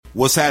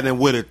What's happening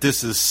with it?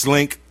 This is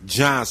Slink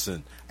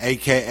Johnson,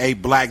 a.k.a.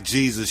 Black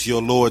Jesus, your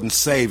Lord and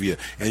Savior,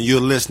 and you're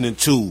listening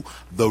to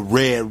the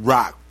Red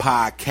Rock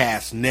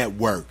Podcast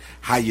Network.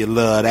 How you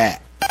love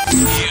that?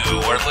 You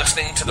are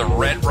listening to the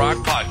Red Rock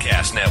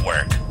Podcast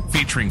Network,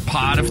 featuring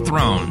Pod of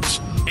Thrones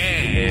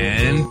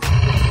and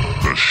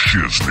the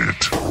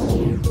Shiznit.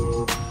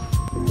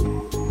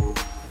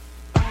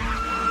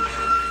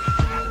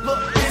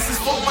 Look, this is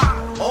for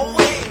my old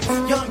heads,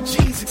 young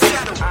G's,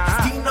 etc.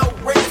 Dino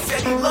Red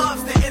said he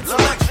loves the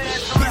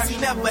intellectual. Guess he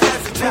never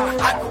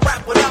hesitated. I can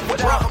rap whatever,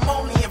 bro. I'm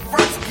only in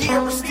first gear,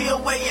 but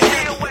still way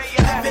ahead.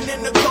 Living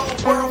in the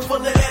cold world full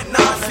of that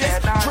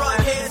nonsense. Drug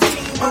heads,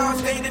 teen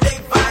moms, day-to-day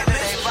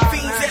violence.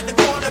 Fiends at the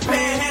corner,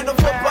 panhandle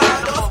for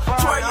bottles.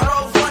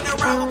 12-year-olds running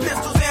around with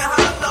pistols and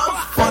hollows.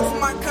 Fucks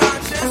my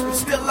conscience, but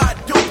still I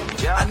do.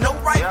 I know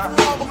right from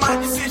wrong, but my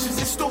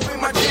decisions is stupid.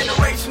 My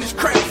generation is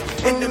crazy,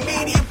 and the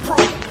media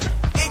proof.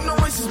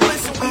 Ignorance is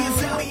bliss, and we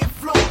easily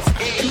influenced.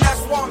 And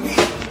that's why I'm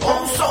here.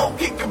 Old soul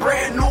kicking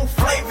brand new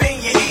flavor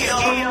in your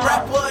ear.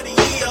 Rapper of the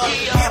year.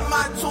 Get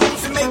my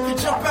tools and make you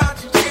jump out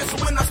your chair. So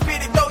when I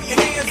spit it, throw your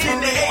hands in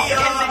the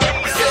air.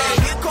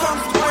 Here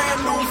comes the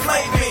brand new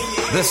flavor in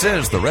your ear. this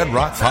is the Red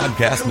Rock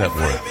Podcast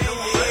Network.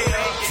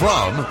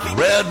 From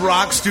Red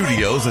Rock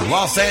Studios in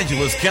Los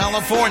Angeles,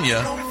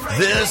 California,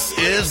 this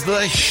is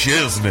the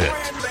Shiznit.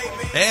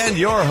 And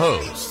your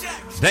hosts,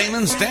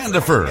 Damon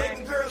Standifer,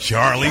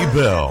 Charli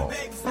Bell,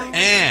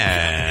 and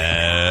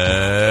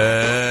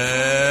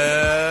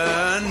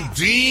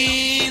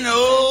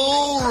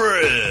Dino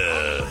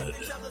Red.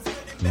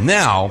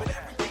 Now,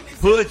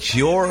 put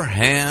your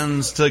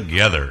hands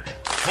together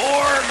for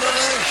the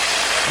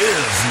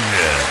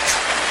Shiznit.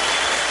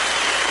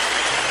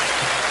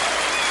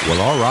 Well,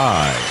 all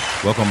right.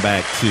 Welcome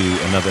back to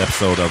another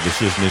episode of the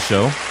Shiznit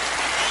Show.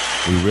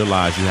 We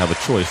realize you have a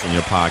choice in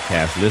your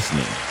podcast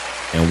listening,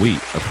 and we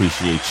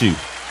appreciate you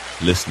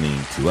listening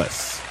to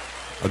us.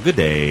 A good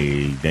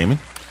day, Damon.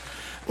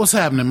 What's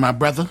happening, my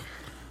brother?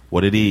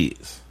 What it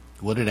is.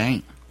 What it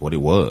ain't. What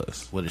it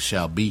was. What it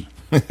shall be.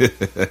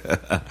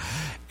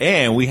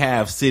 And we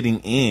have sitting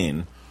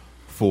in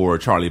for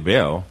Charli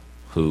Bell,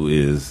 who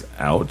is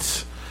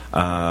out.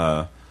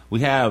 We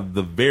have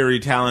the very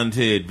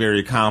talented, very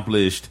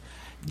accomplished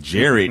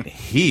Jared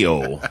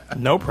Hill.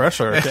 No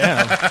pressure.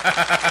 Damn.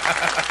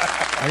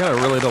 I gotta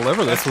really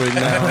deliver this week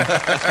now.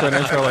 For an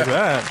intro like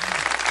that.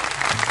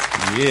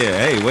 Yeah.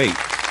 Hey, wait.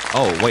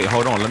 Oh, wait.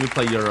 Hold on. Let me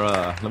play your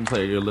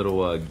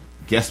little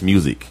guest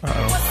music. What?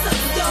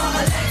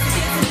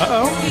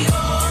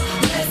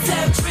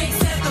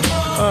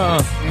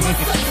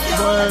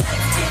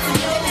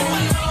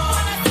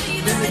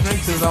 The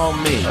drinks is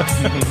on me.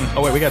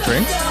 Oh wait, we got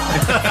drinks? Is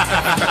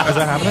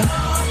that happening?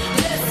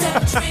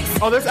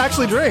 Oh, there's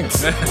actually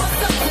drinks.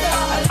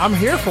 I'm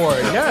here for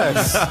it.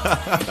 Yes.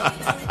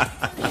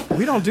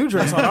 We don't do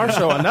drinks on our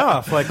show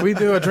enough. Like, we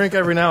do a drink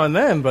every now and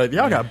then, but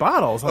y'all got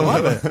bottles. I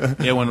love it.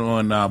 Yeah,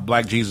 when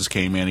Black Jesus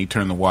came in, he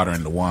turned the water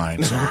into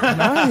wine. So.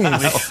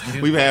 Nice.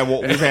 We've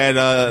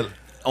had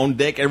on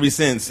deck ever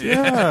since.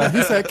 Yeah.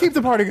 He said, keep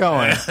the party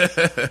going.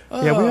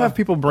 Yeah, we have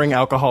people bring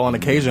alcohol on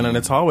occasion, and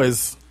it's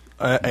always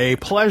a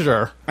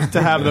pleasure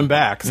to have them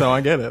back. So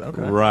I get it.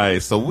 Okay.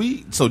 Right.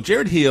 So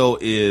Jared Hill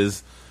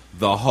is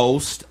the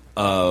host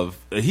of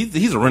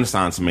he's a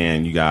Renaissance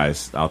man, you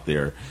guys out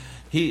there.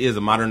 He is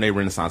a modern day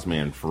Renaissance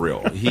man for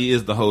real. He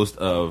is the host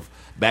of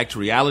Back to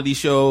Reality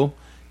Show.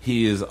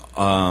 He is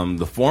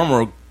the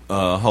former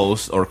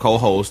host or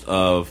co-host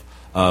of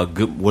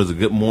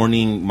Good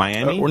Morning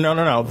Miami?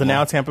 No. The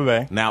Now Tampa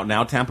Bay.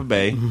 Now Tampa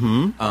Bay.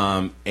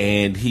 Mm-hmm.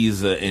 And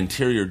he's an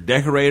interior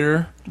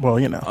decorator. Well,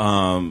 you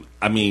know.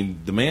 I mean,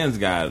 the he's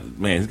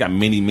got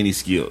many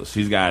skills.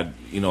 He's got,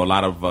 a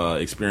lot of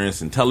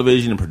experience in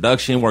television and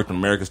production, worked on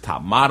America's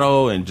Top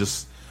Model, and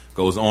just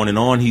goes on and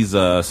on. He's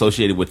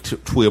associated with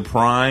Twill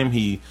Prime.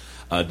 He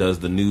does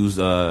the news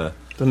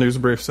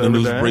briefs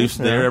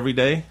there every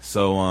day.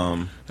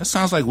 So that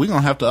sounds like we're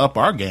going to have to up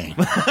our game.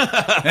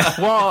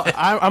 Well,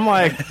 I'm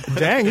like,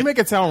 dang, you make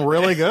it sound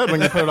really good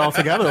when you put it all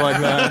together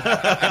like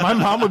that. My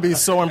mom would be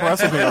so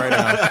impressed with me right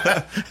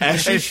now.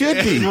 As she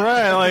should be.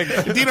 Right,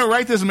 like, Dino,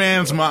 write this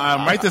man's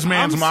mom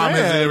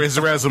his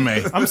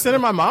resume. I'm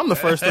sending my mom the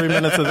first 3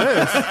 minutes of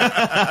this.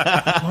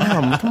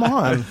 Mom, come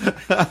on.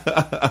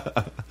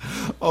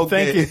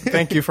 Okay.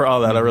 Thank you for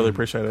all that. I really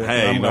appreciate it.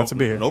 Hey, I'm glad to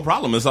be here. No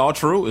problem. It's all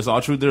true.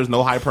 There's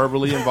no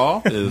hyperbole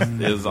involved.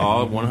 It's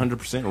all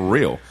 100%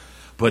 real.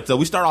 But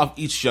we start off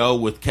each show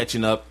with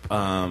catching up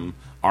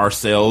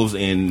ourselves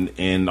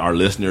and our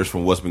listeners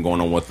from what's been going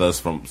on with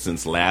us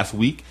since last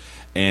week.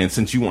 And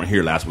since you weren't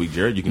here last week,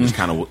 Jared, you can just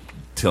kind of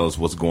tell us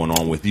what's going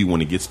on with you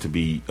when it gets to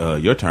be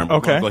your turn. But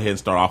okay. Go ahead and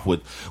start off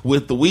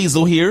with the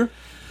Weasel here.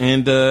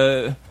 And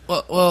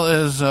well,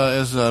 as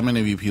many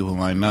of you people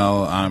might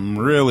know, I'm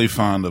really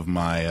fond of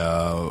my.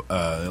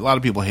 A lot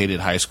of people hated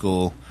high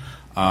school.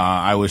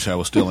 I wish I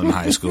was still in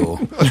high school.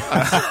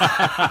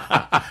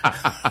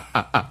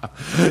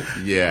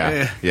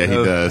 Yeah, he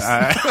does.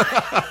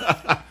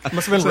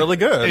 Must have been really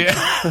good. Yeah.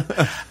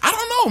 I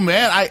don't know. know,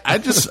 man. I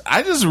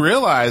just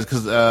realized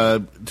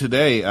because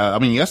today,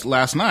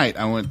 last night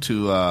I went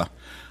to.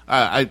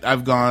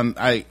 I've gone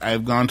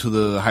to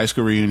the high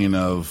school reunion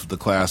of the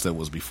class that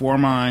was before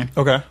mine.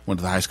 Okay. Went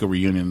to the high school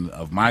reunion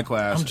of my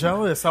class. I'm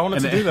jealous. I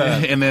wanted to do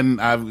that. And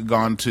then I've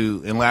gone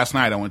to, and last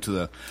night I went to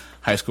the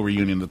high school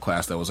reunion of the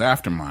class that was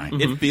after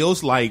mine. It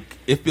feels like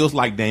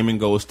Damon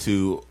goes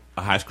to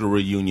a high school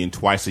reunion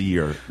twice a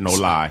year. No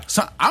lie.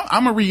 So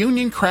I'm a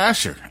reunion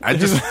crasher. I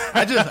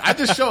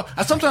just show.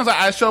 Sometimes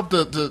I show up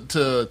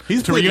to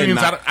reunions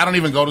I don't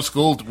even go to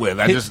school with.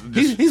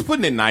 He's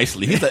putting it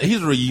nicely. He's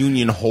a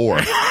reunion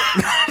whore.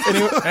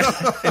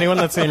 Anyone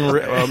that's seen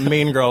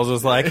Mean Girls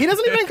is like, he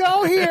doesn't even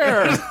go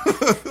here.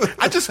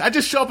 I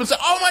just show up and say,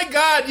 "Oh my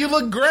God, you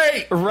look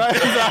great!" Right,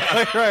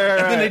 exactly. Right.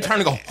 And then they turn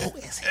and go, "Who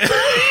is it?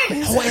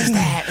 Who is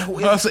that?" I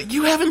was like,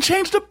 "You haven't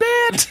changed a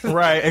bit."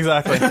 Right,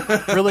 exactly.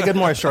 Really good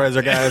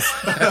moisturizer, guys.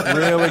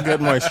 Really good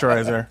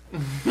moisturizer.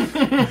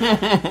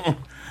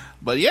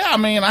 But yeah, I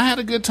mean, I had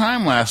a good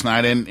time last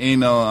night, and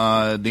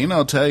Dino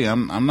will tell you,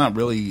 I'm not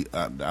really,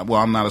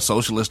 I'm not a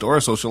socialist or a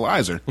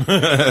socializer.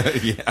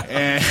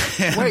 Yeah.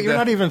 Wait, you're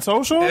not even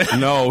social?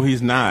 No,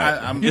 he's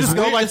not. You just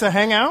go like to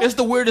hang out? It's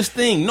the weirdest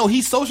thing. No,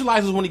 he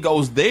socializes when he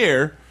goes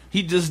there.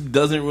 He just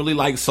doesn't really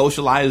like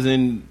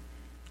socializing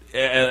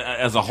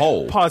as a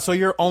whole. Pause. So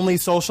you're only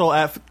social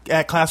at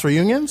class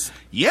reunions?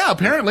 Yeah,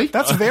 apparently.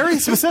 That's very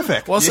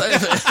specific. Well,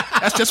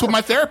 that's just what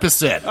my therapist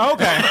said.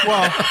 Okay,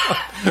 well,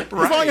 as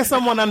long as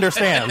someone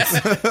understands,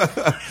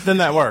 then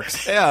that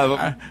works.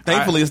 Yeah,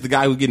 thankfully it's the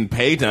guy who's getting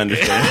paid to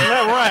understand.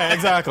 Yeah, right,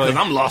 exactly.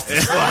 Because I'm lost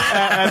as fuck.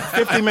 At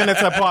 50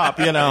 minutes a pop,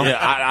 you know. Yeah,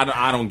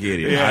 I don't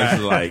get it.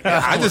 Yeah.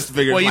 I just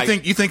figured. Well,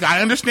 you think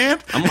I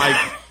understand? I'm like,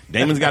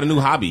 Damon's got a new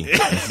hobby.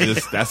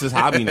 That's his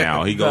hobby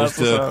now. He goes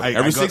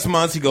every 6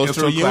 months. He goes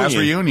to a reunion. Class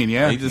reunion,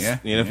 yeah. He just,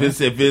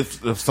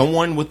 if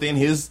someone within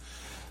his,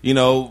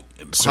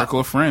 circle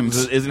of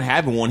friends isn't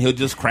having one, he'll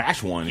just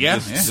crash one. Yeah,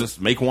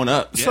 just make one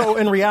up. Yeah. So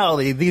in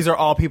reality, these are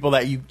all people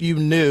that you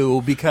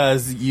knew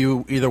because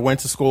you either went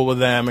to school with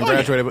them and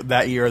graduated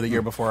that year or the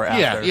year before or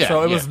after. Yeah,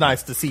 so it was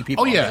nice to see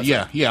people. Oh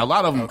yeah. A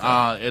lot of them.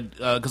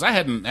 Because I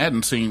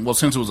hadn't seen. Well,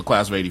 since it was a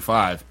class of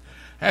 '85.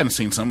 I hadn't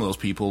seen some of those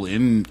people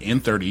in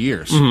 30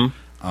 years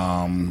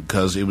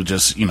because it was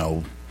just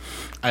I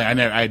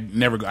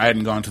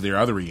hadn't gone to their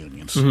other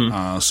reunions.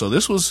 So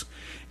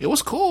it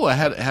was cool. I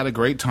had a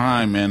great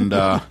time, and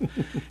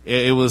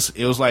it was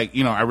like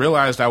I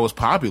realized I was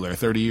popular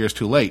 30 years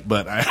too late.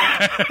 But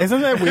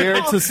isn't that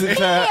weird to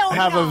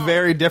have a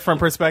very different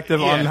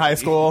perspective on high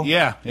school?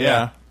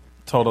 Yeah.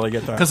 Totally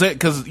get that.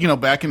 Because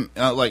back in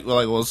like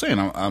I was saying,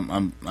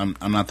 I'm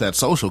not that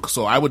social,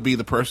 so I would be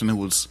the person who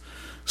was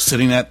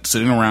sitting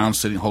around,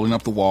 holding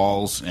up the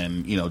walls,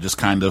 and just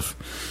kind of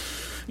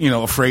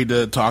afraid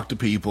to talk to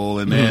people.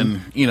 And then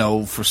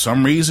for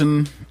some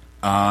reason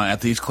at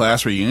these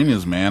class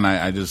reunions, man,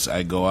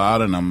 I go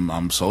out and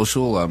I'm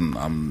social.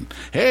 I'm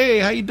hey,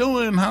 how you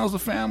doing? How's the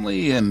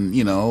family? And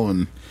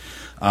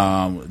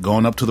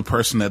going up to the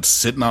person that's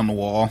sitting on the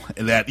wall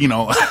that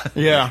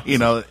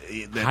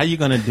how you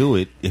gonna do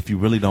it if you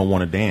really don't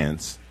want to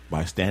dance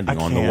by standing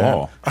on the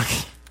wall?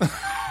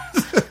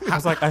 I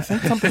was like, I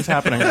think something's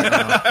happening right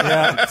now.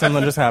 Yeah,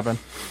 something just happened.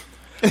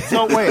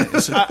 So wait,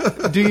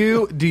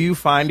 do you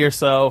find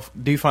yourself?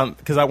 Because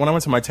when I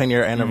went to my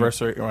 10-year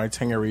anniversary or my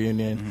 10-year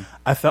reunion,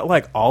 I felt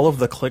like all of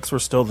the cliques were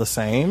still the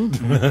same,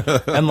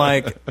 and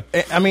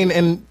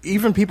and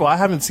even people I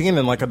haven't seen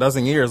in like a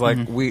dozen years, like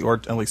or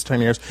at least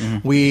 10 years,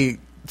 we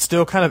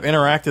still kind of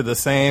interacted the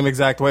same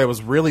exact way. It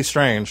was really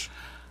strange.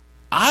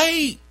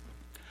 I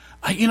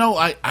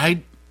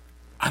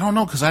don't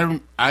know, because I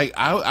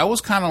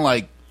was kind of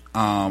like.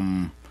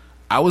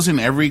 I was in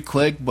every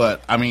clique,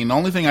 but the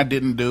only thing I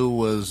didn't do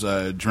was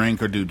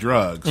drink or do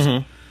drugs.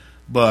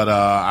 But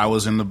I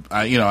was in the,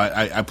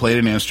 I played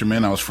an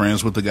instrument. I was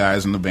friends with the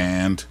guys in the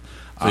band.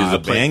 So he was a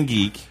band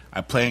geek.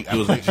 He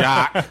was a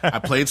jock. I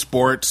played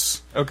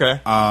sports. Okay.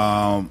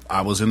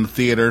 I was in the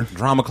theater,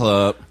 drama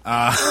club.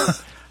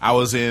 I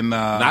was in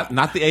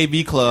not the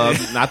AV club,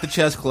 not the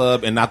chess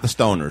club, and not the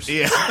stoners.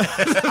 Yeah,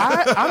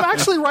 I'm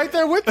actually right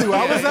there with you.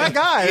 I was that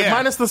guy,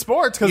 minus the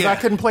sports because I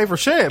couldn't play for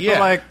shit. Yeah.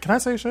 But can I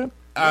say shit?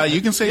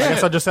 You can say shit. I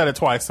guess I just said it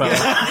twice. So.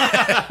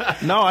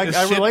 No, I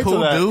relate to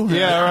that. Do?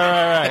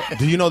 Yeah, right.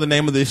 Do you know the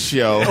name of this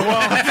show?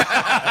 Well,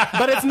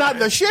 but it's not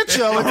the shit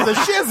show. It's the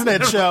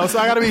Shiznit show. So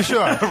I got to be sure.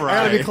 Right. I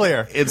got to be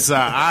clear. It's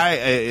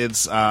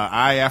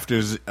I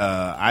after Z,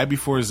 I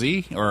before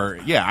Z, or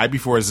I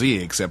before Z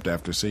except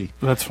after C.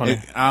 That's funny.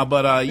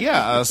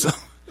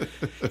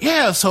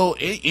 So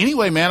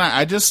anyway, man,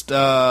 I just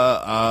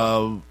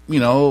people.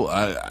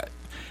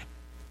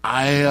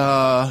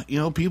 I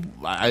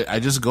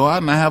just go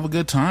out and I have a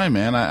good time,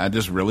 man. I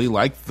just really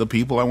like the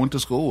people I went to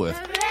school with.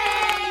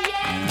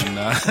 And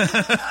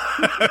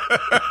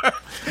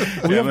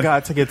we have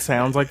got to get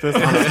sounds like this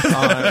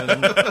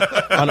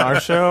on our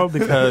show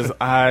because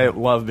I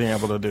love being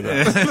able to do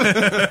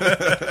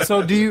that.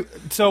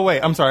 So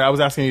wait, I'm sorry. I was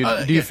asking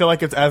you. Do you feel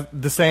like it's as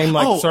the same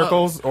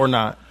circles or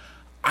not?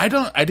 I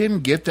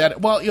didn't get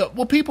that.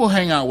 Well, people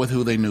hang out with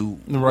who they knew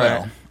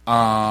well.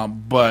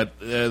 but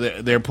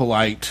they're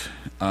polite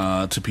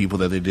to people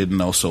that they didn't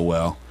know so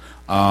well.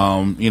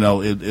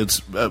 It's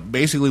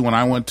basically when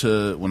I went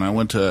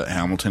to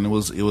Hamilton, it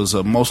was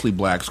a mostly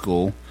black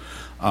school,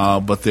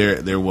 but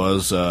there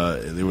was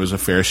a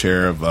fair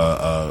share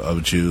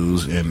of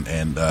Jews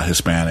and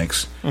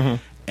Hispanics,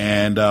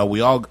 and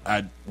we all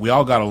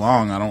got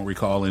along. I don't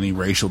recall any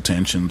racial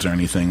tensions or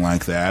anything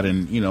like that.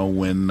 And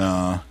when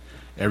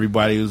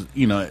everybody was,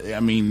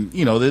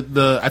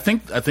 I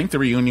think the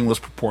reunion was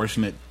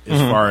proportionate as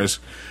far as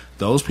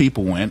those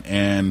people went,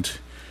 and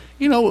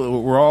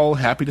we're all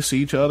happy to see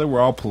each other.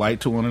 We're all polite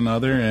to one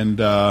another, and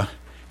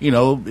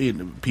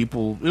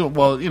people.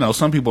 Well,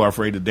 some people are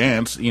afraid to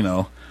dance.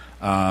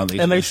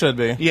 And they should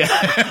be.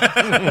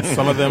 Yeah,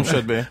 some of them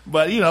should be.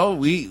 But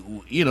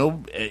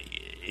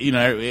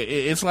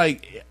it's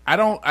like I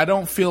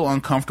don't feel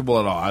uncomfortable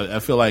at all. I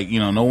feel like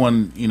no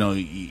one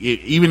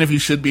even if you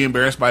should be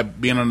embarrassed by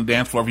being on the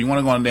dance floor, if you want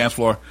to go on the dance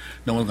floor,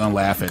 no one's gonna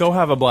laugh at you. Go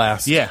have a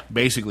blast. Yeah,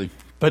 basically.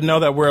 But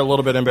know that we're a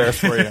little bit embarrassed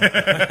for you.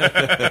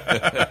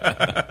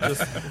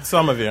 Just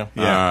some of you.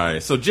 Yeah. All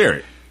right. So,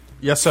 Jared.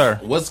 Yes, sir.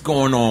 What's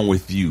going on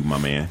with you, my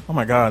man? Oh,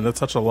 my God. That's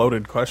such a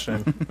loaded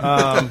question.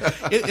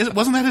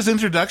 Wasn't that his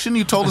introduction?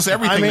 You told us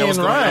everything that was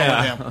going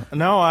on with him.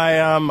 No,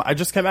 I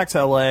just came back to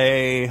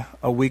L.A.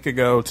 a week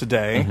ago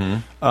today.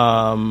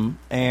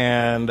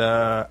 And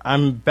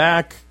I'm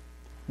back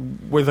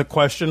with a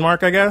question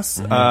mark, I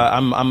guess.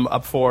 I'm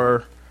up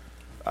for...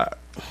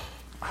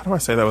 how do I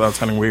say that without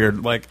sounding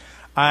weird? Like,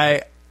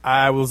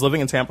 I was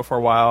living in Tampa for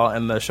a while,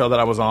 and the show that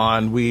I was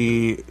on,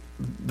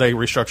 they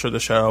restructured the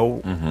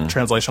show.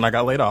 Translation, I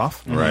got laid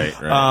off. Right.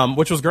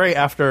 Which was great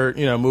after,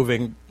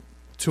 moving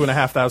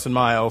 2,500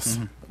 miles.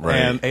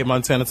 And 8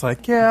 months in, it's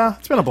like, yeah,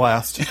 it's been a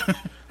blast.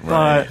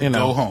 But,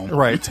 go home.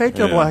 Right. Take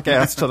your black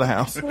ass to the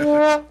house.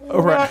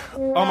 Right.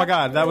 Oh, my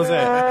God. That was it.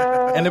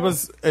 And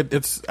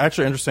it's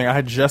actually interesting. I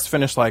had just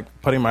finished,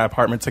 putting my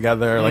apartment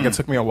together. It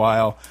took me a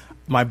while.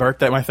 My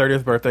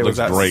 30th birthday was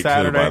that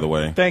Saturday. Too, by the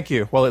way. Thank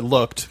you. Well, it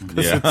looked.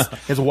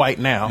 It's white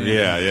now.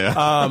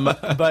 Yeah.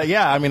 But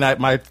yeah,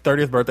 my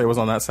 30th birthday was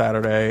on that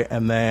Saturday,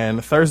 and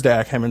then Thursday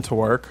I came into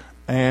work,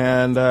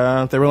 and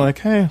they were like,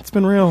 "Hey, it's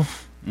been real,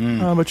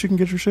 but you can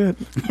get your shit."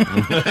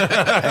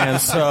 And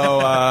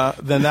so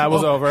then that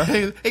was over.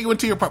 Hey, you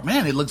went to your apartment.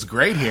 Man, it looks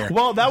great here.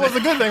 Well, that was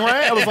a good thing,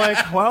 right? I was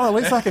like, well, at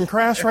least I can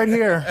crash right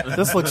here.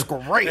 This looks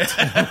great.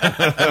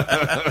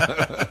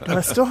 Do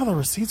I still have the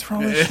receipts for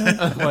all this shit?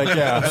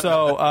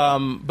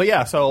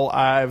 So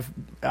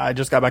I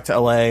just got back to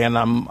LA, and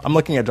I'm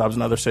looking at jobs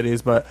in other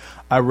cities, but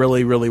I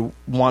really, really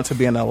want to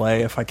be in LA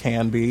if I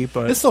can be.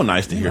 But it's so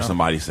nice to hear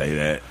somebody say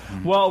that.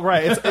 Well,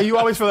 right. You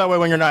always feel that way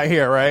when you're not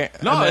here, right?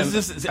 No, it's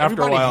just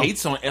everybody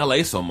hates on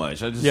LA so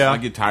much. I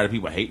get tired of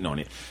people hating on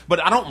it.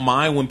 But I don't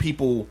mind when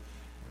people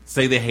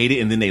say they hate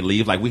it and then they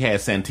leave. Like, we had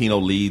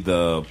Santino Lee,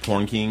 the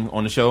porn king,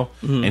 on the show,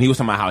 and he was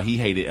talking about how he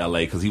hated LA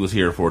because he was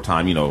here for a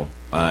time,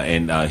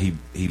 and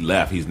he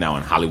left. He's now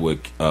in Hollywood,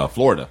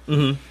 Florida.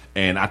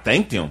 And I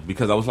thanked him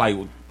because I was like,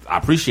 I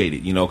appreciate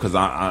it, because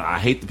I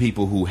hate the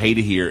people who hate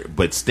it here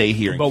but stay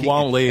here but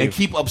won't leave and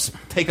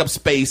take up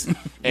space and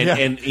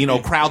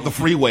crowd the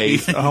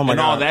freeways and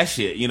all that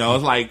shit.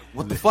 It's like,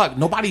 what the fuck?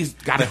 Nobody's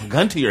got a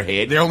gun to your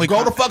head. They're only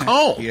go the fuck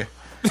home. Yeah.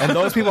 And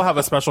those people have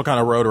a special kind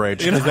of road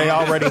rage because they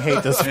already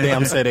hate this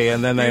damn city,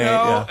 and then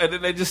and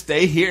then they just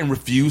stay here and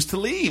refuse to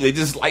leave. They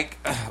just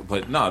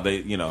but no,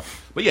 but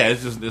yeah,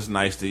 it's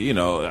nice to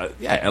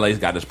LA's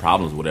got its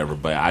problems, whatever.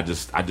 But I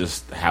just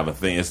have a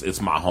thing.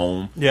 It's my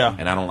home,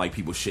 and I don't like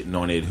people shitting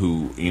on it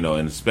who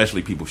and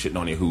especially people shitting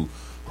on it who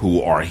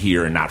are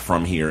here and not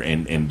from here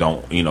and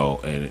don't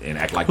and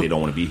act like they don't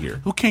want to be here.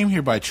 Who came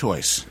here by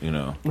choice?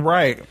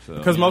 Right?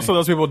 Because most of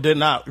those people did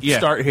not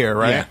start here,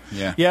 right?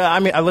 Yeah. I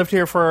mean, I lived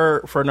here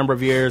for a number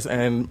of years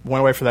and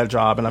went away for that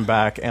job, and I'm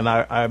back, and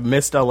I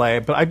missed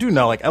LA, but I do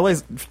know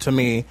LA's, to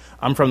me,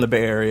 I'm from the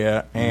Bay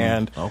Area,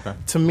 and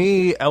to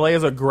me, LA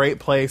is a great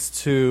place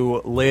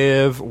to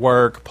live,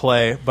 work,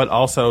 play, but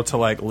also to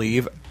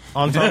leave.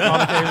 On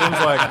occasions,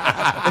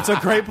 it's a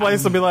great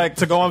place to be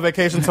to go on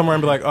vacation somewhere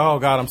and be like, oh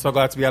God, I'm so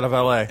glad to be out of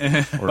LA.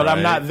 But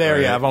I'm not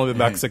there yet. I've only been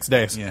back 6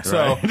 days. Yeah.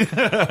 So,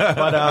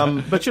 but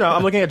I'm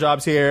looking at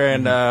jobs here,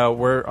 and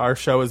our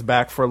show is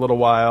back for a little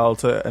while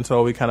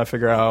until we kind of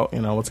figure out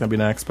what's going to be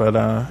next. But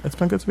it's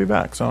been good to be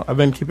back. So I've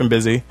been keeping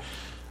busy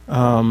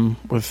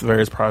with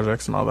various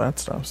projects and all that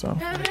stuff. So.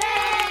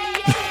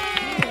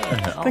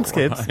 Thanks,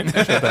 kids.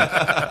 Appreciate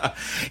that.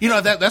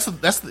 That's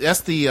what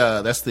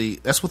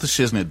the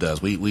Shiznit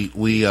does.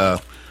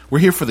 We're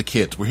here for the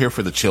kids. We're here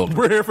for the children.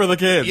 We're here for the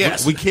kids.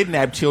 Yes. We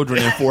kidnap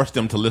children and force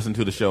them to listen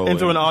to the show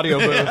into an audio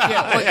booth.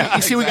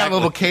 You see, we got a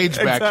little cage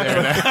back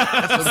there.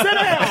 Sit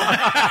down.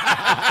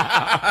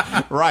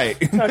 Right.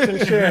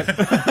 Touching shit.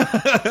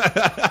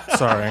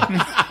 Sorry.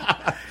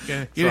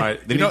 You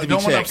don't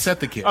want to upset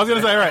the kids. I was going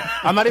to say, right.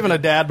 I'm not even a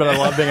dad, but I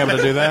love being able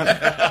to do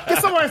that.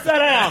 Get somewhere and sit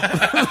down.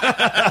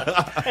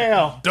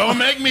 Hell. Don't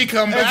make me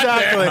come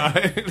back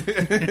there.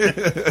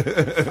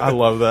 Exactly. I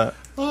love that.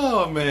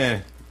 Oh,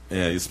 man.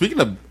 Yeah, speaking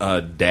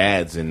of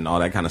dads and all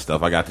that kind of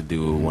stuff, I got to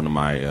do one of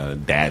my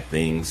dad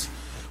things,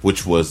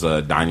 which was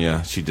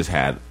Donya. She just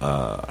had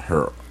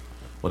her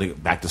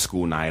back to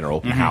school night or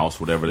open house,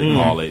 whatever they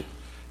call it.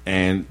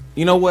 And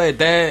you know what,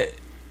 Dad?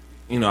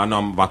 I know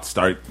I'm about to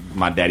start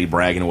my daddy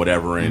bragging or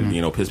whatever,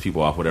 and piss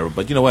people off, whatever.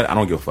 But you know what? I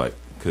don't give a fuck.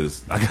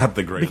 Because I got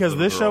the great. Because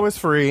this show is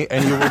free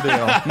and you will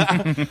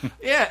deal.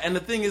 Yeah, and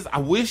the thing is, I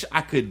wish I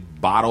could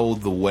bottle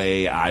the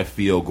way I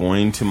feel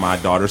going to my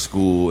daughter's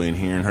school and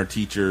hearing her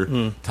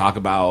teacher talk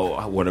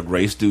about what a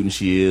great student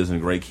she is and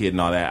a great kid and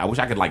all that. I wish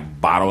I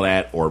could bottle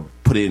that or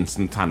put it in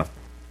some kind of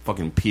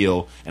fucking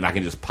pill and I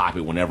can just pop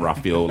it whenever I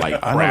feel like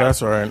crap. I know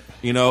that's right.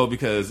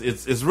 Because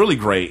it's really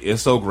great.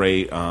 It's so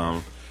great.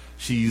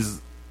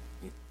 She's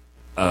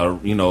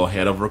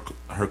head of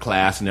her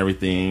class and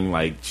everything.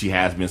 Like, she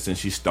has been since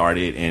she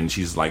started, and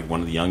she's like one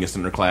of the youngest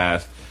in her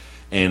class.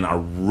 And I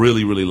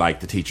really, really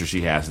like the teacher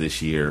she has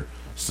this year.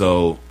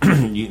 So,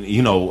 Damon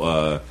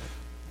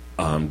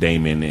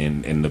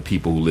and the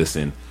people who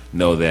listen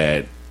know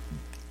that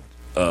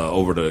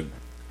over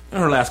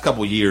her last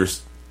couple of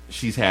years,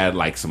 she's had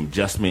some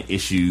adjustment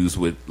issues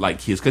with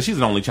kids, because she's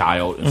an only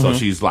child, and so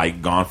she's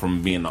gone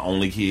from being the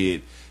only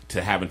kid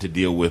to having to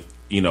deal with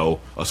a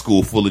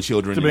school full of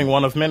children to being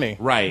one of many,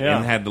 right? Yeah.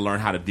 And had to learn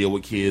how to deal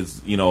with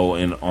kids, in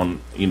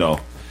a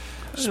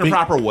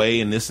proper way,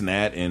 and this and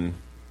that. And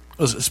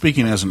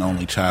speaking as an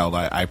only child,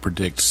 I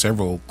predict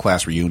several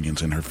class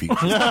reunions in her future.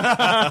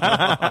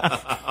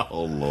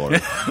 Oh Lord!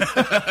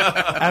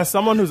 As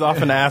someone who's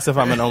often asked if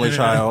I'm an only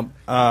child,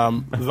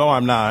 though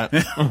I'm not,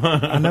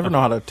 I never know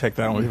how to take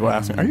that when people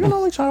ask me, "Are you an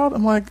only child?"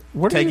 I'm like,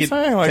 "What are you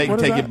saying?"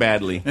 Take it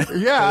badly.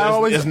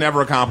 Yeah, it's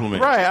never a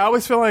compliment, right? I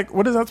always feel like,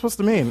 what is that supposed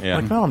to mean? Yeah.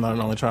 No, I'm not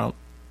an only child.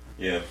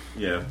 Yeah.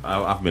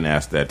 I've been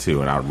asked that too,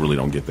 and I really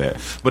don't get that.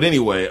 But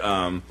anyway,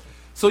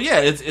 so yeah,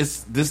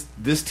 it's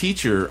this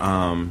teacher.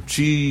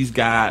 She's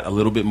got a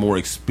little bit more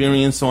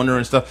experience on her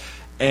and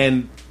stuff,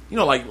 and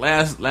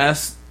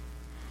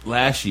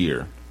last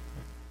year,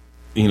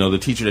 the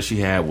teacher that she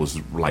had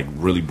was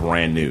really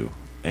brand new,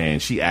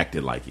 and she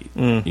acted like it.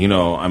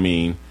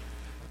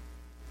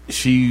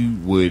 She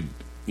would,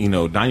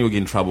 Donya would get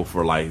in trouble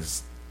for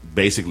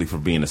basically for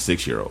being a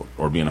 6-year-old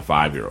or being a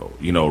 5-year-old.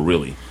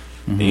 Really.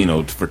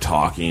 For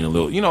talking a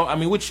little,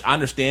 which I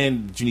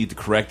understand that you need to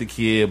correct the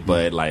kid,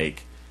 but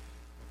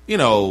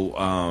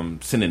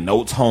sending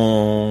notes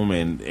home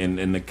and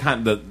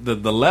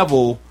the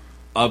level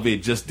of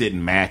it just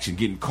didn't match,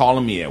 and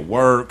calling me at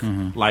work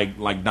like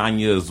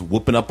Donya's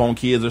whooping up on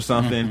kids or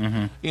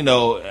something.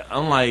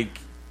 I'm like,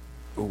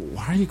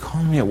 why are you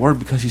calling me at work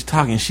because she's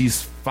talking?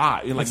 She's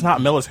 5. It's not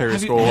military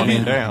school.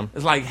 Damn.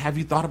 It's have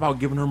you thought about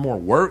giving her more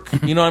work?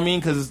 You know what I mean?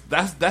 Because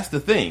that's the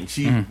thing.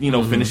 She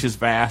finishes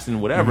fast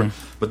and whatever.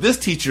 But this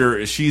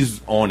teacher,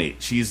 she's on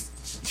it.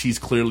 She's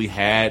clearly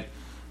had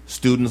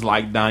students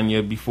like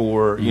Donya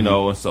before,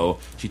 and so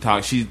she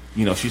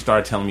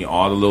started telling me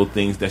all the little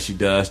things that she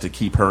does to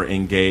keep her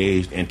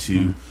engaged and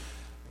to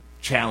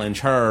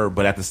challenge her,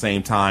 but at the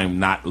same time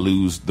not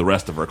lose the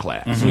rest of her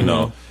class,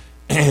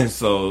 and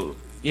so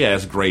yeah,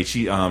 it's great.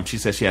 She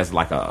says she has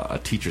a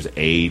teacher's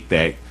aide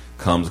that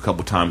comes a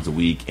couple times a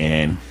week,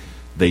 and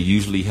they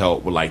usually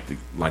help with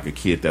a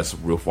kid that's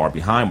real far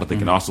behind, but they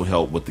can also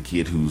help with the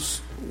kid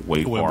who's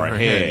way far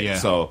ahead. Yeah.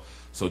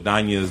 So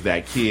Donya is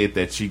that kid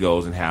that she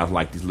goes and has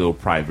these little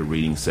private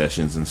reading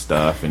sessions and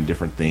stuff and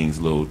different things,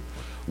 little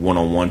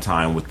one-on-one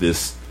time with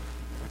this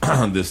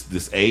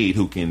this aide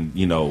who can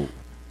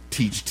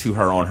teach to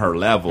her on her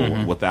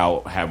level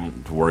without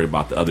having to worry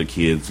about the other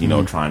kids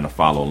trying to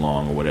follow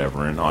along or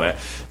whatever and all that.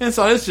 And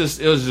so it was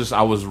just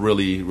I was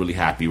really, really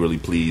happy, really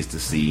pleased to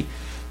see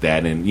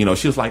that. And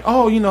she was like,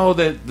 oh,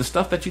 that the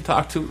stuff that you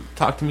talked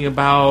to me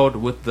about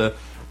with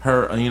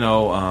her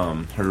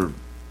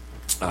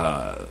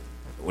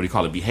what do you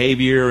call it,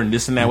 behavior and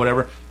this and that,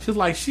 whatever. She's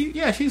like,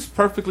 she's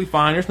perfectly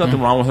fine. There's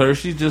nothing wrong with her.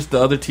 She's just, the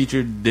other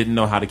teacher didn't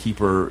know how to keep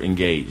her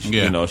engaged.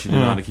 Yeah. She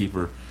didn't know how to keep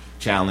her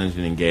challenged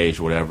and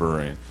engaged, whatever.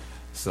 And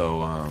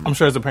so I'm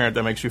sure as a parent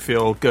that makes you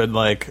feel good.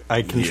 I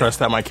can trust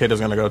that my kid is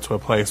going to go to a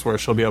place where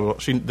she'll be able.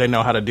 They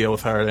know how to deal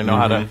with her. They know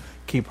how to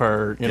keep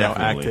her,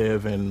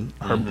 active, and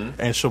her,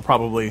 and she'll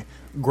probably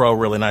grow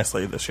really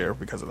nicely this year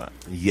because of that.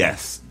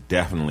 Yes.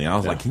 Definitely. I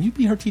was like, can you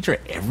be her teacher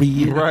every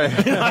year? Right.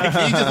 Can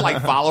you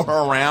just follow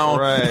her around?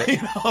 Right.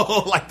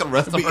 The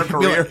rest of her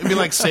career. It'd be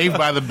like Saved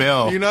by the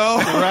Bell.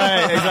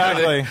 Right,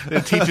 exactly. The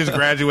teachers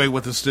graduate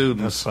with the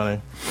students. That's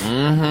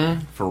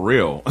funny. For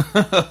real.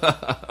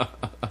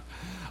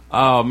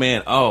 Oh,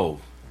 man.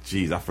 Oh,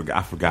 geez. I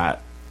forgot.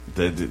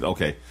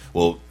 Okay.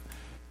 Well,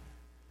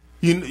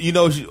 she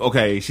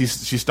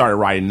started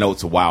writing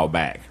notes a while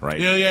back,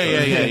 right?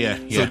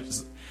 Yeah.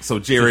 So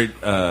Jared,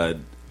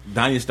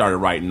 Donya started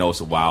writing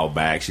notes a while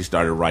back. She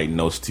started writing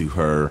notes to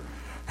her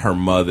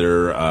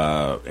mother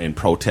in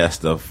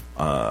protest of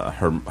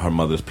her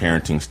mother's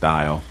parenting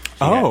style.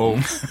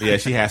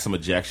 She had some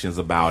objections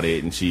about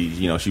it, and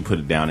she put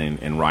it down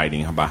in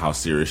writing about how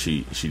serious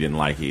she didn't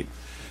like it.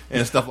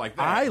 and stuff like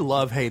that. I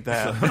hate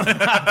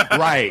that.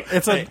 Right.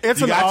 It's an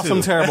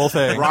awesome, terrible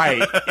thing.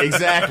 Right.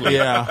 Exactly.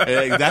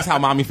 Yeah. That's how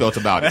mommy felt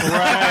about it.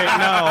 Right.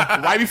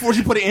 No. Right before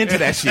she put it into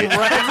that shit.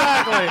 Right.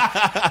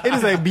 Exactly. It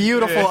is a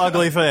beautiful,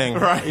 ugly thing.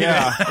 Right.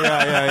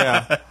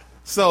 Yeah.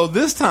 So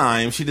this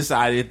time she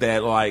decided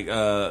that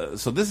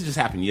so this just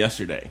happened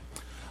yesterday.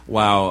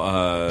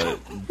 While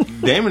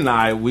Damon and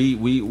I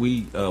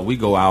we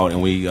go out and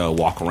we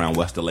walk around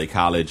West LA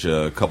College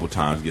a couple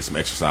times to get some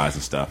exercise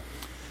and stuff.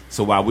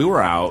 So while we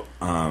were out,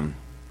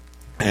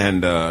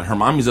 and her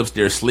mommy's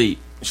upstairs asleep.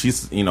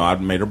 She's I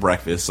made her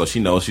breakfast, so she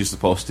knows she's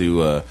supposed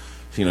to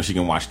she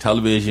can watch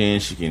television,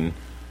 she can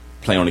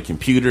play on the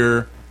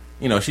computer.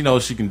 She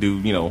knows she can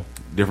do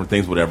different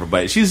things, whatever.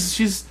 But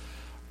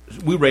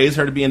we raised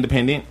her to be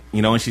independent,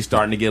 and she's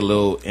starting to get a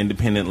little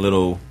independent,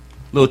 little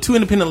too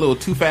independent, a little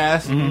too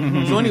fast.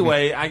 Mm-hmm. So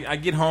anyway, I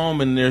get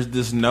home and there's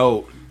this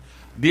note: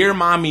 "Dear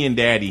Mommy and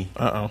Daddy,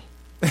 I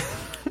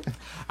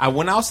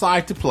went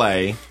outside to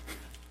play,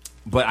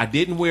 but I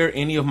didn't wear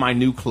any of my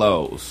new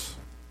clothes.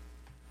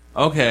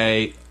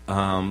 Okay,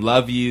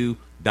 love you,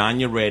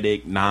 Donya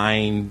Reddick,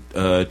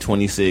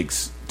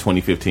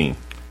 9/26/2015."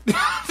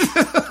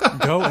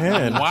 Go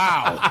in.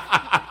 Wow.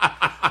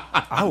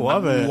 I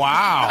love it.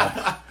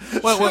 Wow.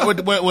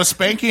 What was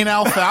Spanky and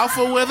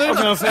Alfalfa with it? I was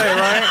going to say,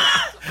 right?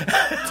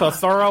 It's a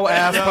thorough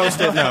ass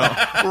post-it note.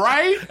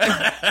 Right?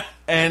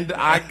 And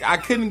I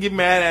couldn't get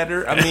mad at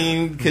her. I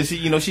mean, because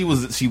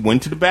she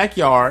went to the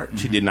backyard. Mm-hmm.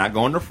 She did not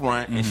go in the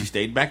front, and she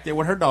stayed back there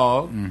with her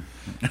dog.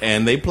 Mm-hmm.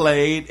 And they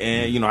played,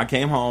 and I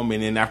came home,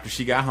 and then after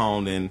she got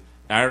home, then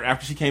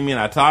after she came in,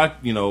 I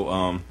talked.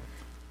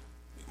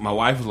 My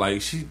wife was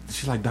like,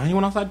 she's like, "Don, you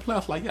went outside to play?" I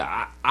was like,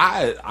 "Yeah."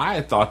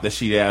 I thought that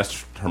she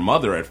asked her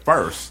mother at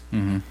first,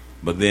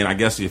 but then I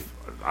guess if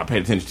I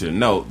paid attention to the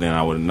note, then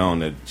I would have known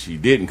that she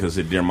didn't, because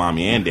it said "Dear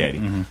Mommy and Daddy."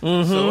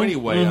 Mm-hmm. So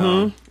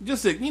anyway,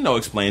 just to,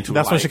 explain to her.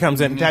 That's when she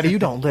comes in. Daddy, you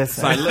don't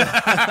listen. Like,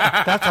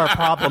 that's our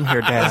problem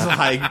here, Dad. It's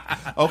like,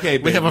 okay,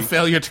 baby, we have a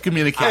failure to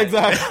communicate.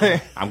 Exactly.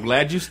 I'm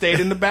glad you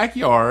stayed in the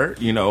backyard,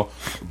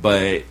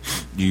 but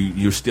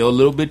you're still a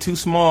little bit too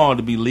small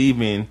to be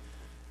leaving.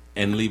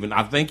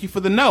 I thank you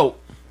for the note,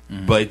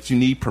 but you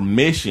need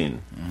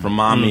permission from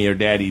Mommy or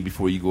Daddy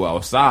before you go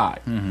outside.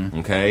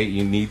 Okay,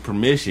 you need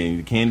permission.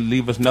 You can't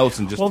leave us notes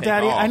and just. Well, take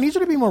Daddy, off. I need you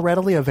to be more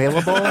readily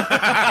available when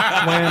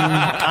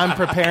I'm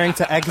preparing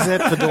to exit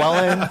the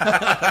dwelling.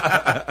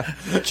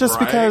 Just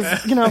because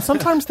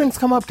sometimes things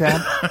come up, Dad,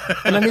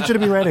 and I need you to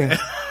be ready.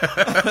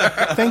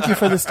 Thank you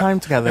for this time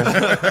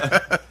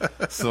together.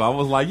 So I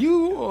was like,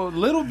 you a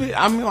little bit.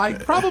 I mean,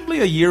 like probably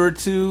a year or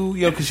two,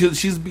 because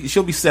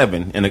she'll be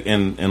 7,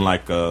 and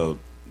like her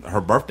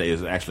birthday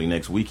is actually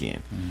next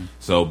weekend.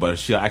 So, but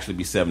she'll actually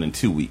be 7 in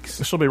 2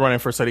 weeks. She'll be running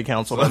for city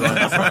council. By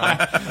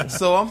then.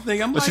 So I'm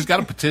thinking, she's got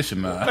a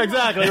petition.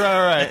 Exactly,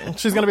 right.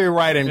 She's going to be a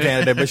write-in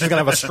candidate, but she's going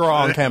to have a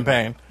strong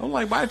campaign. I'm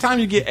like, by the time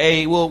you get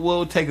A,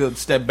 we'll take a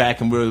step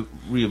back and we'll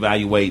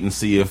reevaluate and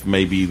see if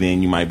maybe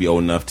then you might be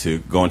old enough to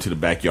go into the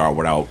backyard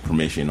without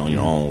permission on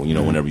your own.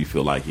 Whenever you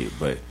feel like it,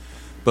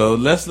 But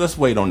let's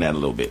wait on that a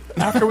little bit.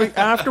 After we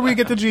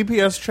get the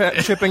GPS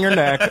chip in your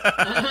neck,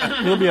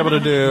 you'll be able to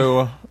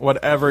do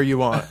whatever you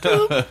want.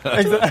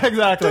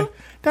 Exactly.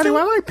 Daddy,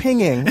 why am I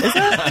pinging? Is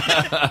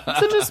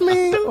it just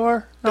me,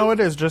 or no? It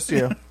is just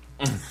you.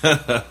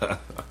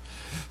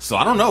 So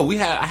I don't know.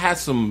 I had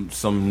some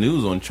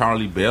news on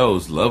Charli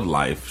Bell's love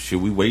life.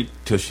 Should we wait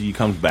till she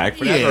comes back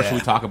for that, or should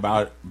we talk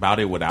about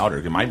it without her?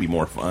 It might be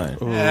more fun.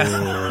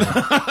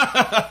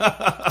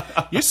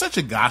 You're such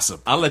a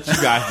gossip. I'll let you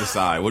guys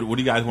decide. What do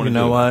you guys want to do?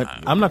 You know what?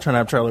 I'm not trying to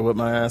have Charli whip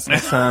my ass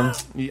next time.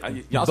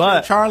 Y'all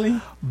but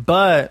Charli?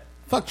 But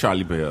fuck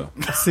Charli Bell.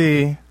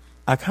 See,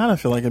 I kind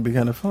of feel like it'd be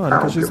kind of fun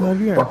because she's not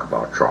here. Fuck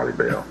about Charli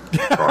Bell.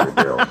 Charli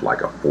Bell's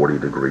like a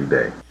 40-degree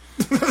day.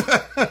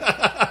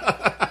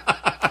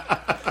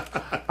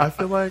 I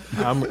feel like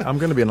I'm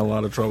going to be in a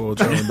lot of trouble with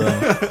Charli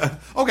Bell.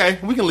 Okay,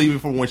 we can leave it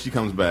for when she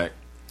comes back.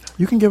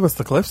 You can give us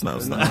the Cliffs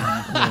Notes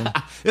then.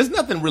 It's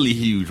nothing really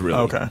huge, really.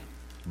 Okay.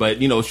 But,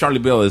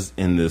 Charli Bell is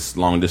in this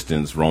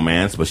long-distance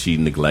romance, but she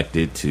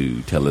neglected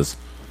to tell us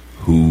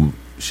who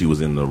she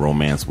was in the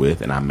romance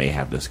with, and I may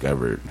have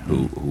discovered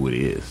who it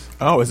is.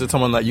 Oh, is it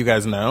someone that you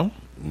guys know?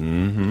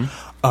 Mm-hmm.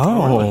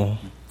 Oh.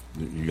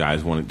 You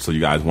guys want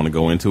to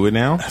go into it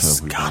now?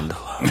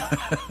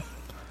 Scandalo.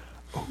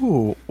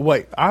 Ooh,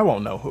 wait, I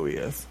won't know who he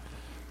is.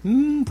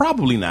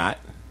 Probably not.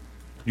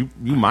 You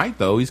might,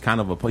 though. He's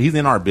he's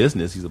in our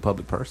business. He's a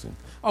public person.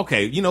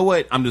 Okay, you know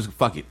what?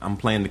 Fuck it. I'm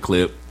playing the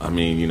clip. I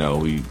mean,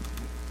 we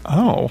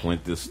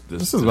went this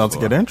is about to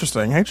get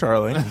interesting. Hey,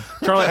 Charli.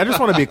 Charli, I just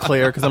want to be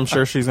clear, because I'm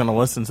sure she's going to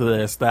listen to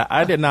this, that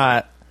I did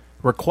not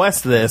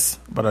request this,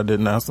 but I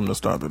didn't ask them to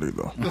start it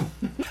either.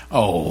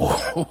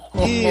 Oh.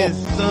 Here's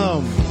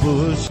some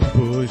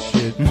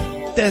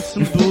bullshit that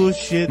some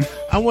bullshit.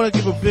 I want to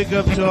give a big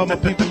up to all my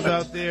peoples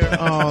out there.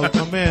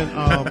 My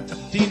man,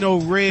 Dino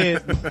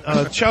Red,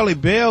 Charli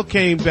Bell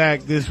came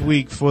back this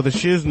week for the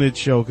Shiznit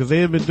show because they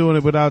had been doing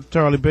it without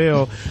Charli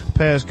Bell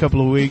past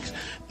couple of weeks.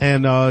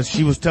 And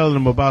she was telling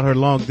them about her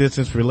long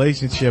distance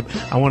relationship.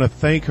 I want to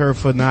thank her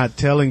for not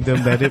telling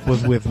them that it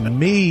was with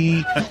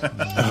me.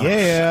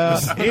 Yeah.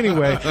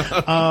 Anyway,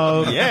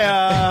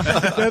 yeah.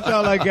 That's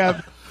all I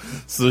got.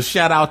 So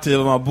shout out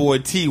to my boy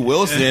T.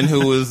 Wilson,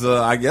 who is,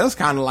 I guess,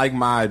 kind of like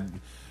my,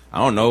 I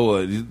don't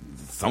know,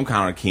 some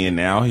kind of kin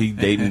now. He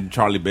dating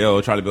Charli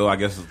Bell. Charli Bell, I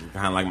guess, is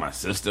kind of like my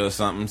sister or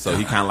something. So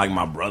he kind of like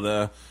my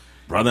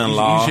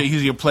brother-in-law.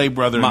 He's your play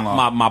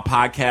brother-in-law. My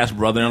podcast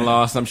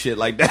brother-in-law, some shit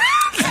like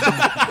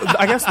that.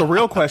 I guess the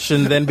real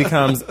question then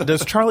becomes,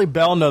 does Charli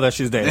Bell know that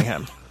she's dating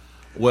him?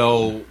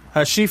 Well,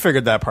 has she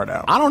figured that part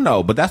out? I don't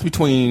know, but that's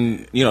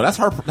between, that's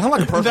her, that's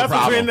like a personal that's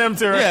problem. Between them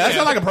two, right? Yeah, that's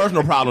not like a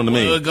personal problem to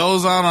me. What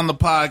goes on the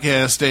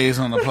podcast stays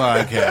on the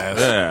podcast.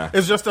 Yeah.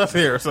 It's just us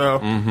here, so.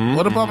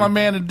 What about my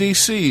man in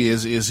D.C.?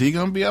 Is he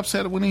going to be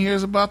upset when he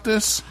hears about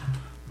this?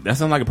 That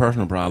sounds like a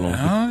personal problem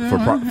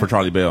for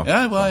Charli Bell.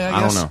 Yeah, well, I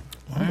guess. don't know.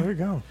 Oh, there you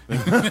go.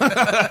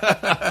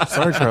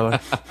 Sorry, Charlie.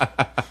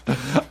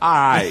 All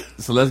right,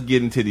 so let's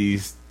get into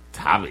these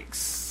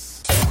topics.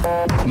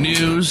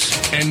 News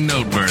and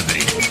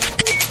noteworthy.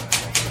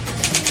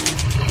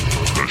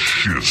 The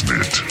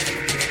Shiznit.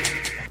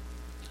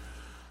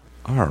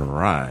 All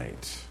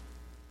right.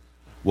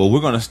 Well,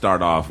 we're going to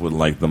start off with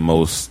like the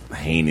most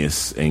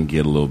heinous and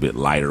get a little bit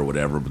lighter or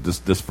whatever, but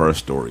this first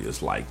story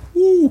is like,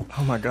 woo.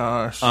 Oh my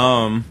gosh.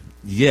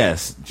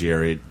 Yes,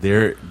 Jared,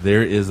 there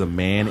is a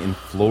man in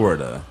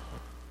Florida,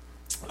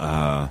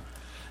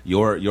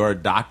 your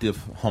adoptive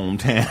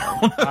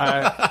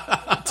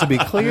hometown. To be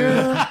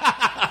clear,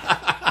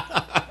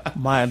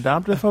 my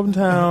adoptive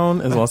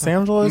hometown is Los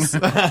Angeles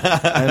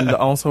and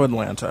also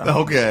Atlanta.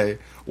 Okay.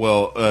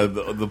 Well,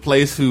 the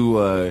place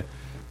who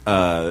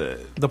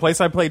the place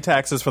I paid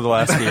taxes for the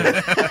last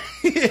year.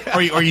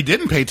 Or you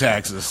didn't pay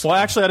taxes. Well,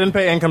 actually, I didn't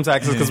pay income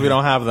taxes because we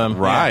don't have them.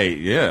 Right,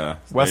 yeah.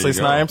 Wesley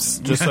Snipes,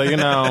 just so you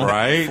know.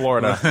 Right?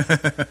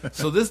 Florida.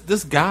 So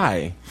this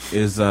guy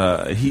is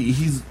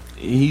he's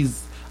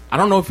I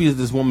don't know if he's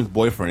this woman's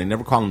boyfriend. They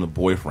never call him the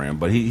boyfriend,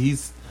 but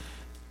he's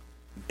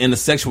in a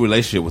sexual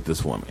relationship with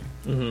this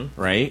woman,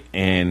 right?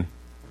 And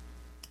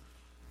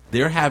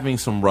they're having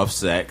some rough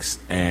sex,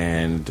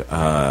 and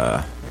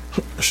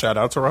shout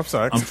out to rough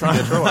sex. I'm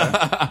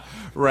trying,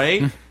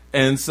 right?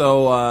 And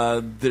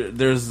so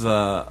there's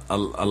a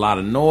lot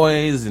of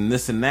noise and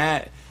this and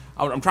that.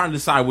 I'm trying to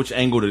decide which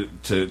angle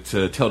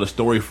to tell the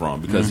story from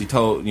because he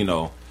told,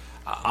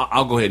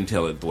 I'll go ahead and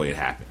tell it the way it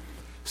happened.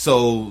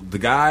 So the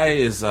guy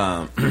is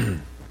having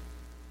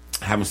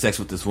sex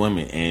with this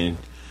woman, and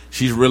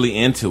she's really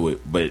into it,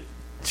 but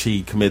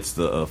she commits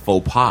the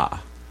faux pas.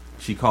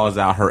 She calls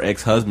out her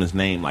ex-husband's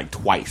name like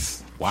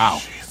twice. Wow.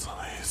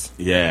 Jeez.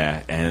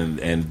 Yeah,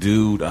 and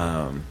dude,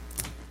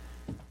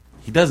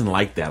 he doesn't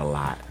like that a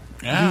lot.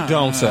 You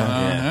don't say.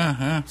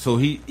 Yeah. So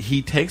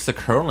he takes a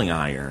curling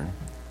iron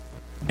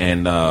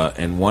and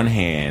in one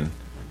hand,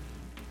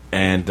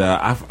 and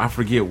I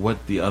forget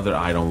what the other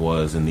item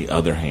was in the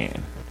other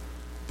hand,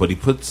 but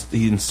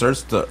he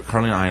inserts the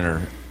curling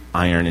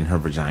iron in her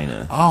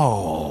vagina.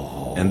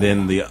 Oh, and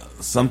then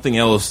something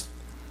else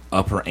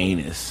up her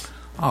anus.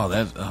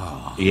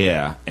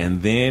 Yeah,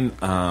 and then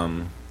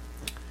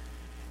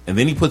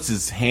he puts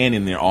his hand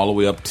in there all the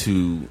way up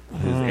to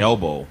his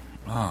elbow,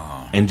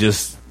 and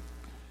just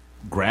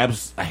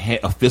grabs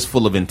a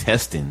fistful of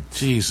intestine,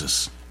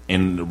 Jesus,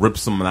 and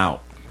rips them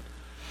out.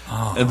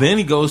 And then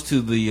he goes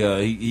to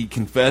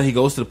he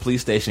goes to the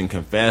police station and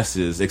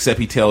confesses, except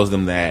he tells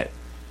them that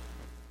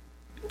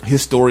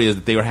his story is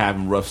that they were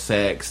having rough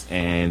sex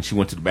and she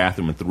went to the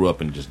bathroom and threw up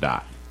and just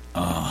died.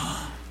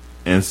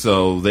 And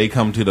so they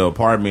come to the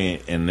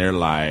apartment and they're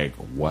like,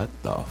 what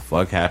the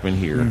fuck happened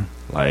here?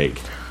 Like,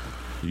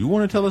 you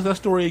want to tell us that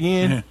story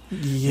again?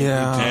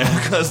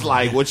 Yeah. Because,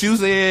 like, what you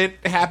said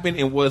happened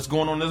and what's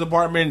going on in this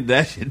apartment,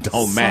 that shit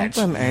don't match.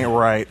 Something ain't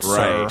right,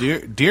 sir.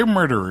 Dear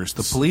murderers,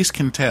 the police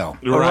can tell.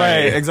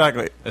 Right,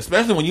 exactly.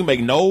 Especially when you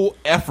make no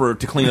effort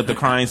to clean up the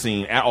crime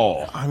scene at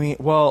all. I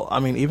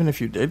mean, even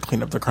if you did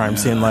clean up the crime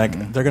scene,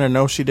 like, they're going to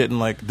know she didn't,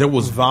 like, there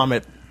was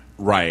vomit.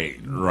 Right,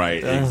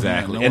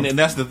 exactly. And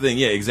that's the thing,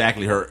 yeah,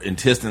 exactly. Her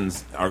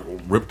intestines are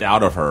ripped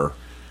out of her,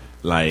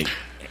 like,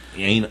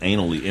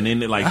 anally, and then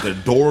like the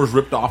doors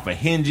ripped off of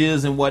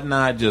hinges and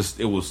whatnot. Just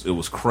it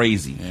was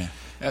crazy.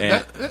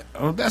 Yeah.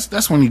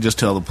 That's when you just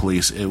tell the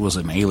police it was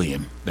an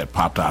alien that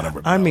popped out of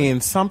her belly. I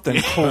mean,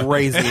 something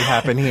crazy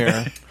happened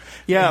here.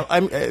 Yeah,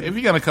 if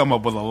you're gonna come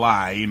up with a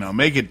lie,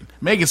 make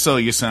it so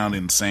you sound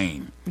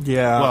insane.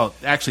 Yeah. Well,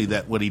 actually,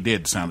 what he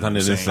did sounded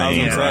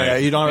insane. Yeah,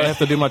 right. You don't have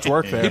to do much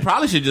work there. He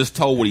probably should just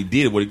told what he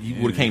did. He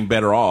would have came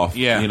better off.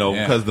 Yeah.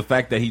 Because the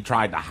fact that he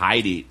tried to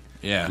hide it.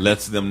 Yeah.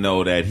 Lets them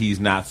know that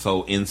he's not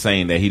so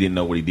insane that he didn't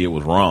know what he did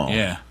was wrong.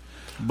 Yeah.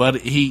 But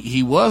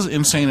he was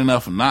insane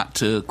enough not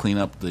to clean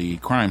up the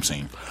crime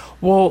scene.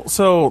 Well,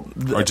 so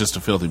or just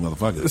a filthy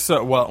motherfucker.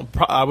 So, well,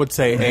 I would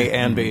say A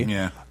and B.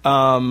 Yeah.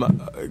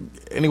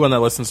 Anyone that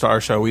listens to our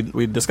show,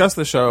 we discussed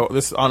the show in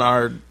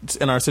our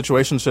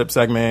situationship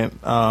segment.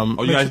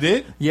 Oh, you guys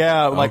did?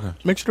 Yeah,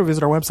 make sure to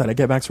visit our website at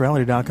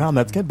getbacktoreality.com.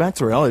 That's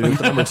getbacktoreality with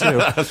the number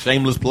 2.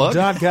 Shameless plug.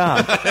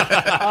 .com.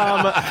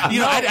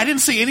 I didn't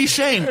see any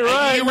shame.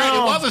 Right, You're right.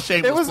 It was a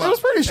shameless plug. It was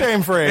pretty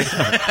shame free.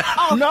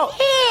 No.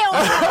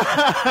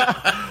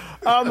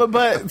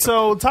 But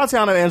so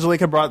Tatiana and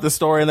Angelica brought this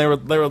story, and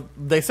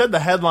they said the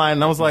headline,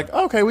 and I was like,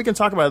 okay, we can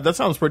talk about it. That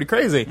sounds pretty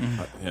crazy.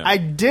 Yeah. I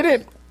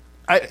didn't.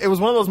 It was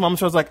one of those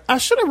moments where I was like, I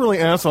should have really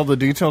asked all the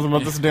details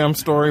about this damn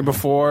story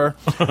before,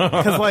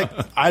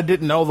 because I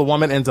didn't know the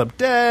woman ends up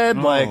dead.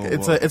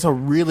 It's a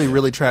really,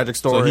 really tragic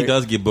story. So he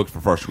does get booked for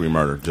first degree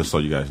murder, just so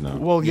you guys know.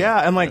 Well,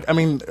 yeah, and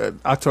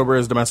October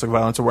is Domestic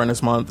Violence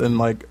Awareness Month, and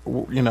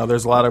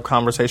there's a lot of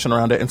conversation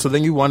around it, and so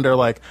then you wonder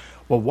well,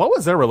 what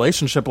was their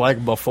relationship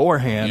like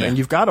beforehand? Yeah. And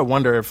you've got to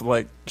wonder if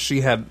she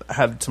had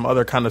some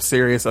other kind of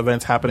serious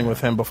events happening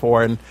with him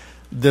before, and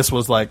this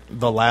was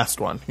the last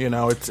one.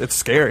 It's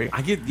scary.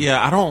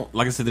 I don't,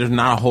 like I said, there's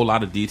not a whole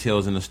lot of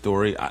details in the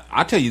story.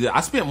 I tell you that I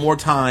spent more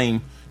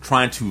time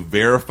trying to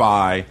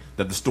verify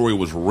that the story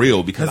was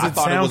real because I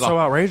thought it was so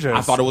outrageous.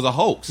 I thought it was a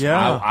hoax.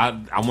 Yeah.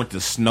 I went to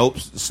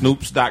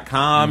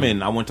Snopes.com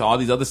and I went to all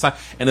these other sites.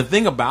 And the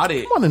thing about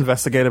it, Come on,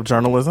 investigative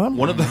journalism.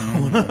 one of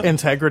the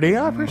Integrity.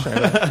 I appreciate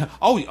it.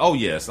 oh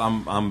yes,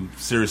 I'm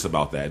serious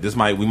about that.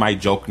 We might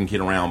joke and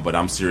kid around, but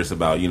I'm serious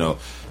about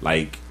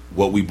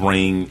what we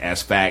bring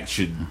as fact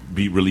should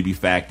really be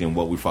fact, and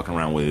what we're fucking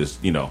around with is,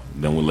 then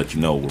we'll let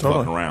you know we're Totally.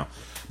 fucking around.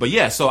 But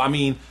yeah, so I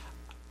mean,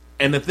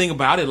 and the thing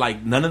about it,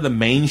 none of the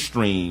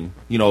mainstream,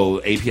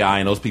 API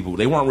and those people,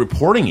 they weren't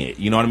reporting it.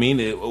 You know what I mean?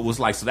 It was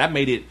so that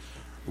made it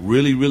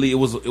really, really. It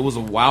was a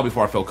while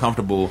before I felt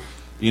comfortable,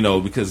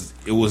 because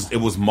it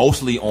was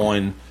mostly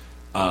on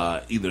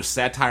either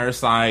satire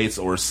sites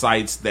or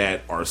sites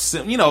that are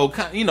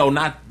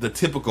not the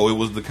typical. It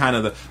was the kind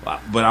of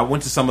but I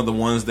went to some of the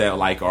ones that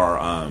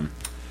are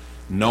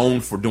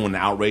known for doing the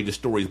outrageous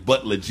stories,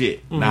 but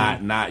legit, not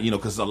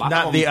because a lot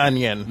Not of them, The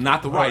Onion.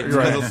 not the right.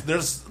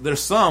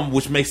 There's some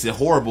which makes it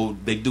horrible.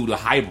 They do the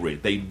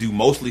hybrid. They do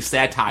mostly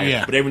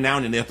satire, but every now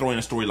and then they'll throw in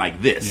a story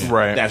like this,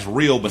 Right. that's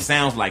real but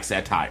sounds like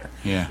satire.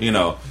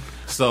 Yeah.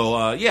 So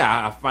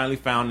I finally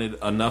found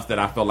it enough that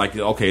I felt like,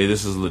 okay,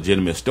 this is a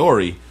legitimate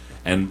story.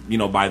 And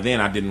by then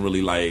I didn't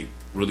really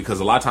because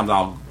a lot of times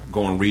I'll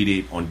go and read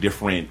it on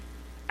different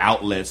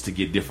outlets to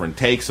get different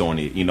takes on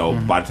it.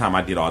 By the time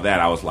I did all that,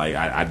 I was like,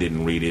 I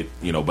didn't read it.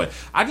 But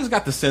I just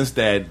got the sense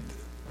that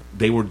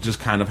they were just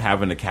kind of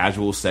having a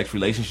casual sex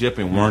relationship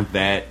and weren't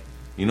that.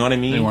 You know what I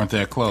mean? They weren't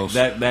that close.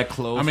 That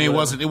close. I mean, it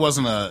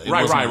wasn't a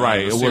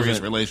right. a serious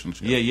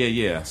relationship.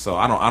 Yeah. So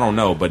I don't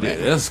know, but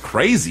it's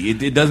crazy.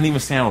 It doesn't even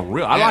sound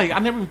real. I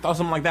never even thought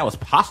something like that was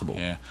possible.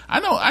 Yeah, I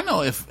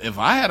know. If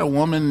I had a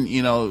woman,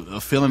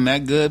 feeling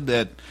that good,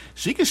 that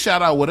she could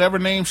shout out whatever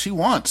name she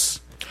wants.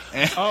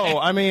 Oh,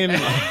 I mean,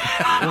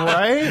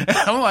 right?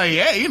 I'm like,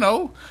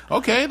 yeah,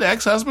 okay, the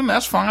ex-husband,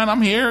 that's fine.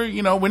 I'm here.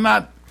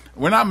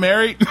 We're not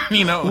married.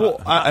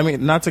 Well, I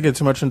mean, not to get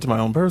too much into my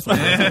own personal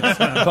business,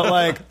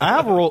 but I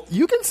have a rule.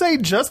 You can say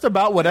just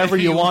about whatever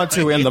you want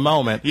to in the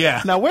moment.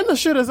 Yeah. Now, when the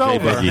shit is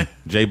over,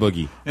 J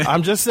Boogie.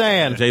 I'm just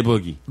saying. J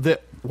Boogie.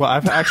 Well, I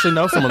actually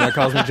know someone that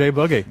calls me J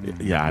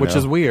Boogie. Yeah, which know.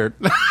 is weird,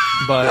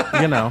 but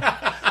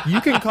you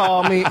can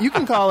call me. You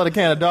can call it a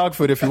can of dog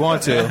food if you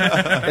want to,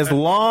 as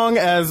long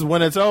as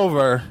when it's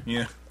over,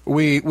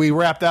 we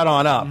wrap that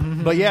on up.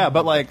 But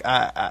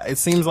it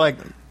seems like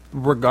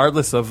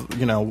regardless of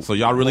So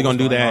y'all really gonna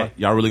do that?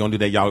 Y'all really gonna do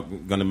that? Y'all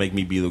gonna make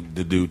me be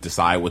the dude to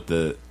side with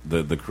the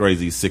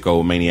crazy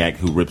sicko maniac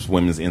who rips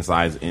women's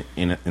insides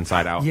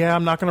inside out? Yeah,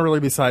 I'm not gonna really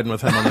be siding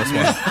with him on this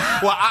one.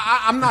 Well,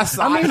 I'm not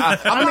siding.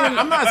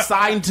 I'm not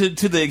siding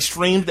to the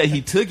extremes that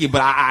he took it,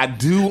 but I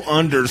do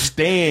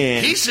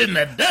understand. He shouldn't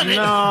have done it.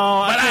 No,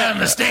 but I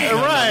understand.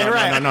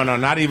 Right. No,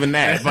 not even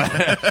that.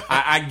 But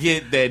I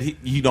get that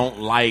you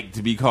don't like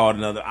to be called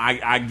another.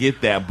 I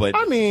get that, but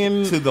I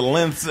mean, to the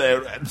lengths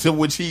to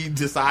which he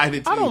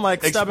decided to I don't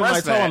like stubbing my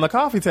express toe that. on the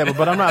coffee table,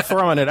 but I'm not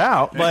throwing it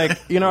out.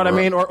 You know what I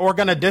mean? Or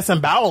going to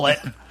disembowel it.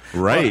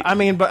 Right. I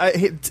mean, but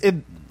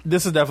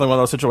this is definitely one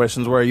of those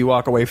situations where you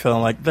walk away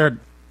feeling like there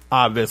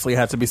obviously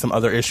had to be some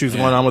other issues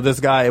going on with this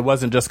guy. It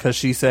wasn't just because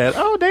she said,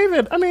 "Oh,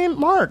 David," I mean,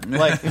 Mark.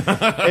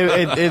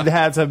 It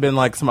had to have been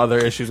some other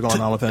issues going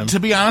on with him. To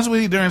be honest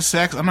with you, during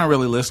sex, I'm not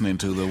really listening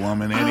to the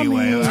woman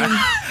anyway.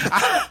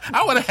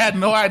 I would have had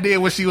no idea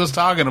what she was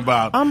talking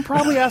about. I'm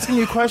probably asking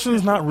you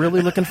questions, not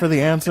really looking for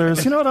the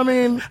answers. You know what I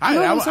mean? You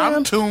know what I'm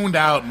I'm tuned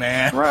out,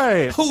 man.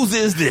 right. Whose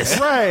is this?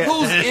 Right.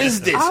 Whose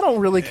is this? I don't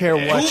really care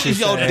what Who's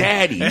your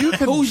daddy?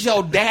 Who's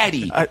your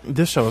daddy?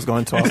 This show is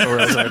going to off the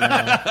rails right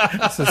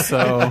now. This is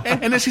so...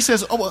 And then she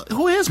says, "Oh, well,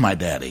 who is my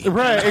daddy?"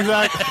 Right,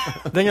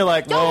 exactly. Then you're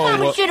like, Your "Whoa,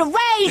 mama should have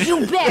raised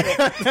you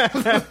better."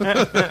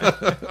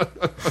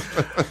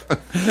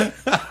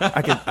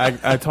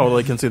 I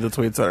totally can see the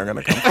tweets that are going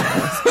to come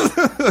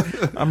from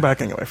this. I'm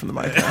backing away from the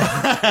mic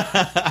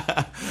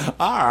now.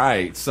 All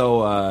right.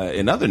 So,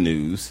 in other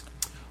news,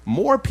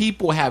 more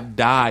people have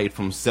died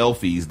from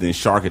selfies than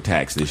shark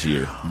attacks this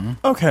year.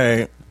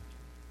 Okay.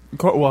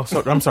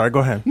 I'm sorry. Go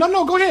ahead.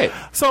 No, go ahead.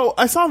 So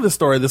I saw this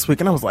story this week,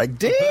 and I was like,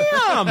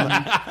 "Damn!"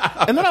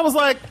 And then I was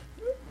like,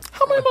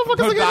 "How many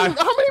motherfuckers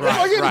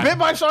are getting bit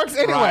by sharks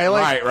anyway?"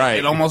 Right.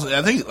 It almost,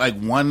 I think, like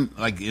one,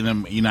 like in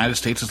the United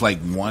States, it's like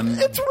one.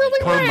 It's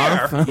really per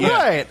rare, month.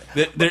 right?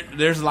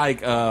 There's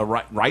like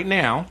right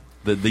now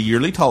the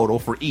yearly total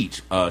for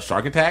each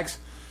shark attacks,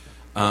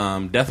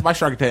 death by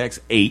shark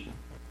attacks 8,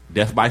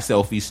 death by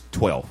selfies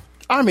 12.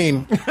 I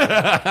mean,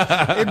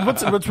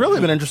 what's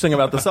really been interesting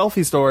about the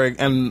selfie story,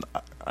 and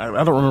I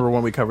don't remember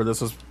when we covered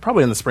this. It was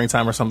probably in the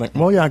springtime or something.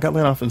 Well, yeah, I got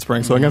laid off in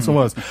spring, so I guess it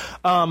was.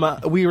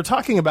 We were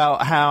talking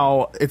about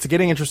how it's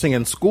getting interesting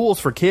in schools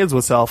for kids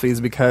with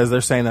selfies because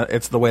they're saying that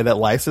it's the way that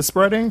lice is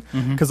spreading.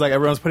 Because like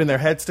everyone's putting their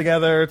heads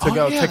together to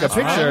go take a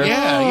picture, and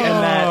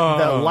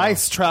that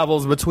lice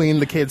travels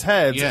between the kids'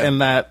 heads, and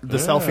that the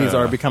selfies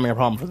are becoming a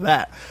problem for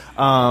that.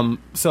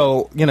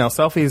 So,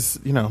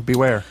 selfies,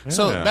 beware.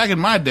 So back in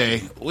my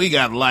day, we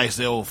got lice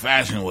the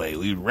old-fashioned way.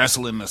 We'd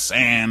wrestle in the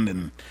sand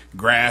and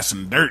grass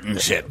and dirt and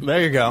shit.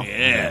 There you go.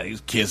 Yeah,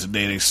 these kids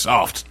today, they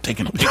soft,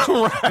 taking a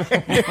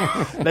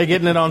picture. They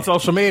getting it on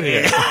social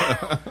media.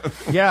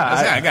 Yeah.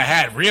 I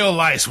had real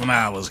lice when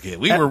I was a kid.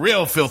 We were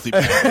real filthy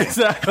people.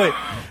 Exactly.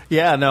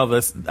 Yeah, no,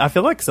 I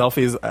feel like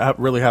selfies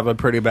really have a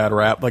pretty bad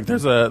rap. Like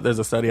there's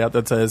a study out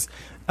that says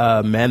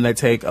men that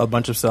take a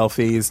bunch of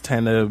selfies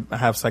tend to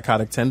have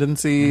psychotic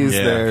tendencies.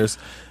 Yeah.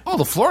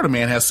 The Florida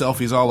man has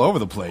selfies all over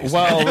the place.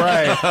 Well,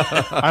 right.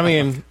 I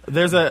mean,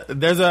 there's like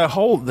a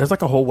whole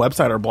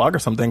website or blog or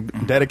something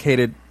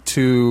dedicated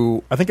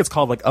to, I think it's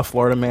called like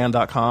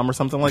afloridaman.com or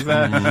something like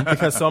that,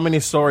 because so many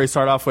stories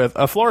start off with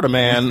a Florida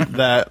man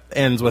that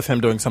ends with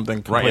him doing something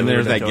completely Right, and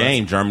there's ridiculous. that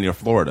game, Germany or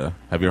Florida.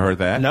 Have you heard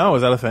that? No,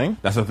 is that a thing?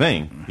 That's a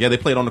thing. Yeah, they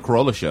play it on the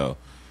Corolla show.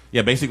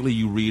 Yeah, basically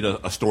you read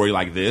a story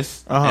like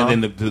this,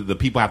 and then the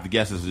people have to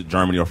guess is it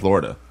Germany or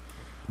Florida.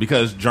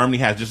 Because Germany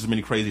has just as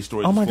many crazy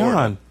stories as Florida.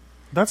 God.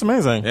 That's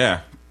amazing.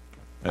 Yeah.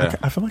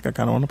 I feel like I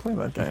kind of want to play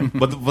that game.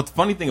 But the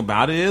funny thing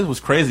about it is, what's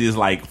crazy is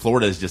like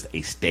Florida is just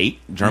a state.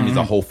 Germany's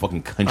a whole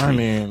fucking country. I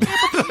mean,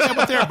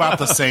 but they're about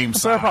the same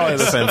size. they're probably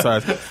the same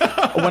size.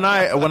 When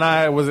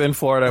I was in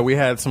Florida, we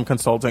had some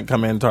consultant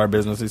come into our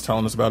business. He's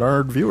telling us about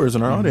our viewers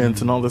and our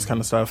audience and all this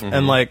kind of stuff.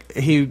 And like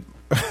he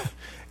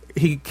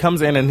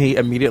comes in and he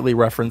immediately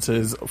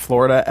references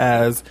Florida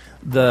as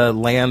the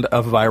land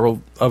of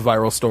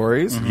viral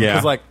stories. Yeah.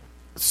 Because like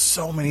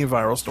so many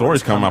viral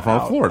stories come out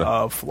from Florida.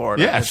 Of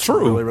Florida. Yeah, it's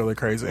true. Really, really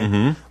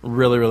crazy.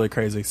 Really, really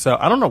crazy. So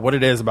I don't know what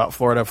it is about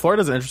Florida.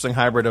 Florida's an interesting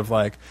hybrid of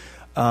like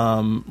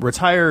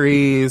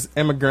retirees,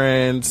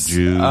 immigrants,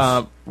 Jews.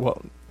 I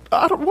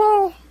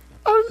don't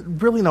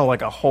really know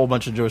like a whole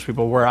bunch of Jewish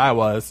people where I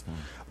was.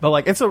 But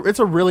like it's a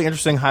really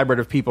interesting hybrid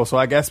of people. So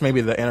I guess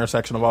maybe the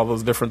intersection of all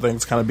those different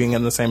things kind of being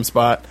in the same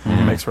spot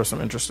makes for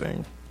some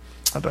interesting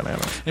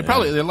dynamic. There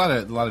are a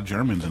lot of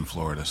Germans in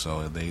Florida,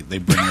 so they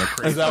bring their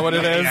crazy. Is that what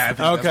it is? Yeah, I think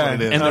Okay. that's what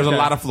it is. And there's a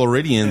lot of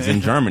Floridians in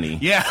Germany.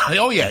 Yeah.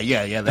 Oh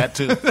yeah, that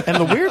too. And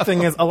the weird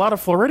thing is a lot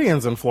of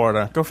Floridians in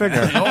Florida. Go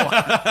figure. Didn't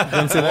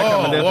see that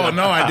coming, did you?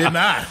 No, I did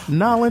not.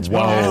 Knowledge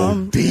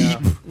bomb. Deep.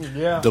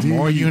 Yeah. The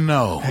more you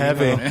know.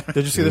 Heavy.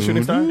 Did you see the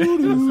shooting star?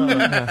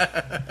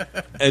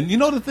 And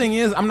the thing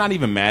is, I'm not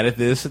even mad at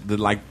this,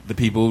 the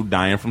people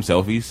dying from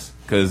selfies,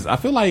 because I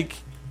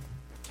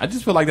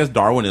just feel like that's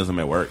Darwinism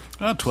at work.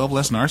 12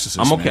 less narcissists.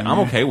 I'm okay. man. I'm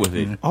okay with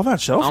it. All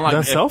that I'm like,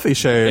 selfie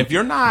shade. If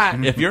you're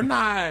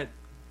not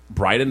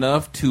bright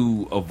enough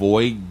to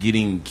avoid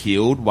getting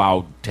killed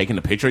while taking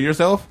a picture of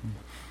yourself,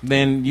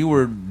 then you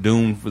were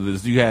doomed for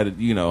this. You had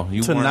you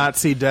to not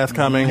see death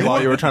coming while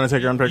you were trying to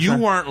take your own picture. You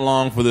weren't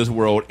long for this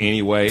world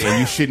anyway, and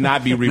you should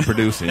not be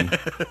reproducing.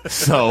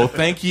 So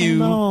thank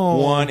you,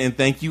 one, and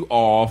thank you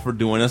all for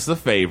doing us a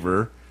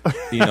favor.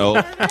 Me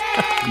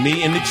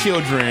and the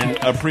children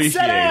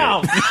appreciate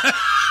it.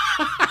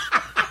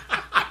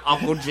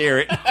 Uncle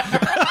Jarrett.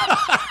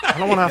 I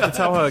don't want to have to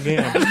tell her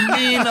again.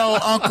 Me no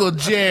Uncle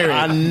Jerry.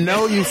 I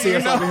know you see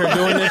us over here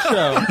doing this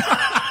show.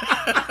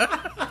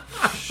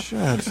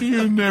 Shit.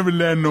 You never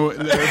had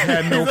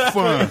no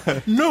fun.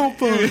 No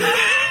fun.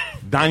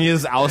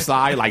 Donya's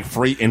outside, like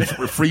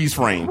freeze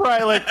frame.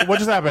 Right, like, what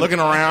just happened? Looking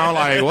around,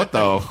 like, what the?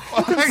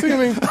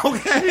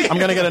 Okay. I'm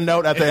going to get a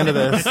note at the end of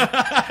this.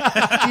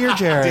 Dear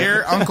Jared.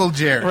 Dear Uncle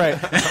Jerry. Right.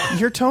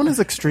 Your tone is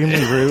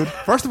extremely rude.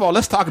 First of all,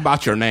 let's talk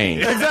about your name.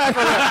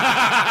 Exactly.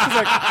 She's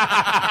like,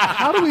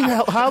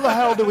 how the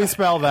hell do we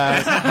spell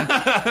that?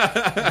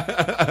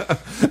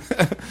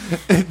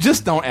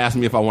 Just don't ask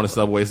me if I want a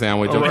Subway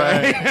sandwich, okay?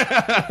 Right.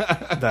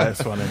 That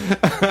is funny.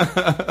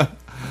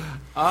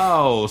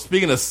 Oh,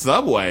 speaking of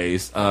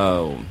Subways, poor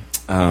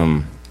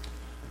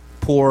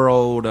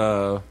old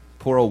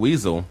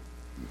Weasel,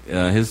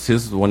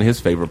 his one of his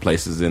favorite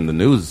places in the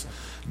news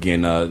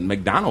again,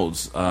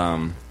 McDonald's.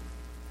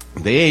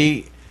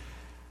 They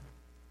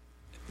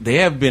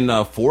have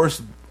been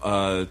forced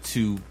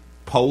to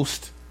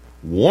post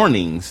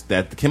warnings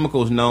that the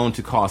chemicals known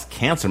to cause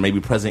cancer may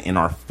be present in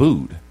our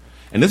food,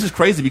 and this is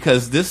crazy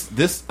because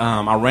this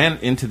I ran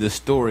into this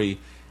story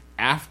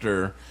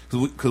after,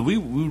 because we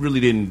really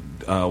didn't,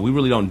 we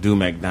really don't do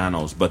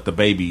McDonald's, but the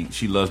baby,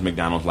 she loves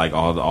McDonald's like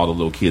all the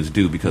little kids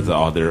do because of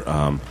all their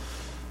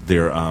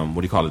what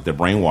do you call it? Their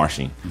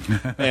brainwashing.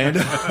 And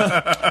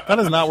that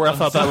is not where I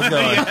thought that was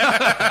going.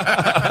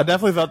 I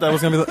definitely thought that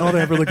was going to be like, oh, they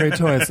have really great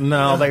toys.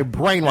 No, they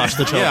brainwash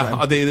the children.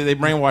 Yeah, they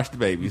brainwash the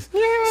babies.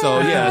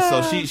 Yeah.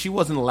 So she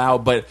wasn't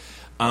allowed, but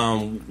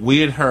we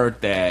had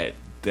heard that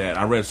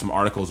I read some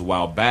articles a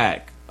while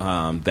back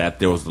that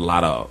there was a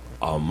lot of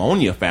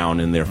ammonia found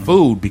in their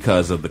food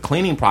because of the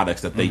cleaning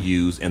products that they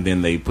use, and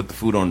then they put the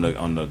food on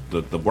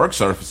the work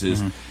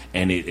surfaces,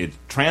 and it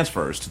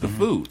transfers to the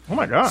food. Oh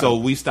my God! So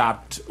we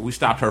stopped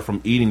her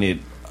from eating it,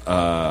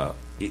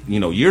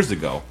 years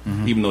ago,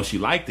 even though she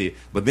liked it.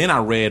 But then I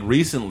read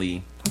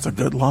recently. That's a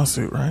good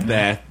lawsuit, right?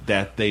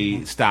 That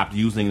they stopped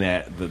using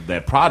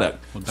that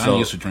product. Well, Donya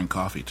used to drink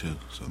coffee too.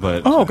 So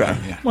okay.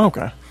 Yeah.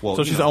 Okay. Well,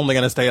 so she's only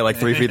going to stay at like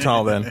 3 feet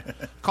tall then.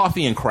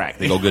 Coffee and crack,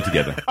 they go good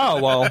together. Oh,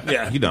 well.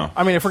 Yeah, you know.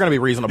 I mean, if we're going to be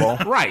reasonable.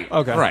 Right.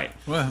 Okay. Right.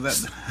 Well,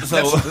 that's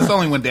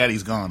only when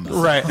Daddy's gone,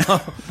 though. Right.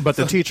 But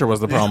the teacher was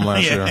the problem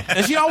last year.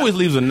 And she always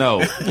leaves a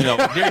note.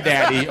 Dear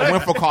Daddy, I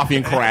went for coffee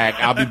and crack.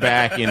 I'll be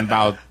back in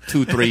about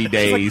 2-3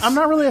 days. Like, I'm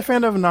not really a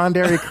fan of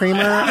non-dairy creamer.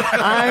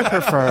 I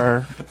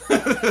prefer...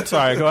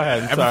 Sorry, go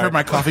ahead. I prefer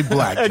my coffee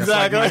black.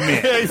 Exactly.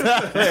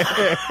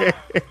 Exactly.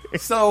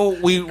 So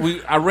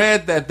I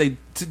read that they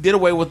did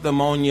away with the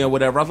ammonia,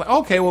 whatever. I was like,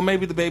 okay, well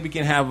maybe the baby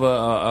can have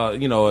a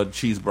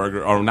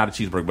cheeseburger, or not a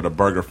cheeseburger, but a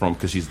burger from,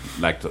 because she's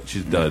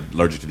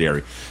allergic to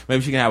dairy.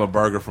 Maybe she can have a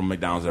burger from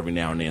McDonald's every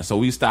now and then. So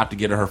we stopped to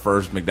get her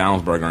first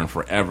McDonald's burger in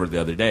forever the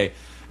other day.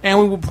 And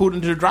we were put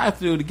into the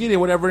drive-thru to get it,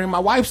 whatever. And my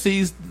wife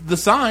sees the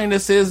sign that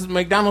says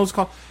McDonald's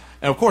call.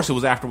 And of course, it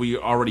was after we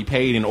already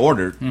paid and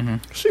ordered.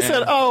 She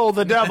said, "Oh,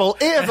 the devil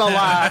is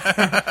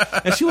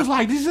alive." And she was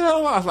like, "This is a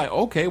lie." I was like,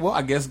 "Okay, well,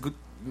 I guess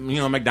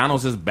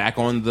McDonald's is back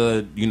on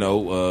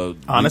the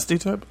honesty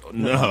tip."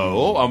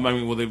 No, I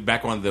mean, well, they're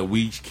back on the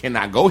we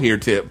cannot go here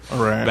tip.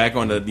 Right. Back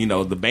on the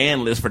the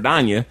ban list for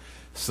Donya.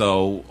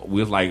 So we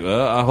was like,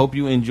 I hope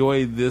you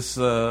enjoy this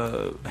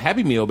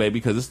Happy Meal, baby,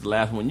 because this is the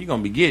last one you're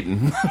gonna be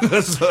getting. Now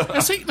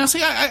see,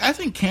 I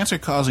think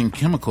cancer-causing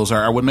chemicals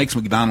are what makes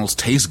McDonald's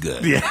taste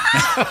good. Yeah,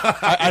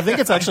 I think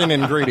it's actually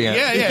an ingredient.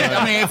 Yeah.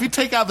 I mean, if you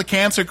take out the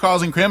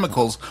cancer-causing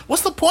chemicals,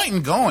 what's the point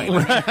in going?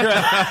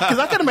 Because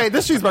I could have made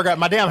this cheeseburger at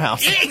my damn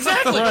house. Yeah,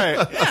 exactly.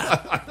 Right.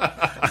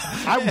 Yeah.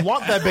 I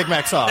want that Big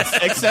Mac sauce.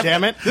 Except,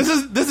 damn it. This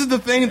is the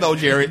thing, though,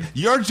 Jared.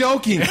 You're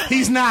joking.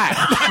 He's not.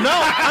 No,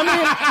 I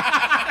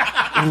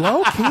mean,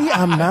 low key,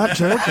 I'm not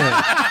joking.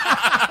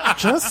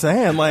 Just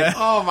saying, like,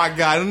 oh my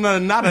God,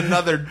 not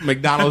another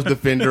McDonald's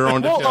defender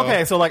on the show.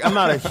 Okay, so like, I'm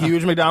not a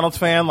huge McDonald's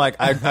fan. Like,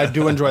 I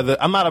do enjoy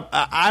I'm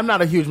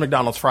not a huge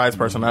McDonald's fries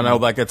person. I know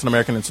like it's an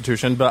American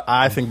institution, but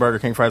I think Burger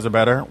King fries are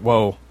better.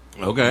 Whoa.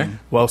 Okay.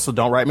 Well, so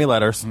don't write me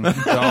letters. Don't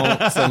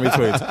send me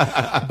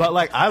tweets. But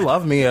like, I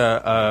love me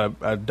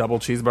a double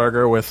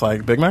cheeseburger with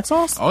like Big Mac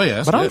sauce. Oh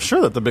yeah, but I'm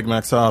sure that the Big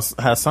Mac sauce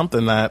has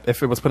something that,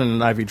 if it was put in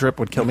an IV drip,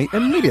 would kill me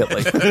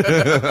immediately.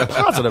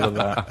 Positive of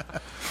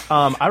that.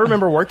 I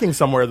remember working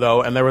somewhere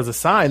though, and there was a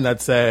sign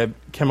that said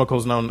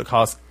chemicals known to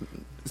cause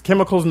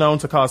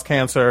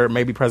cancer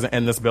may be present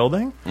in this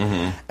building.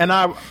 And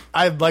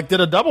I like did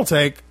a double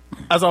take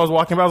as I was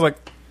walking by. I was like,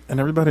 and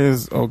everybody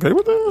is okay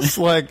with this?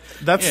 Like,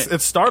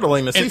 it's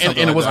startling to see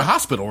something. And it was like a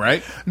hospital,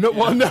 right? No,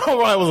 well, no,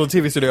 it was a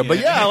TV studio. But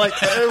yeah, like,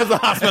 it was a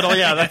hospital.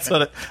 Yeah, that's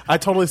what I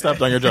totally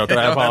stepped on your joke, and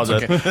I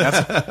apologize.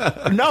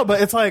 Okay. No, but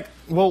it's like,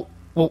 well,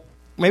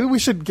 maybe we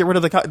should get rid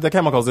of the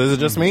chemicals. Is it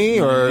just me?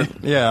 Or,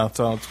 yeah,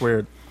 so it's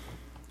weird.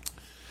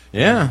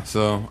 Yeah,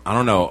 so I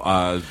don't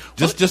know.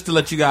 Just to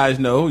let you guys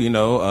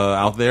know,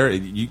 out there,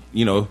 you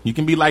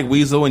can be like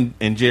Weasel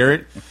and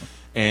Jared,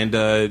 and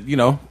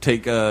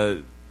take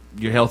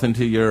your health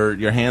into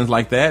your hands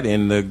like that,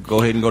 and go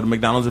ahead and go to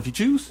McDonald's if you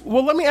choose.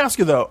 Well, let me ask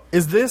you though: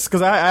 is this,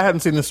 because I hadn't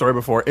seen this story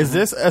before? Is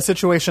this a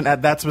situation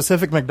at that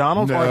specific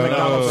McDonald's or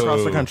McDonald's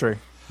across the country?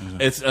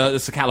 It's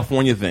a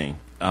California thing.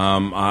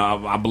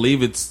 I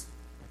believe it's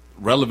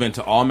relevant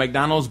to all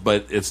McDonald's,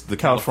 but it's the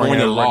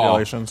California law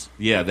regulations.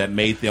 Yeah, that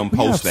made them We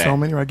post have that. so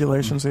many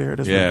regulations here.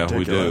 It is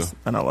ridiculous. We do.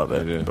 And I love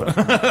it. We do.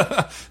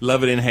 But.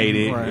 Love it and hate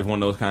it. Right. It's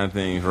one of those kind of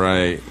things,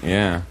 right?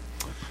 Yeah.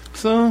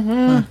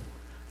 So.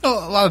 A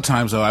lot of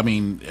times, though, I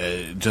mean,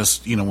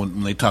 just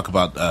when they talk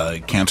about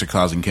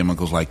cancer-causing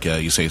chemicals, like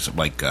you say,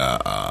 like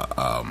the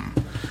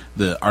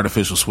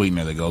artificial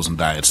sweetener that goes in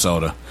diet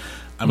soda.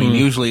 I mean,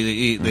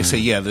 usually they say,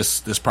 yeah,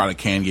 this product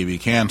can give you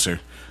cancer,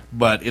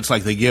 but it's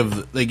like they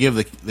give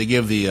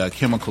the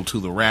chemical to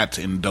the rat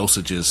in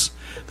dosages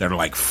that are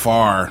like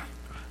far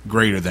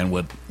greater than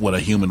what a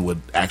human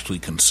would actually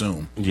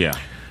consume. Yeah.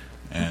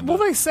 And, well,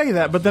 they say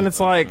that, but then it's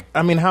like,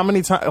 I mean, how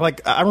many times?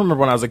 Like, I remember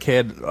when I was a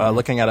kid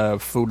looking at a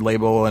food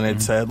label and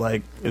it said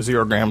like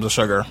 0 grams of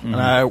sugar, and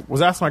I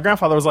was asking my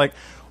grandfather, I was like,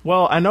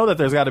 Well, I know that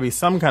there's got to be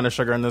some kind of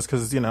sugar in this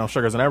because,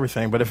 sugar's in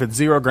everything. But if it's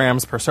 0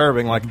 grams per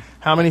serving, like,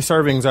 how many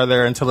servings are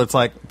there until it's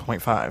like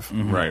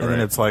 0.5? Right, and then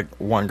it's like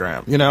 1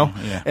 gram,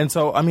 Yeah. And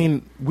so, I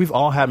mean, we've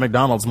all had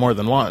McDonald's more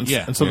than once.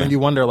 Yeah. And so then you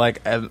wonder,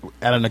 like,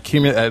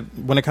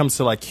 when it comes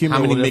to, like, How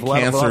many cumulative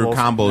McCancer levels.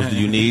 combos do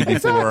you need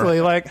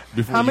Exactly.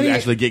 before how many you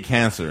actually get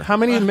cancer? How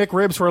many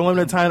McRibs for a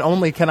limited time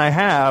only can I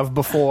have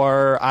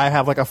before I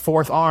have, like, a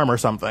 4th arm or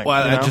something?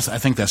 Well, I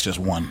think that's just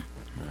one.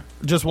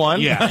 Just one?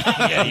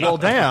 Yeah. Well,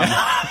 damn.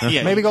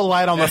 Yeah. Maybe go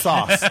light on the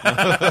sauce. If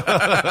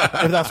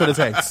that's what it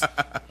takes.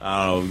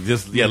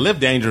 Live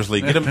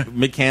dangerously. Get a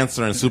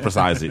McCancer and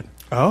supersize it.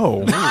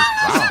 Oh.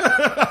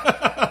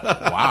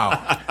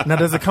 Wow. Now,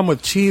 does it come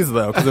with cheese,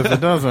 though? Because if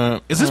it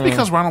doesn't... Is this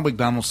because Ronald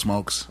McDonald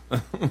smokes?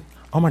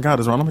 Oh, my God.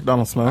 Does Ronald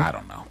McDonald smoke? I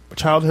don't know.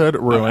 Childhood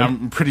ruin.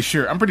 I'm pretty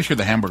sure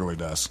the Hamburglar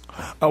does.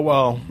 Oh,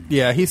 well,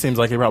 yeah, he seems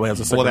like he probably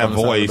has a cigarette on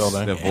the side of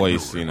the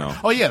building.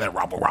 Oh, yeah, that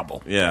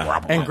rumble. Yeah.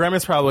 Rumble. And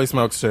Grimace probably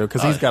smokes, too,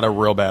 because he's got a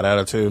real bad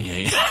attitude.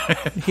 Yeah.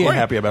 He ain't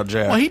happy about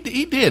Jack. Well, he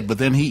did, but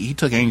then he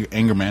took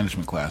anger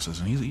management classes,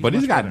 and he's But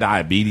he's got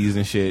diabetes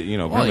and shit.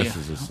 Grimace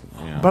is just...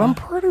 But I'm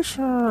pretty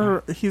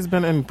sure he's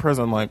been in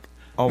prison, like,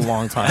 a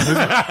long time.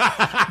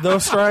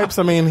 Those stripes,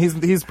 I mean,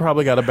 he's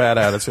probably got a bad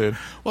attitude.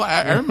 Well,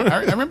 I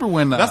remember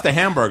when... That's the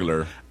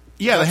Hamburglar.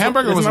 Yeah, the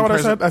Hamburglar was Isn't that in what I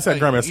prison. said? I said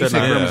Grimace, You didn't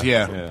said I? Grimace,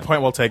 yeah.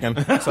 Point well taken.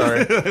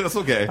 Sorry. That's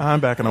okay. I'm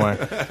backing away.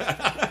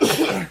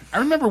 I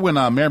remember when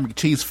Mayor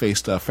McCheese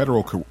faced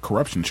federal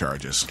corruption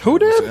charges. Who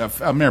did?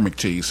 Mayor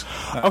McCheese.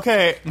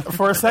 Okay,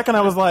 for a second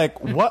I was like,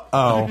 what?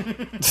 Oh.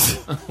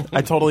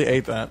 I totally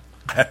ate that.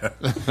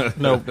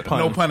 No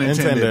pun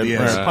intended,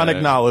 yes. Right. Pun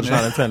acknowledged,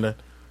 not intended.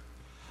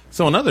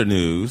 So in other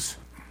news,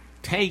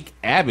 Tank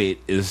Abbott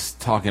is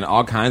talking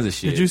all kinds of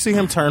shit. Did you see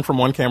him turn from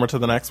one camera to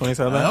the next when he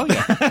said that? Oh,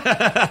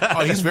 yeah.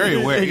 Oh, he's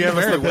very aware. He gave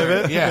us the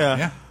pivot?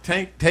 Yeah.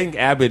 Tank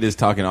Abbott is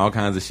talking all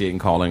kinds of shit and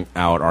calling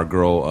out our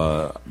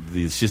girl,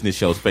 the Shiznit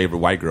show's favorite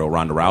white girl,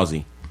 Ronda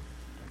Rousey.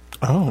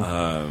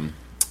 Oh.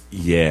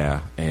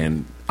 Yeah,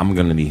 and I'm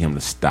going to need him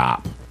to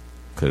stop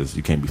because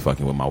you can't be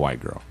fucking with my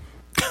white girl.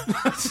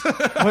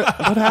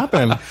 What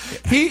happened?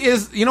 He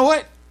is, you know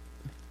what?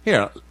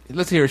 Here,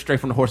 let's hear it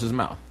straight from the horse's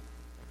mouth.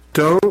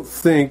 Don't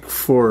think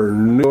for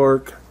New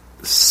York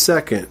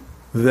second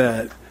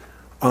that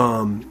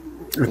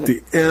at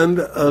the end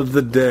of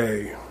the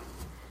day,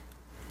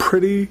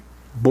 Pretty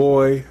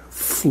Boy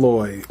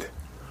Floyd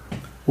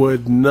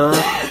would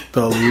knock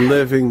the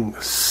living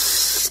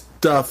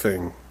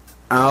stuffing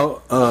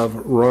out of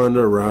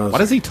Ronda Rousey. Why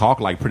does he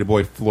talk like Pretty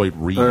Boy Floyd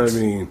reads? I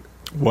mean,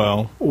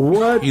 Well,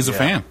 what? He's a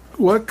fan.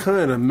 What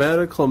kind of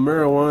medical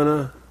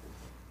marijuana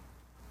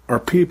are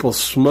people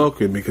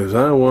smoking? Because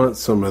I want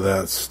some of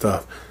that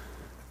stuff.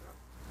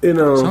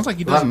 Sounds like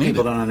he A lot doesn't of need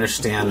people it. don't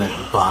understand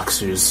that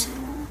boxers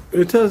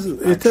It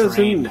doesn't. are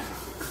trained.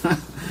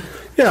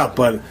 Yeah,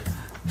 but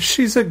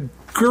she's a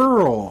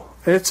girl.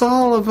 It's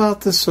all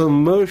about this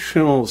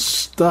emotional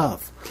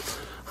stuff.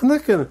 I'm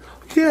not gonna.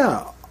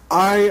 Yeah,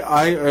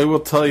 I will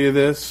tell you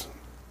this.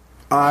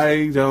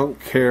 I don't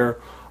care.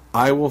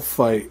 I will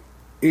fight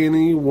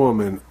any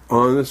woman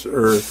on this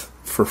earth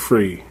for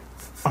free.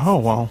 oh,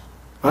 well.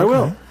 I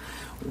will.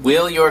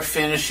 Will your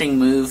finishing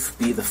move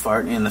be the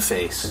fart in the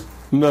face?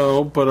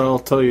 No, but I'll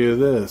tell you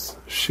this.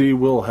 She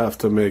will have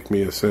to make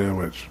me a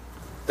sandwich.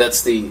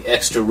 That's the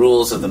extra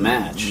rules of the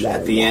match.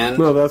 At the end,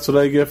 No, that's what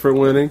I get for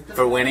winning.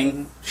 for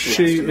winning, she has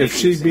to make If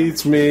she you a sandwich.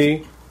 beats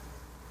me,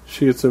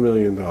 she gets $1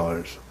 million.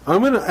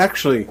 I'm gonna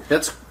actually.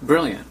 That's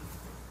brilliant.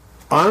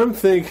 I'm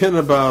thinking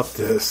about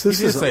this. This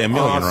He did is say $1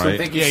 million, awesome. right?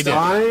 Thank you, Yeah, he did.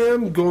 I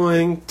am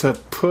going to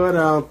put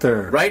out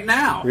there. Right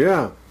now.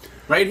 Yeah.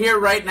 Right here,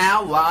 right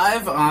now,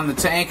 live on the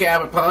Tank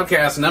Abbott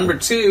podcast, number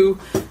 2.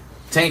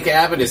 Tank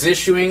Abbott is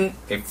issuing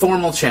a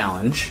formal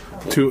challenge.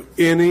 To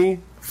any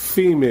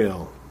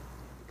female.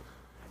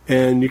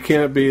 And you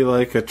can't be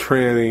like a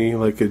tranny,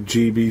 like a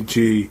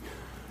GBG.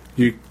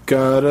 You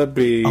gotta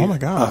be Oh my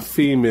God. a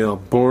female,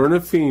 born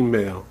a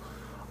female.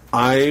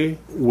 I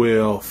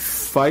will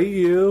fight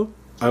you.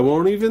 I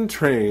won't even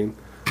train.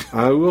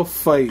 I will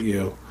fight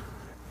you.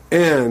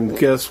 And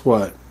guess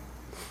what?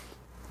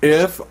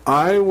 If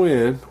I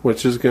win,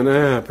 which is going to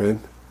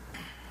happen,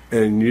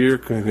 and you're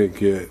going to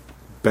get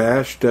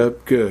bashed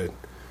up good,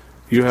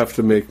 you have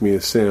to make me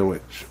a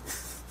sandwich.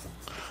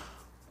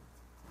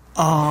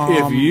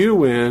 If you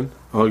win,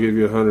 I'll give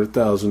you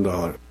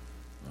 $100,000.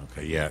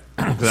 Okay, yeah.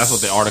 'Cause that's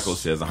what the article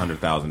says,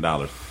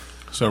 $100,000.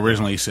 So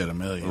originally he said $1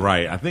 million.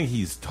 Right. I think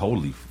he's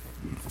totally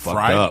fucked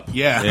Fried? up.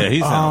 Yeah. Yeah,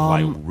 he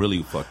sounds like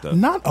really fucked up.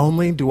 Not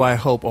only do I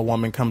hope a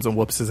woman comes and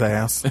whoops his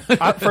ass.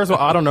 First of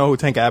all, I don't know who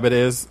Tank Abbott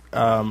is.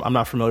 I'm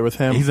not familiar with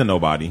him. He's a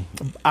nobody.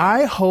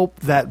 I hope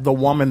that the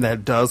woman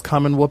that does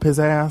come and whoop his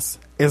ass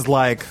is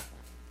like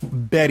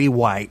Betty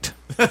White.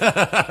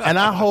 And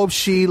I hope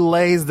she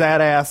lays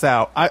that ass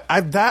out.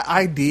 That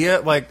idea,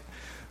 like,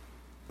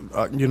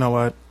 you know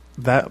what?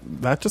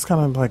 That just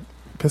kind of like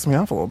pissed me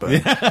off a little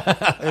bit.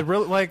 It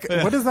really, like,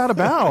 what is that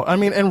about? I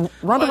mean, and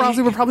Ronda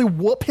Rousey would probably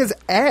whoop his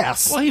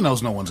ass. Well, he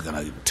knows no one's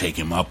going to take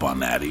him up on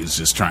that. He's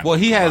just trying. Well,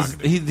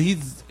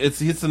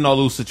 it's a no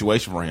lose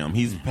situation for him.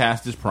 He's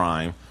past his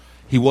prime.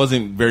 He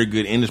wasn't very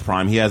good in his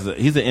prime.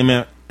 He's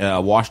an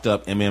washed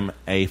up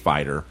MMA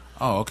fighter.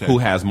 Oh, okay. Who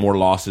has more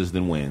losses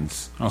than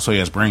wins? Oh, so he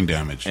has brain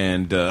damage.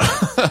 And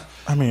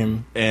I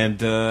mean,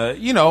 and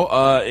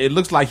it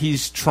looks like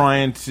he's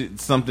trying to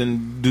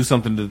do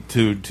something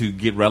to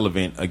get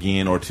relevant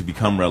again or to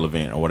become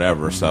relevant or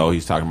whatever. Mm-hmm. So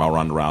he's talking about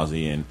Ronda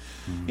Rousey, and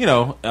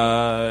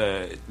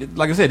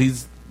like I said,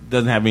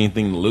 doesn't have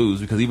anything to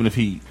lose because even if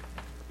he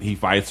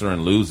fights her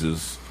and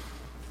loses,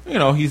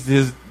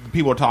 his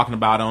people are talking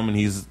about him and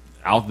he's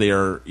out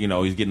there,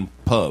 he's getting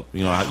pub,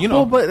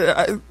 Well,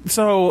 but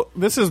so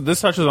this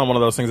touches on one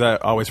of those things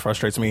that always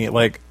frustrates me.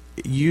 Like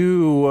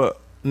you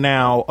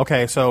now,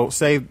 okay, so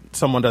say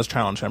someone does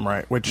challenge him,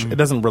 right? Which it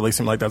doesn't really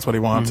seem like that's what he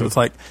wants. Mm-hmm. It's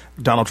like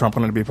Donald Trump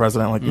wanted to be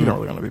president. Like you don't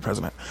really want to be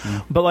president.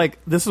 Mm-hmm. But like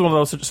this is one of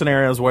those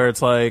scenarios where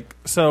it's like,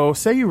 so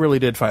say you really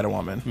did fight a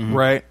woman,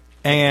 right?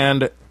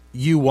 And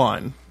you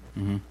won.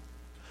 Mm-hmm.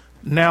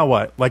 Now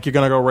what? Like you're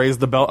gonna go raise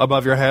the belt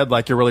above your head?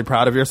 Like you're really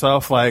proud of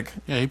yourself? Like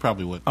yeah, he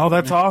probably would. Oh,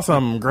 that's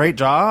awesome! Great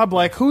job!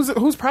 Like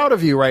who's proud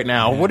of you right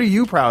now? Yeah. What are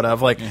you proud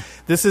of? Like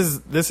this is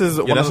that's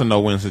a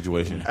no-win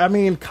situation. I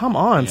mean, come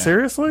on,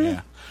 seriously?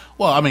 Yeah.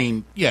 Well, I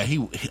mean, yeah,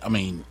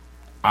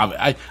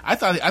 I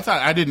thought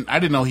I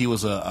didn't know he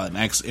was an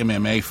ex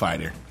MMA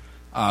fighter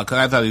because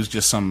I thought he was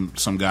just some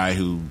guy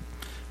who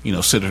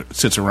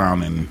sits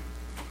around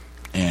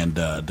and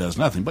does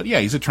nothing. But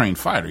yeah, he's a trained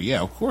fighter.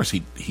 Yeah, of course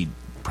he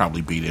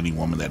probably beat any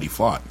woman that he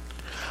fought.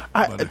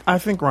 I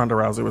think Ronda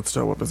Rousey would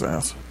still whip his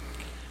ass.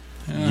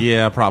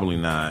 Yeah, probably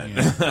not.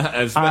 Yeah.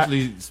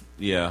 Especially,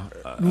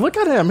 look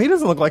at him. He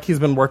doesn't look like he's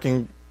been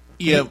working.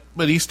 Yeah,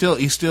 but he's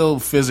still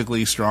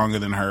physically stronger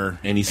than her,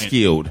 and he's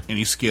skilled. And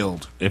he's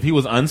skilled. If he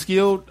was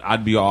unskilled,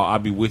 I'd be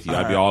with you.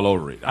 I'd be all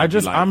over it.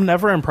 I'm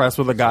never impressed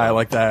with a guy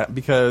like that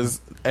because,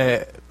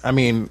 I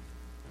mean,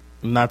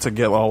 not to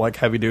get all like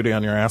heavy duty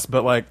on your ass,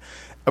 but like.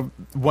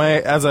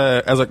 As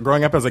a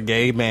growing up as a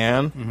gay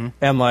man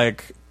and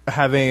like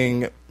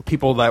having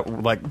people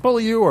that like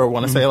bully you or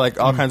want to say like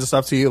all kinds of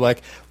stuff to you,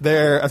 like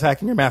they're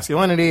attacking your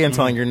masculinity and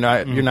telling you're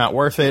not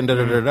worth it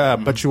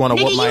and but you want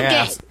to whoop my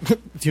ass.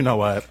 You know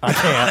what? I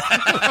can't.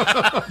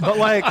 But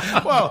like,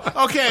 well,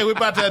 okay, we're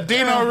about to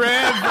Dino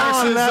Red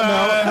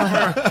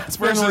versus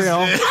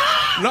real.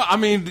 No, I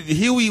mean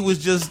Huey was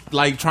just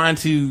like trying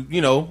to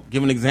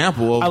give an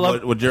example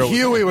of what Gerald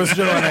Huey was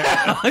doing it.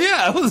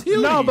 Yeah, it was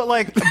Huey. No, but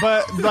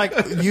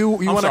you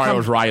I'm want to it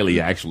was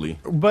Riley actually.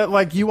 But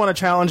like you want to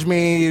challenge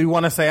me, you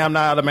want to say I'm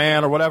not a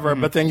man or whatever,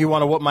 but then you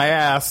want to whoop my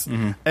ass,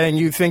 and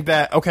you think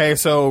that okay,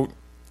 so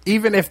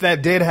even if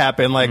that did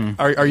happen, like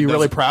are you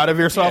really proud of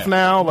yourself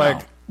now?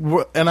 Like,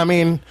 and I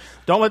mean,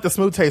 don't let the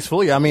smooth taste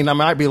fool you. I mean, I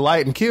might be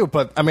light and cute,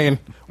 but I mean,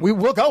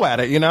 we'll go at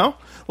it,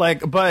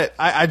 Like, but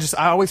I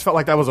always felt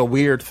like that was a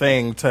weird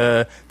thing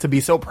to be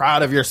so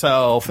proud of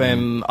yourself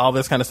and all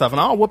this kind of stuff,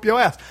 and I'll whoop your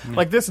ass.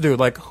 Like this dude,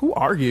 like who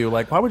are you?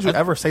 Like, why would you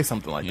ever say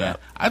something like that?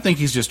 I think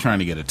he's just trying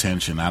to get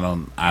attention.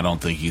 I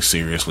don't think he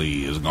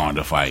seriously is going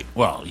to fight.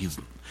 Well, he's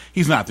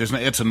not.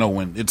 It's a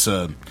no-win. It's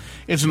a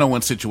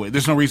no-win situation.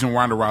 There's no reason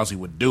Ronda Rousey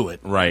would do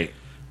it, right?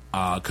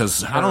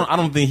 Because I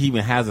don't think he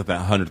even has that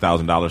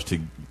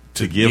 $100,000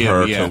 to give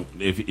her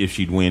if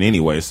she'd win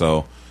anyway.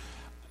 So.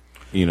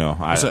 And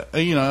Floyd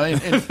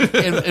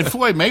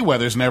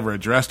Mayweather's never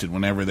addressed it.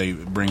 Whenever they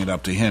bring it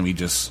up to him, he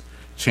just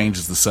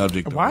changes the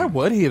subject. Why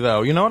would he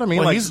though? You know what I mean?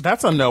 Well, like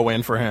that's a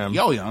no-win for him.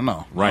 Oh yeah,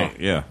 no, right?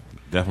 No. Yeah,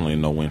 definitely a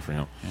no-win for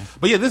him. Yeah.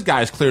 But yeah, this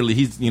guy is clearly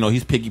he's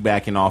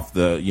piggybacking off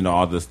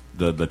all this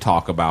the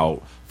talk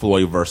about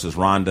Floyd versus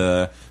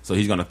Ronda, so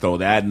he's going to throw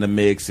that in the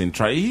mix and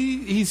try.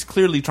 He's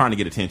clearly trying to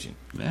get attention.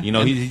 Yeah.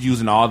 He's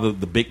using all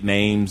the big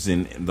names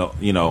and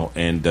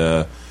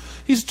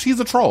He's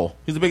a troll.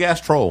 He's a big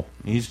ass troll.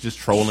 He's just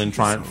trolling,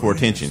 trying for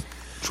attention.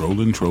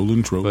 Trolling.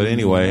 But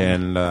anyway,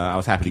 and I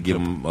was happy to give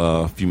him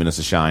a few minutes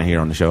of shine here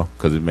on the show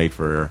because it made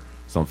for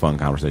some fun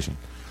conversation.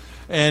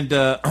 And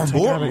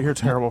you're a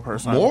terrible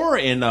person. More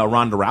in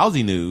Ronda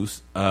Rousey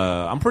news.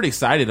 I'm pretty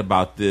excited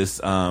about this.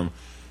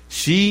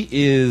 She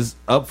is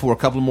up for a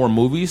couple more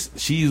movies.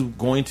 She's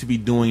going to be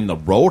doing the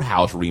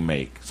Roadhouse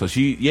remake. So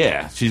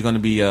she's going to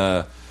be.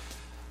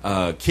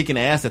 Kicking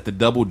ass at the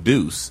Double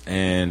Deuce,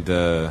 and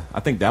I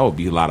think that would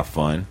be a lot of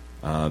fun.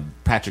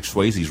 Patrick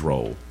Swayze's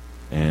role,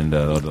 and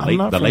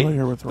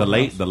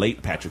the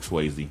late Patrick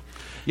Swayze.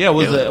 Yeah,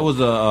 it was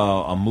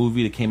a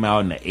movie that came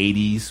out in the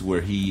 '80s where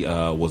he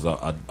was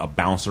a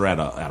bouncer at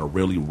a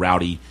really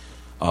rowdy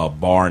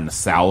bar in the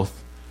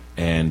South,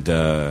 and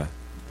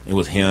it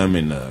was him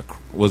and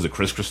was it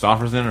Chris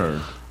Christopherson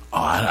or? Oh,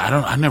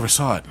 I never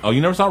saw it. Oh,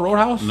 you never saw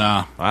Roadhouse?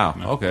 No. Wow.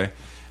 No. Okay.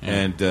 Yeah.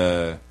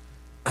 And.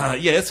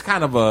 It's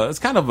kind of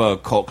a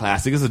cult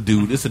classic. It's a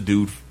dude.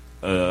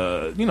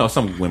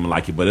 Some women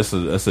like it, but it's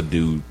a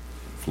dude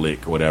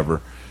flick or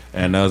whatever.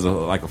 and that was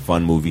like a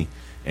fun movie.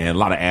 And a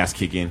lot of ass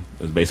kicking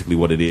is basically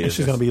what it is. And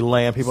she's going to be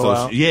laying people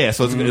out.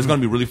 So it's going to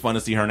be really fun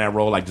to see her in that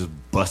role, like just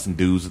busting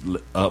dudes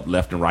up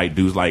left and right.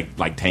 Dudes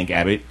like Tank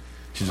Abbott.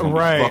 She's going to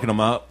be fucking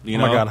them up. You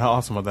know? Oh my God, how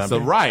awesome would that be? So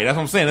that's what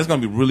I'm saying. It's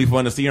going to be really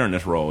fun to see her in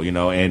this role, you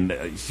know. And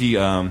she,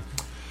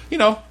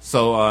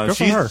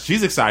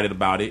 she's excited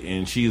about it,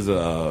 and she's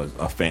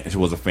a fan. She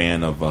was a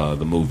fan of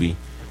the movie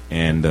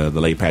and the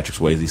late Patrick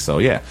Swayze. So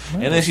yeah,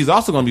 and then she's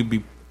also going to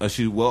be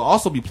she will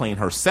also be playing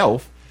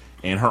herself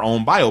in her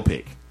own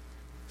biopic.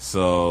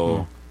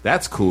 So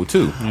that's cool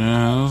too.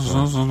 Yeah,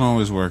 those don't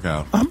always work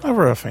out. I'm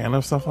never a fan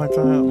of stuff like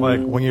that.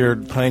 Like when you're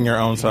playing your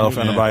own self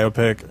in a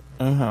biopic.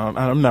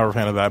 I'm never a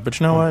fan of that. But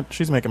you know what?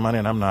 She's making money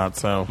and I'm not.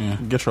 So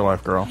get your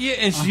life, girl. Yeah,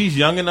 and she's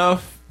young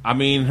enough. I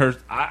mean,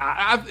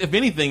 if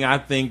anything, I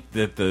think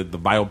that the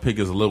biopic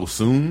is a little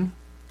soon.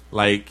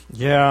 Like,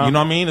 yeah, you know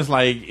what I mean? It's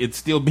like it's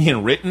still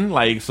being written.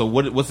 Like, so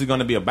what's it going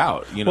to be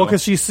about? You know, well,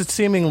 because she's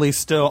seemingly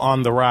still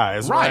on the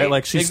rise, right?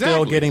 Like she's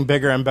still getting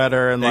bigger and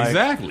better, and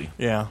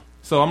yeah.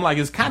 So I'm like,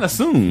 it's kind of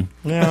soon.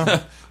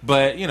 Yeah.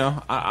 But, you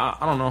know, I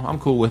don't know. I'm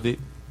cool with it.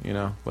 You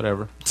know,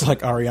 whatever. It's like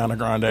Ariana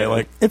Grande.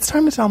 Like, it's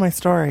time to tell my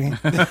story. Maybe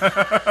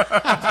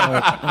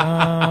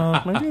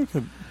you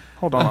could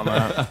hold on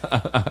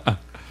that.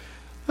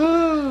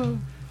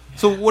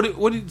 So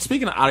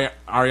speaking of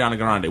Ariana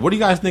Grande, what do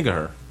you guys think of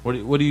her?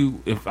 What do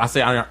you, if I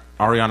say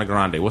Ariana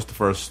Grande, what's the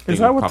first thing? Is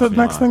that what the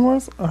next thing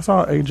was? I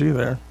saw AG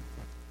there.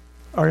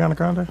 Ariana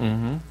Grande?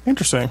 Mm-hmm.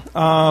 Interesting.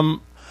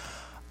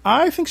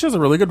 I think she has a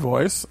really good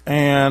voice,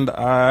 and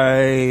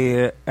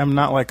I am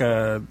not like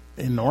a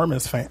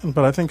enormous fan,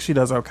 but I think she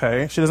does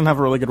okay. She doesn't have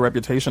a really good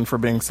reputation for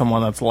being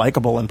someone that's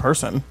likable in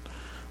person,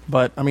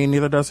 but I mean,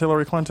 neither does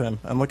Hillary Clinton.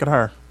 And look at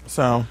her.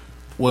 So,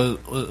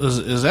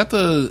 is that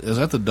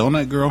the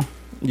donut girl?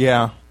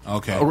 Yeah.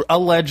 Okay.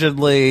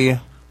 Allegedly,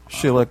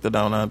 she licked the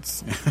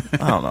donuts.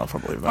 I don't know if I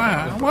believe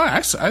that.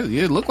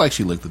 It looked like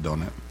she licked the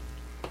donut.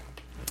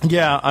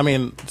 Yeah, I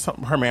mean,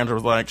 her manager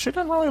was like, she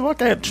didn't really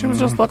look at it. She was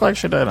just looked like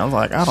she did. I was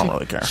like, I don't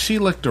really care. She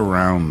licked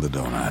around the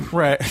donut.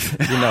 Right.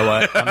 You know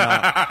what?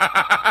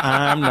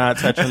 I'm not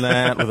touching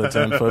that with a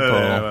 10-foot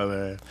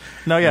pole.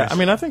 No, yeah. I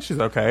mean, I think she's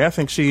okay. I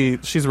think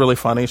she's really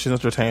funny. She's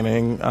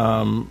entertaining.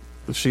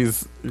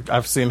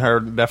 I've seen her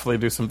definitely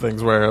do some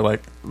things where,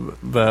 like,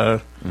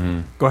 Go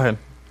ahead.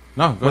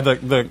 No, go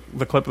ahead.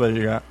 The clip that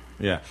you got.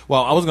 Yeah.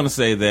 Well, I was going to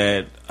say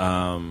that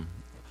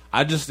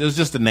it was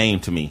just a name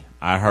to me.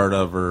 I heard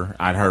of her.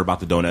 I'd heard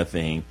about the donut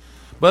thing.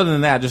 But other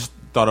than that, I just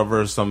thought of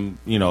her as some,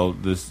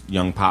 this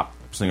young pop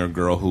singer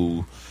girl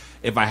who,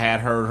 if I had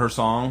heard her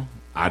song,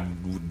 I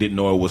didn't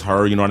know it was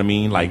her, you know what I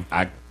mean? Like,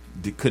 I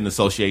couldn't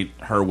associate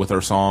her with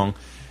her song.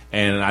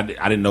 And I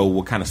didn't know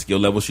what kind of skill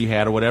level she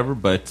had or whatever.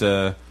 But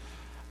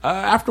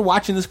after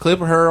watching this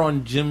clip of her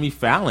on Jimmy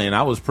Fallon,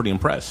 I was pretty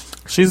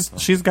impressed.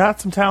 She's got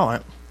some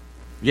talent.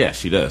 Yeah,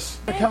 she does.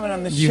 For coming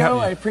on the show,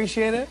 I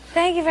appreciate it.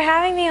 Thank you for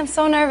having me. I'm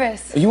so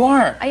nervous. You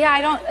are? Yeah,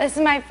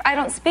 I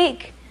don't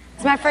speak.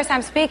 It's my first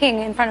time speaking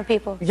in front of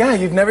people. Yeah,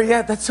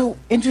 that's so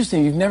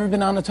interesting. You've never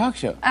been on a talk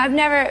show. I've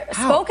never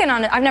spoken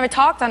on it. I've never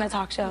talked on a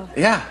talk show.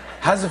 Yeah.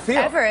 How's it feel?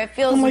 Ever. It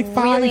feels I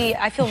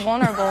feel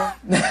vulnerable.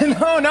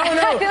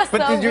 No.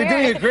 But you're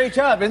doing a great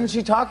job. Isn't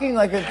she talking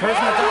like a person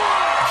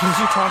Is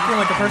she talking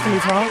like a person who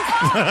talks?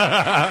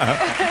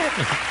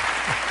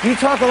 Do you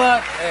talk a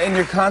lot in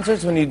your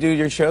concerts when you do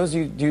your shows?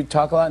 Do you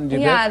talk a lot and do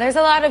Yeah, bits? there's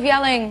a lot of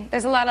yelling.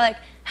 There's a lot of like,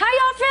 how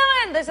y'all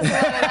feeling? There's just a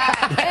lot of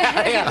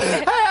that. Yeah.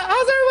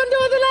 How's everyone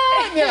doing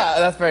tonight? Yeah,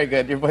 that's very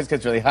good. Your voice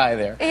gets really high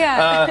there.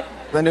 Yeah.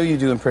 I know you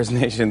do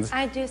impersonations.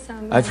 I do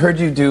some. I've heard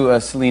you do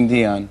Celine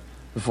Dion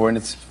before, and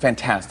it's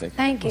fantastic.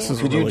 Thank you.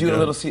 Could you do a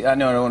little... I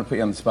know I don't want to put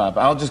you on the spot,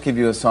 but I'll just give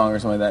you a song or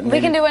something like that.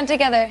 We can do one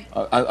together.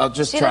 I'll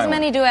just try. She does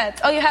many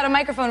duets. Oh, you had a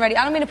microphone ready.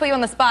 I don't mean to put you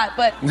on the spot,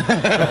 but...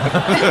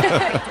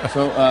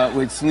 So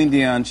with Celine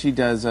Dion, she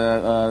does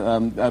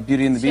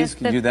Beauty and the Beast.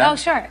 Can you do that? Oh,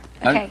 sure.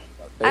 Okay.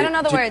 I don't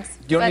know the words.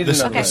 You don't need to know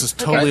the words. This is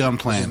totally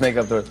unplanned. Just make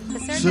up the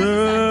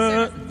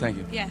words. Thank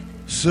you. Yeah.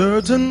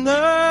 Certain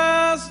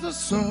as the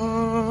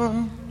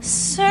sun.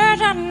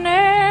 Certain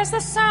as the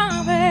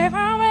sun, baby.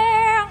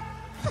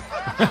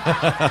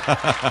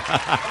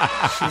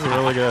 She's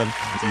really good.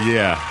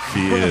 Yeah,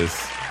 she is.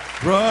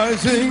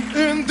 Rising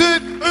in the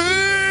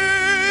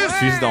east.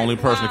 She's the only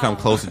person to come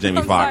close to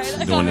Jamie Foxx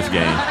doing this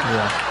game.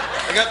 Yeah.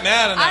 I got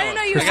mad at that. I didn't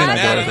know you had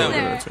that in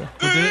there.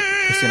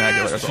 Christina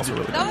Aguilera is also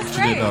really good. That was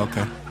great.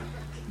 Okay.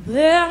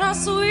 Little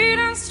sweet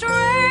and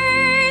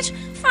strange,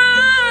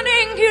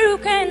 finding you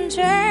can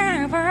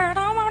change, but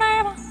I'm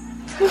whatever.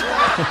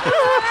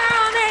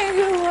 Finding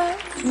you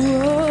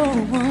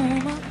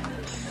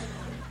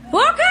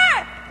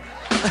okay.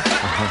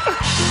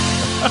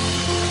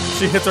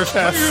 She hits her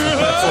chest.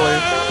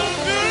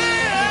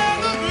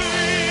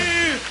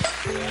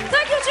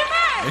 Thank you,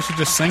 Jimmy. They should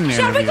just sing there.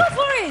 Shall we go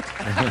for it?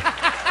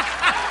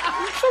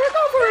 Shall we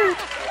go for it?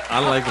 I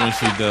like when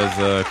she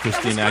does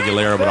Christina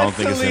Aguilera, but I don't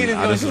think it's in.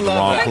 This is the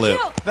wrong clip.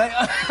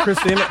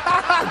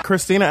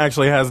 Christina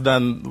actually has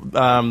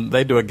done.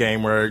 They do a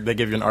game where they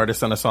give you an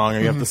artist and a song,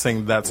 and you have to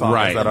sing that song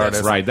as that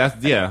artist. Right.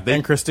 That's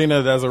and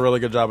Christina does a really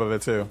good job of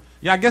it too.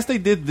 Yeah, I guess they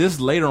did this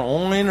later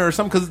on or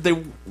something because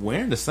they're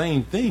wearing the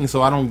same thing,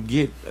 so I don't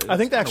get. I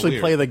think they actually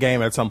play the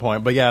game at some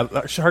point, but yeah,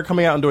 her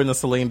coming out and doing the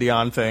Celine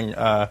Dion thing,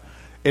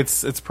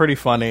 it's pretty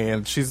funny,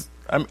 and she's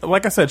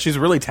like I said, she's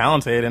really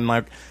talented, and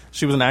like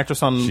she was an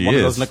actress on one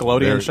of those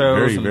Nickelodeon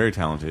shows, very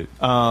talented,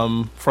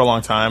 for a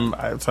long time.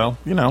 So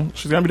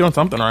she's gonna be doing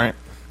something right.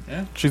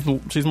 Yeah,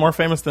 she's more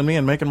famous than me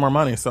and making more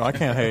money, so I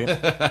can't hate.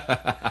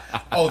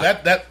 Oh,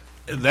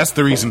 that's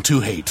the reason to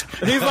hate.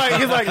 He's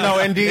like, no,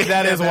 indeed,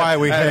 that is why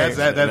we hate.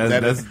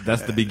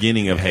 That's the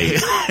beginning of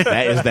hate.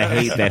 That is the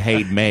hate that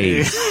hate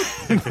made.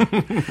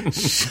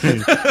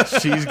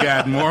 She's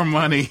got more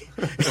money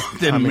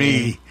than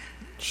me.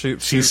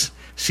 She's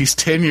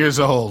 10 years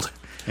old.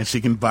 And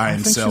she can buy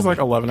and sell. She's like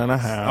 11 and a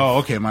half. Oh,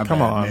 okay, my bad.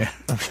 Come on. Man.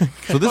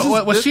 So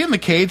was she in the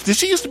cage? Did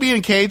she used to be in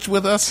a cage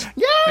with us?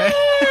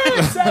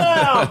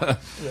 Yeah.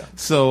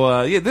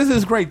 So this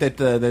is great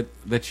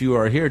that you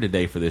are here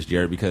today for this,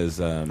 Jared, because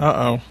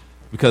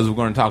because we're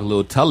going to talk a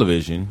little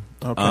television.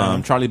 Okay.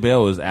 Charli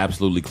Bell is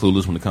absolutely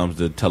clueless when it comes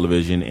to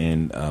television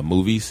and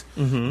movies,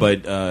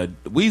 but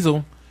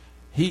Weasel.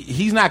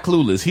 He's not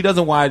clueless. He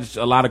doesn't watch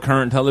a lot of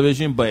current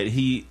television, but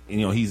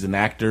he's an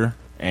actor.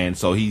 And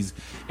so he's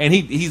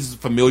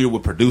familiar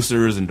with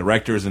producers and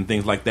directors and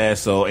things like that.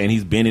 So, and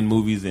he's been in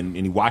movies and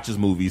he watches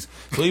movies.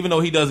 So even though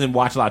he doesn't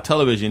watch a lot of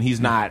television, he's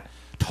not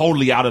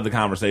totally out of the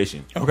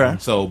conversation. Okay.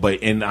 So,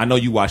 and I know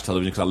you watch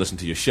television because I listen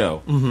to your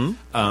show.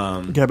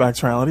 Mm-hmm. Get Back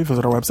to Reality.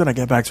 Visit our website at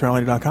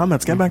getbacktoreality.com.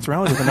 That's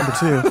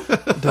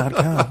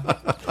getbacktoreality2.com.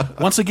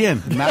 Once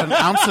again, not an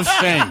ounce of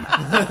shame.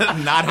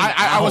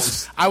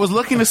 I was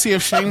looking to see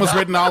if shame was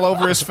written all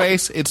over his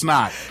face. It's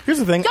not. Here's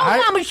the thing. Your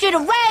mama should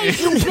have raised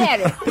you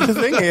better. The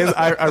thing is,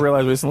 I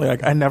realized recently,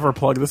 like, I never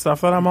plug the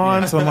stuff that I'm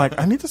on, so I'm like,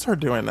 I need to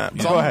start doing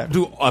that. So go ahead.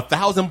 Do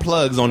 1,000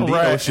 plugs on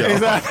Dino show.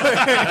 Exactly.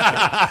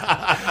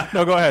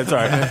 No, go ahead.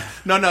 Sorry.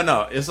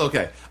 No. It's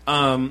okay.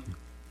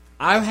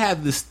 I've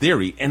had this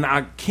theory, and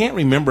I can't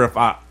remember if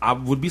I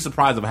would be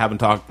surprised if I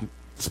haven't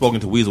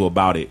spoken to Weasel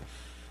about it.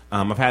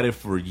 I've had it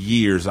for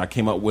years. I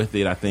came up with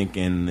it, I think,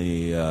 in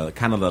the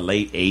kind of the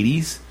late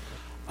 80s,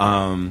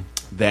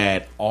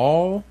 that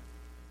all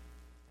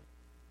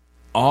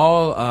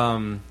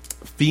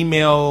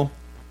female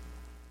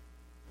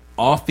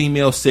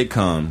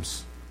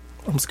sitcoms.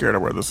 I'm scared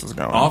of where this is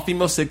going. All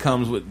female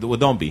sitcoms well,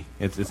 don't be.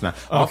 It's not.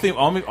 Okay.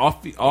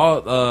 What's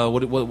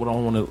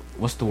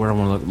the word I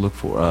want to look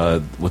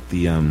for? With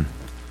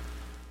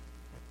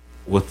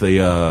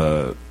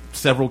the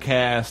several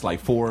casts,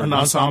 like an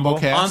ensemble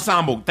cast.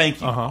 Ensemble,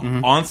 thank you.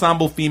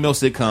 Ensemble female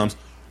sitcoms.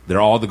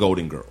 They're all the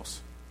Golden Girls.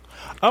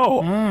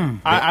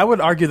 I would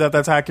argue that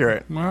that's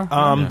accurate.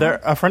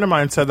 A friend of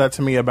mine said that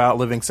to me about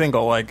Living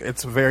Single. Like,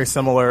 it's a very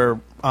similar,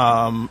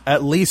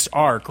 at least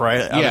arc,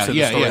 right?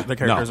 Yeah. The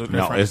characters are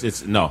different.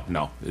 It's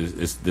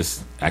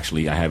this.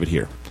 Actually, I have it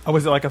here. Oh,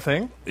 is it like a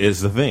thing? It's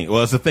the thing.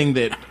 Well, it's the thing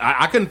that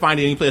I couldn't find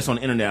it any place on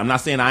the internet. I'm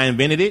not saying I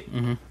invented it,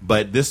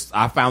 but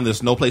I found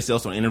this no place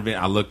else on the internet.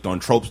 I looked on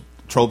tropes,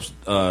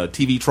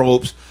 TV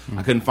tropes.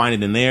 I couldn't find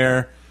it in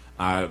there.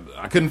 I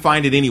couldn't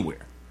find it anywhere.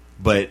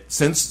 But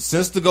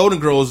since the Golden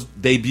Girls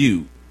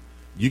debuted,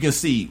 you can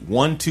see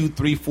 1, 2,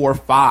 3, 4,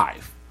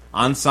 5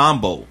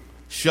 ensemble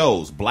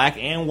shows, black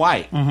and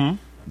white.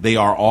 They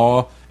are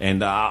all,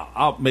 and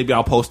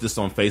I'll post this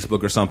on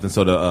Facebook or something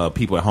so the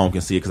people at home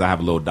can see it because I have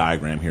a little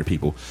diagram here,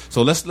 people.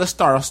 So let's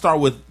start. I'll start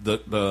with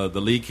the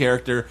lead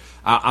character.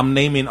 I'm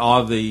naming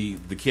all the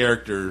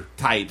character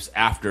types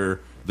after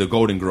the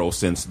Golden Girls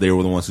since they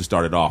were the ones who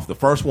started off. The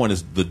first one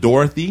is the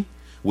Dorothy,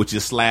 which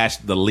is /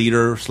 the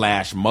leader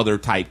 / mother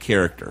type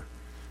character.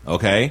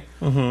 Okay,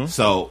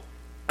 so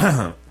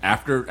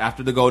after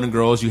the Golden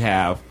Girls, you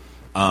have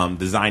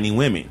Designing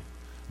Women.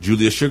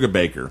 Julia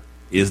Sugarbaker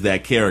is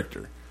that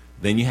character.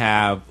 Then you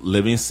have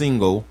Living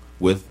Single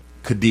with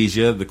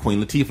Khadijah, the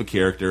Queen Latifah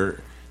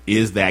character,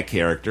 is that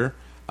character.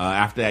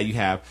 After that, you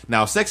have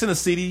now Sex and the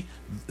City.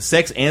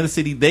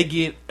 They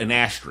get an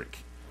asterisk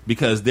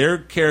because their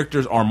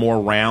characters are more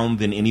round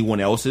than anyone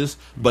else's,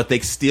 but they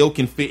still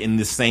can fit in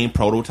the same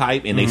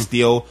prototype, and they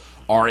still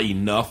are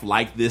enough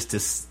like this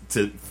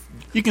to.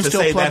 You can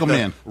still plug them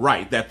in.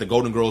 Right, that the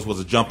Golden Girls was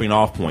a jumping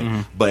off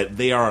point. But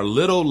they are a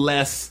little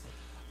less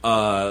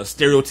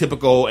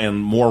stereotypical and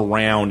more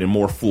round and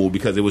more full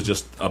because it was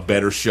just a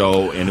better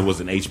show and it was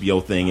an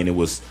HBO thing and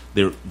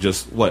they're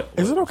just what?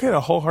 Is it okay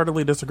to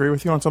wholeheartedly disagree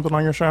with you on something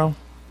on your show?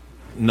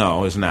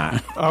 No, it's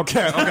not.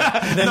 Okay.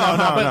 Then no.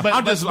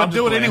 I'll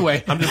do it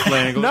anyway. I'm just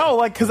playing. No,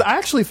 like, because I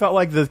actually felt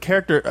like the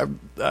character,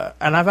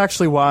 and I've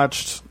actually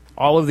watched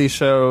all of these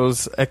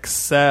shows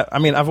except,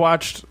 I've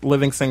watched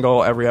Living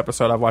Single every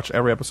episode. I've watched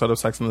every episode of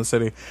Sex and the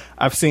City.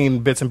 I've seen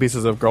bits and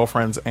pieces of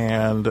Girlfriends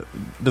and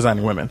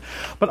Designing Women.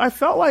 But I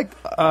felt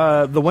like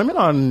the women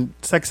on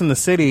Sex and the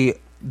City,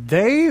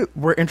 they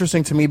were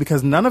interesting to me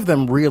because none of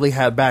them really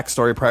had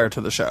backstory prior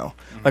to the show.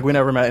 Like, we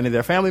never met any of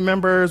their family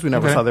members. We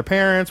never saw their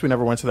parents. We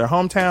never went to their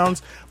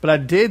hometowns. But I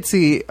did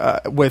see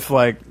with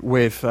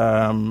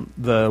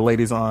the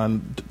ladies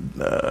on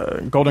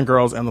Golden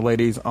Girls and the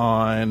ladies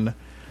on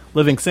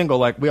Living Single,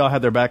 like, we all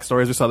had their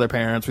backstories. We saw their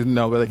parents. We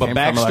know where they came from.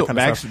 All that kind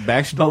of stuff.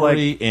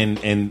 Backstory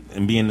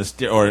and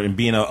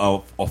being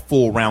a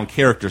full round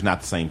character is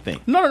not the same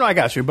thing. No, I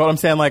got you. But I'm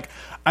saying, like,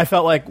 I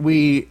felt like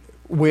with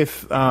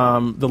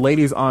the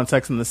ladies on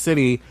Sex and the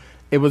City,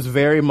 it was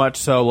very much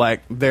so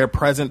like their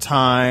present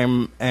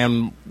time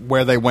and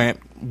where they went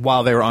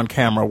while they were on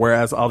camera.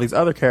 Whereas all these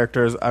other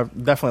characters, I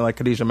definitely like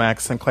Khadijah,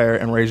 Max, Sinclair,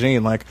 and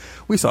Regine. Like,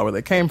 we saw where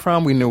they came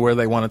from. We knew where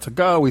they wanted to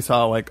go. We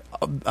saw like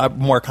a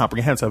more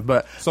comprehensive.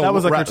 But that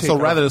was a critique. So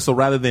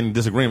rather than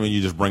disagreement,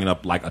 you just bringing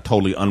up like a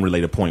totally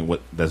unrelated point.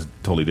 That's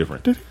totally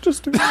different. Did he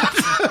just do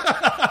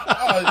that?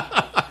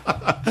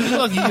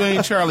 Look, you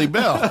ain't Charli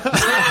Bell.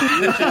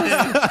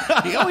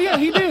 Oh yeah,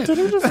 he did.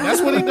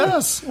 That's what he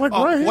does. Like,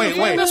 wait.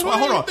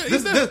 Hold on.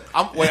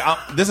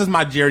 This is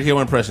my Jared Hill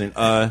impression.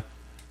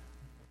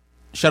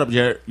 Shut up,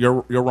 Jared.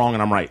 You're wrong,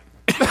 and I'm right.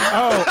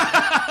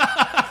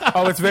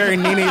 Oh, it's very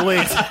Nene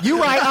Leakes.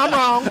 You right, I'm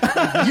wrong.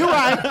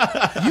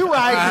 You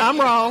right, I'm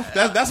wrong.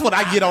 That's what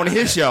I get on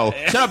his show.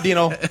 Shut up,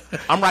 Dino.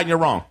 I'm right and you're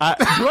wrong. Do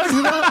I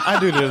do that? I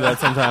do that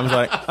sometimes.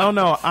 Like, oh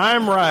no,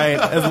 I'm right.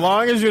 As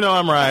long as you know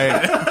I'm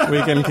right,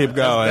 we can keep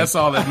going. That's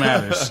all that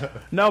matters.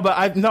 No, but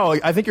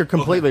I think you're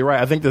completely right.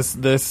 I think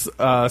this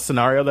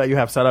scenario that you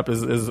have set up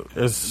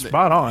is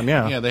spot on.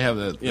 Yeah. Yeah, they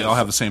all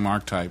have the same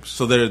archetypes.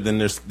 So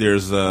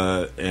there's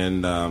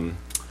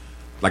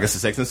like I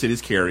said, Sex and the City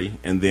is Carrie,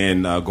 and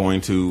then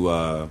going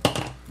to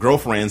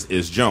Girlfriends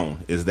is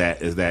Joan, is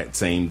that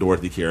same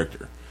Dorothy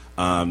character.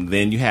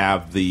 Then you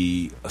have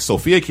the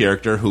Sophia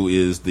character, who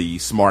is the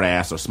smart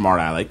ass or smart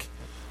aleck.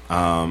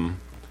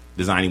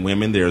 Designing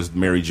Women, there's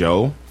Mary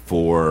Jo.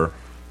 For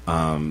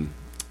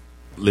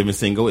Living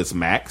Single, it's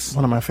Max.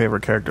 One of my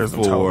favorite characters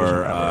in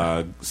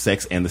For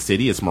Sex and the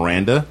City, it's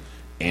Miranda.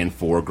 And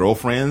for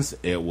Girlfriends,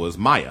 it was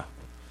Maya.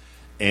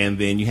 And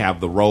then you have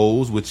the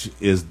Rose, which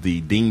is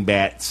the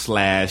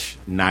dingbat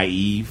 /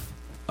 naive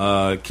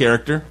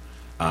character.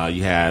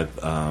 You have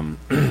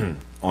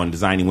on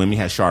Designing Women, you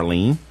have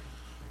Charlene.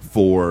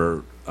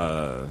 For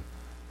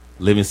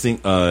Living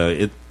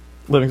Single,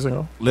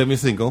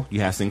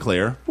 you have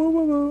Sinclair. Woo,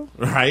 woo, woo.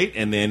 Right?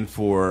 And then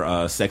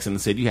for Sex and the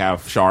City, you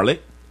have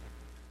Charlotte.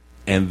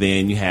 And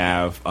then you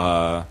have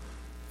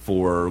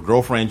for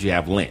Girlfriends, you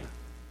have Lynn.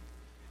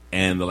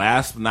 And the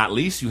last but not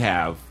least, you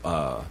have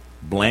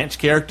Blanche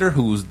character,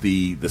 who's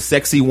the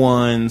sexy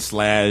one /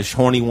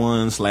 horny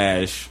one /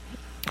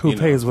 who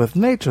pays with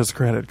nature's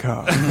credit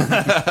card.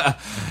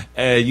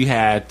 You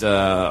had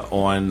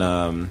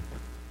on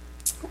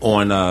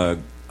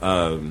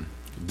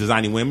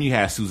Designing Women, you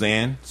had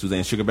Suzanne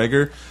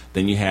Sugarbaker.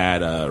 Then you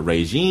had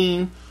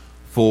Regine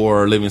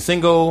for Living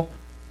Single,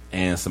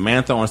 and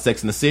Samantha on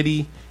Sex and the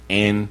City,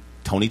 and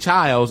Tony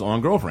Childs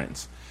on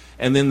Girlfriends.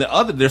 And then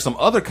there's some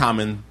other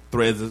common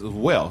threads as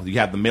well. You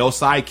have the male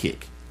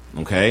sidekick.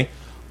 Okay,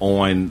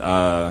 on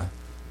the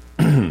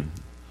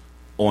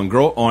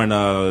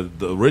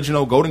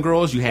original Golden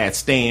Girls, you had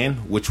Stan,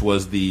 which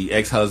was the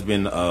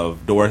ex-husband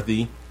of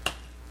Dorothy.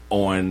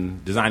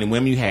 On Designing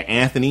Women, you had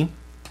Anthony.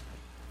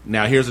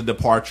 Now here's a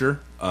departure.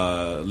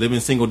 Living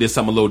Single did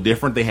something a little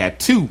different. They had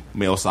 2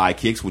 male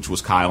sidekicks, which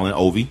was Kyle and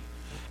Ovi.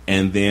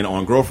 And then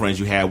on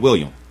Girlfriends, you had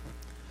William.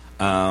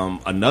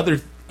 Another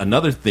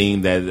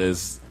theme that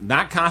is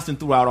not constant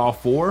throughout all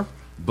 4,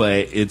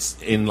 but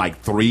it's in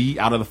like 3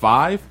 out of the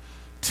 5.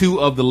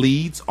 2 of the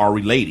leads are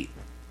related.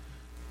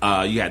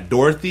 You had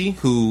Dorothy,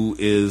 who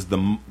is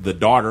the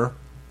daughter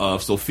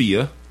of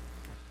Sophia.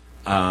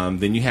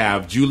 Then you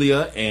have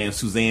Julia and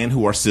Suzanne,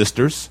 who are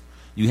sisters.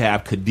 You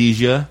have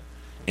Khadijah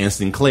and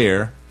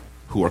Sinclair,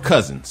 who are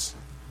cousins.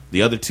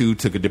 The other 2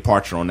 took a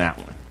departure on that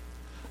one.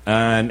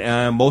 And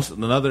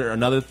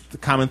another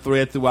common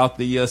thread throughout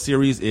the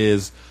series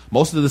is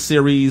most of the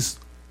series,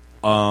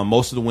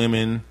 most of the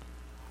women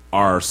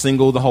are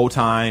single the whole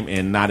time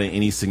and not in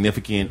any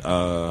significant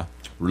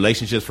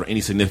relationships for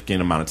any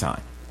significant amount of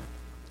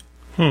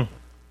time.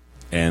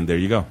 And there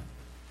you go.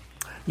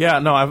 Yeah,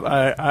 no,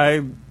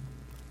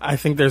 I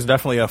think there's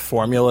definitely a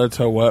formula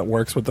to what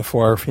works with the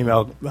 4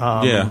 female.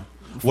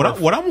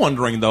 What I'm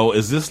wondering though,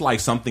 is this like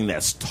something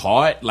that's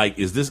taught? Like,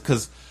 is this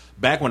because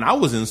back when I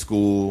was in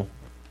school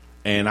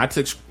and I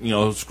took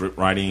script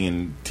writing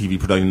and TV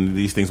production,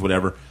 these things,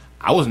 whatever,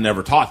 I was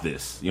never taught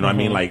this. You know what I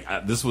mean?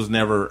 Like, this was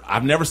never.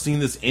 I've never seen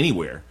this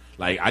anywhere.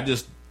 Like, I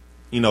just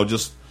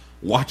just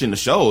watching the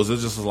shows,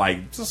 it's just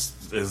like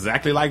just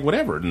exactly like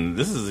whatever, and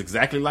this is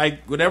exactly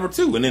like whatever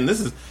too, and then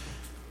this is.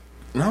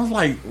 And I was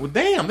like, well,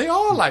 damn, they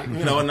all like,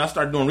 and I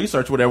started doing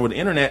research, whatever, with the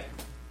internet,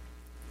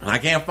 and I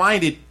can't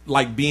find it,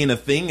 like, being a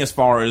thing as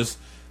far as,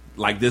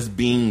 like, this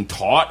being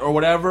taught or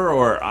whatever,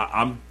 or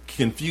I'm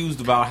confused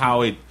about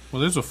how it...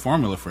 Well, there's a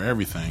formula for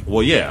everything.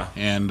 Well, yeah.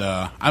 And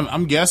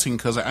I'm guessing,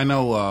 because I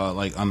know,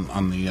 like,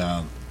 on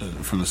the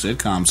from the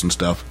sitcoms and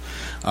stuff,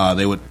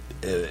 they would...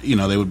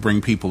 they would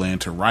bring people in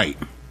to write.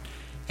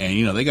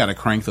 And, they got to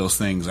crank those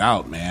things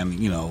out, man,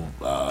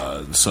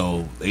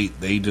 so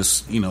they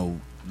just,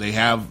 they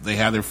have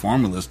their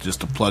formulas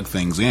just to plug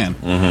things in.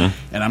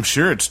 Mm-hmm. And I'm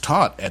sure it's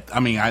taught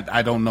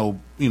I don't know,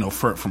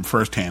 from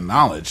firsthand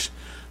knowledge,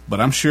 but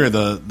I'm sure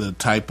the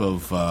type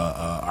of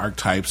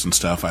archetypes and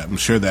stuff, I'm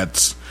sure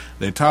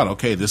they're taught,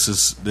 okay, this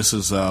is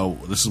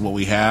what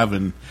we have,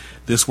 and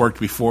this worked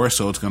before,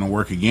 so it's going to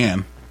work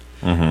again.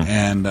 Mm-hmm.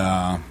 And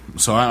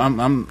so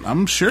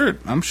I'm sure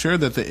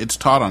that it's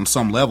taught on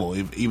some level,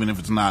 even if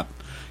it's not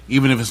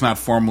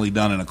formally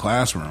done in a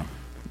classroom.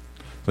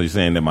 So you're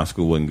saying that my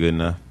school wasn't good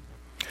enough?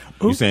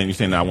 You saying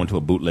that I went to a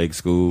bootleg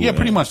school? Yeah,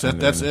 pretty much.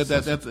 That's He's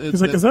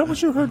like, is that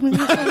what you heard me?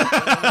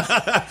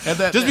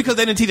 Just because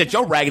they didn't teach at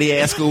your raggedy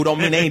ass school don't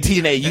mean they ain't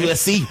teaching at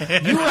USC.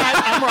 You right.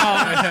 I'm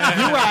wrong.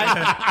 You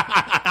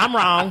right. I'm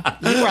wrong.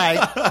 You right.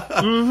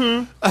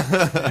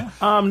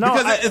 Mm-hmm. No,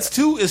 because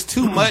it's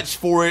too much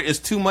for it. It's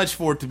too much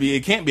for it to be.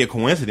 It can't be a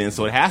coincidence.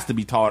 So it has to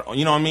be taught.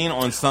 You know what I mean?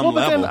 On some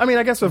level. Then,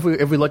 I guess if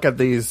we look at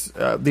these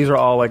are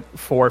all like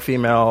 4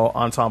 female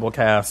ensemble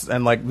casts,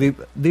 and like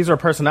these are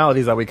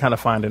personalities that we kind of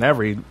find in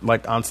every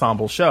like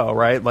ensemble show,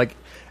 right? Like,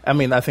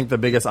 I think the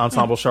biggest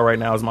ensemble show right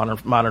now is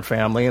Modern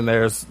Family, and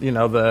there's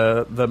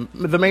the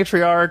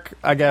matriarch,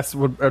 I guess,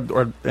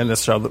 or in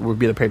this show that would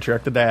be the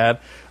patriarch, the dad.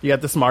 You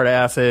got the smart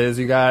asses,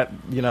 you got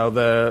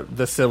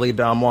the silly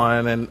dumb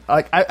one, and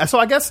so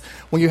I guess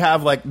when you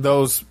have like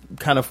those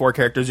kind of 4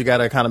 characters, you got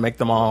to kind of make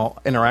them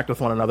all interact with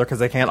one another because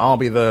they can't all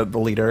be the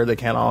leader, they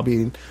can't all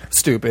be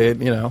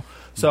stupid,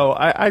 So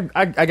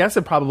I guess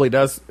it probably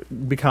does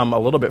become a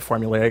little bit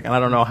formulaic, and I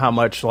don't know how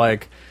much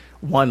like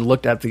one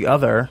looked at the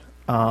other.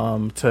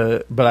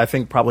 But I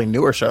think probably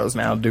newer shows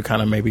now do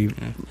kind of maybe,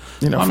 follow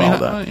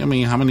that.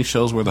 How many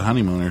shows were the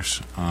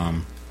Honeymooners?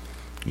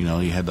 You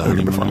had the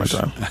Honeymooners.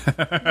 How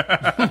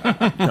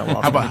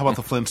about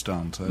the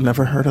Flintstones?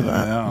 Never heard of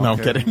that. No, I'm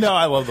kidding. No,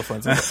 I love the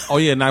Flintstones. Oh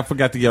yeah, and I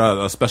forgot to give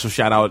a special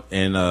shout out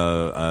and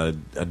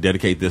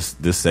dedicate this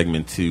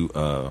segment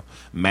to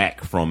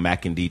Mac from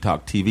Mac and D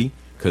Talk TV,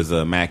 because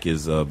Mac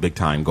is a big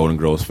time Golden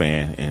Girls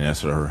fan, and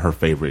that's her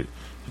favorite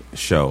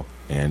show.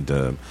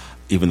 And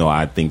even though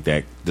I think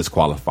that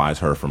disqualifies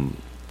her from,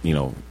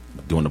 doing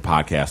the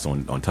podcast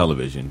on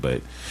television,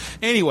 but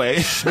anyway,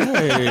 Shade.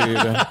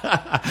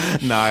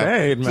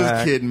 Shade,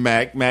 just kidding.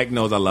 Mac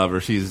knows I love her.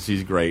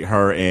 She's great.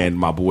 Her and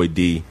my boy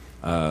D,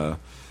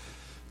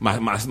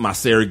 my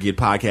surrogate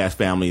podcast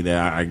family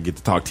that I get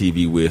to talk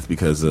TV with,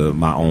 because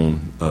my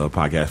own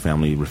podcast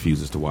family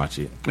refuses to watch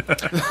it.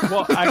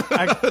 Well,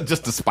 I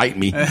just to spite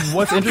me.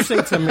 What's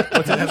interesting to me?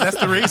 That's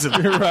the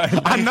reason. You're right.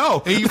 I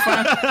know.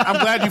 I'm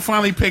glad you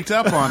finally picked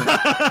up on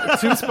it.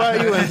 To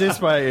spite you and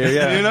despite you.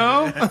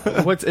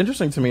 Yeah. What's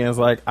interesting to me is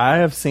like I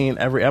have seen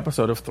every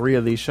episode of 3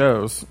 of these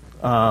shows,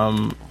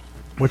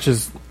 which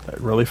is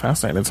really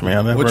fascinating to me.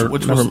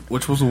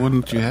 Which was the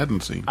one that you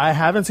hadn't seen? I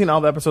haven't seen all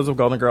the episodes of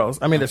Golden Girls.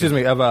 Excuse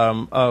me,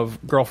 of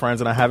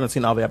Girlfriends, and I haven't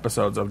seen all the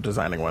episodes of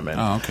Designing Women.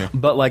 Oh, okay.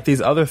 But like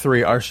these other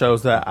 3 are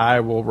shows that I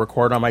will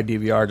record on my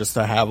DVR just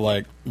to have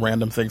like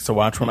random things to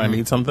watch when I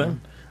need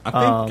something.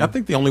 I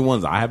think the only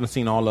ones I haven't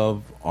seen all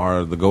of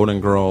are the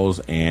Golden Girls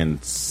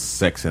and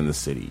Sex and the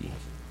City.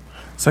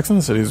 Sex and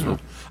the City is.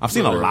 I've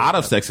seen a lot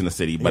of Sex and the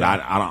City, but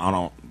I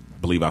don't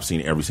believe I've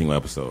seen every single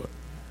episode.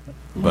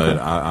 But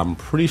I'm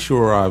pretty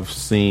sure I've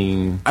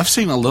seen a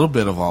little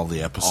bit of all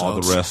the episodes.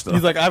 All the rest of.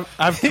 He's like, I've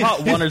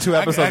caught 1 or 2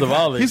 episodes of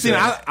all these.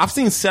 I've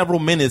seen several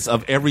minutes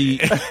of every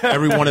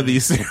one of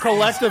these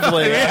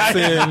collectively.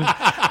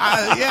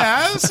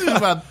 I've seen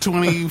about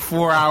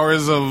 24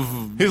 hours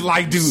of. He's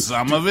like,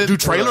 some of it. Do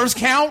trailers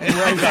count?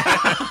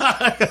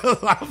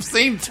 I've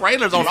seen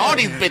trailers on all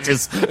these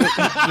bitches.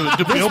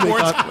 Do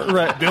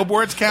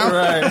billboards count?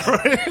 Right.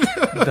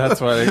 That's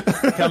funny.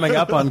 Coming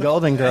up on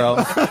Golden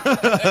Girls.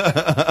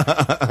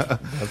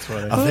 That's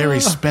funny. A very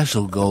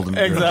special Golden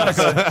Girl.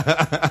 Exactly.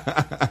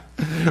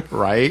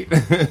 Right?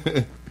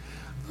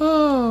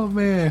 Oh,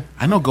 man.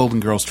 I know Golden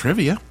Girls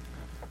trivia.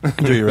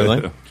 Do you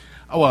really?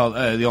 Oh, well,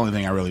 the only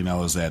thing I really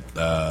know is that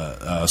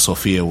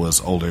Sophia was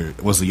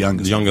the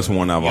youngest. The youngest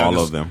one of all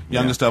of them.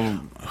 Youngest of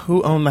them.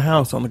 Who owned the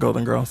house on the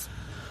Golden Girls?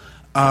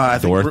 I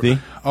think Dorothy?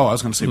 I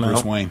was going to say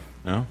Bruce Wayne.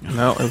 No,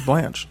 it was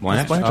Blanche.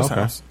 Blanche? Blanche's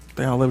house.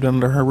 They all lived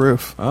under her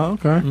roof. Oh,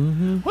 okay.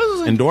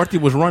 Mm-hmm. And Dorothy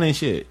was running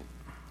shit.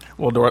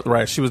 Well,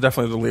 right. She was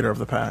definitely the leader of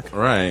the pack.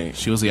 Right.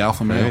 She was the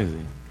alpha male.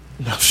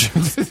 No, she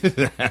was.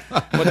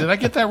 What, did I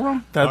get that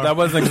wrong? That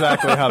wasn't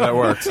exactly how that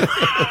works.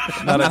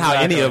 That's not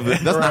how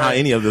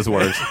any of this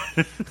works.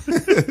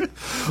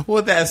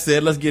 With that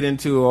said, let's get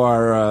into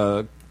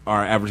our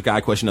average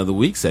guy question of the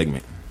week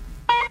segment.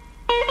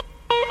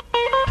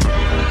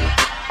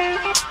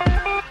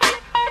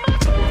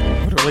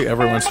 Literally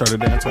everyone started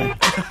dancing.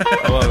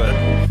 I love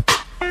it.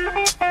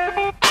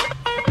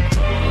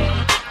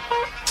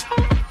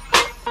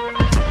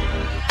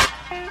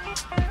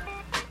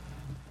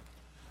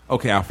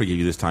 Okay, I'll forgive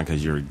you this time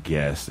because you're a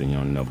guest and you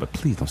don't know, but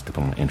please don't step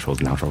on my intros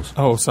and outros.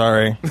 Oh,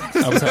 sorry.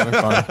 I was having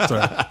fun.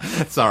 Sorry.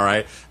 It's all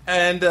right.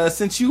 And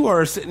since you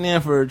are sitting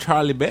in for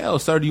Charli Bell,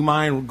 sir, do you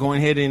mind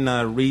going ahead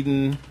and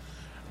reading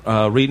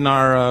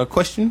our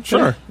question?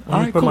 Sure. All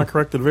right, put cool. my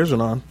corrected vision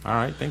on. All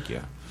right, thank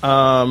you.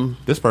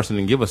 This person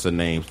didn't give us a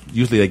name.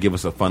 Usually they give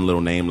us a fun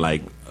little name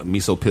like Me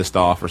So Pissed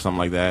Off or something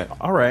like that.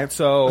 All right,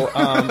 so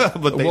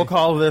we'll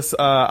call this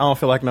I Don't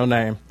Feel Like No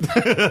Name.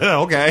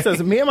 Okay. It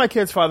says, me and my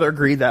kid's father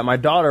agreed that my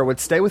daughter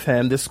would stay with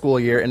him this school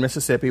year in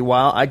Mississippi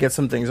while I get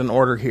some things in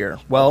order here.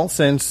 Well,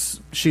 since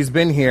she's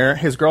been here,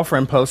 his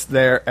girlfriend posts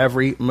their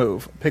every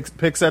move.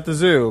 Pics at the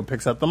zoo,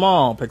 pics at the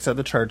mall, pics at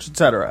the church,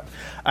 etc.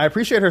 I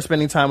appreciate her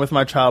spending time with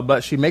my child,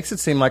 but she makes it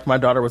seem like my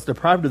daughter was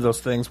deprived of those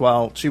things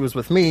while she was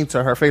with me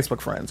to her Facebook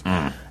friends.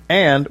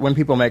 And when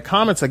people make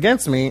comments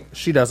against me,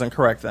 she doesn't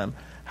correct them.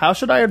 How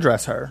should I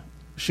address her?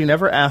 She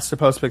never asked to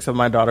post pics of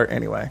my daughter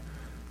anyway.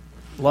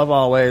 Love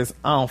always.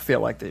 I don't feel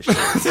like this shit.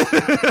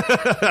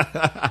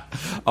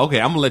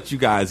 Okay, I'm going to let you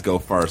guys go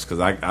first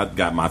because I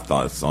got my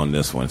thoughts on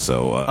this one.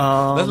 So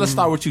let's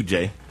start with you,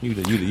 Jay. You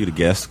the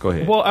guest. Go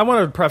ahead. Well, I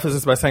want to preface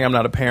this by saying I'm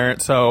not a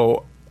parent,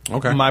 so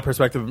okay. My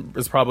perspective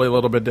is probably a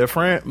little bit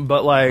different.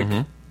 But, like,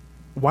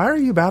 why are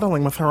you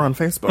battling with her on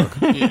Facebook?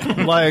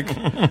 Like,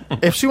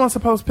 if she wants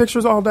to post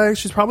pictures all day,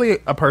 she's probably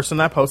a person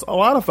that posts a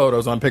lot of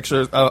photos on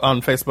pictures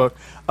on Facebook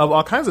of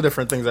all kinds of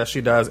different things that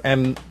she does.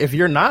 And if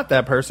you're not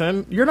that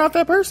person, you're not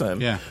that person.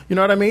 Yeah. You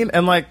know what I mean?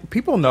 And, like,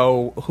 people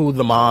know who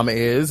the mom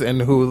is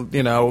and who,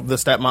 you know, the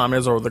stepmom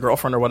is or the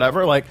girlfriend or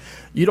whatever. Like,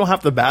 you don't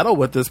have to battle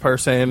with this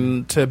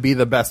person to be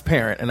the best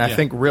parent. And I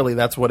think really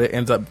that's what it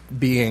ends up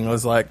being,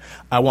 is like,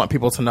 I want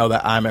people to know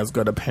that I'm as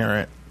good a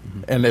parent.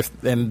 And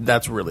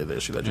that's really the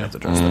issue that you have to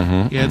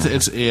address. Yeah,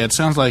 it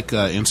sounds like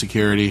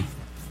insecurity.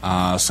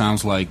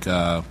 Sounds like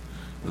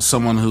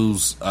someone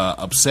who's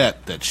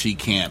upset that she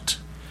can't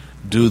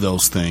do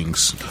those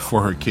things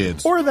for her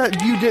kids, or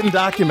that you didn't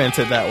document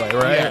it that way,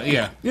 right?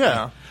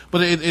 Yeah.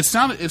 But it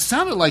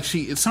sounded like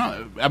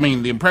I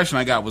mean, the impression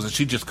I got was that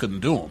she just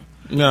couldn't do them.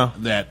 No,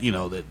 that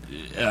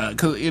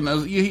because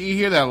you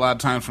hear that a lot of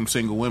times from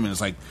single women.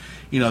 It's like,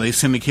 they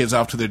send the kids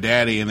off to their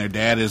daddy, and their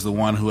dad is the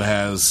one who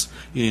has,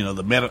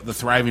 the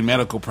thriving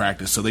medical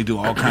practice. So they do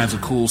all kinds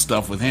of cool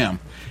stuff with him.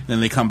 Then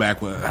they come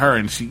back with her,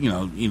 and she,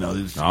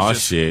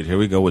 shit! Here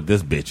we go with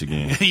this bitch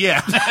again.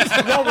 Yeah.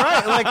 Well,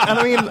 right. Like,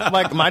 I mean,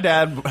 like, my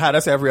dad had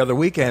us every other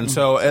weekend.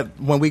 So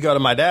when we go to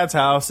my dad's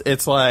house,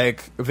 it's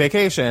like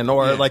vacation,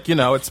 or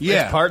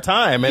it's part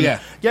time, and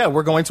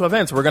we're going to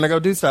events. We're going to go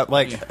do stuff,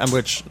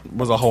 which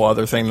was a whole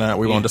other thing that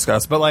we won't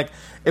discuss. But like,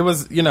 it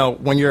was,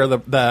 when you're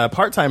the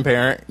part time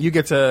parent, you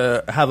get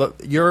to have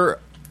your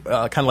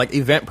kind of like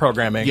event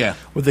programming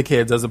with the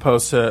kids, as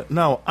opposed to,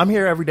 no, I'm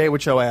here every day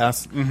with your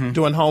ass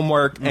doing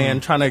homework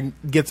and trying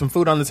to get some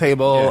food on the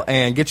table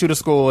and get you to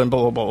school and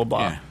blah, blah, blah, blah.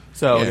 Yeah.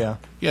 So,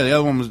 yeah, the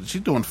other one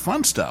she's doing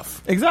fun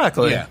stuff.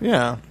 Exactly.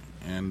 Yeah.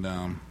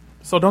 And,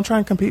 so don't try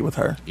and compete with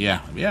her.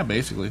 Yeah,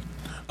 basically.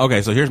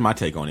 Okay, so here's my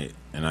take on it,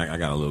 and I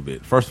got a little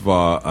bit. First of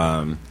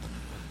all,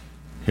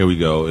 here we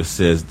go. It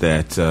says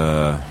that,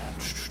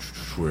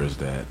 where is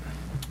that?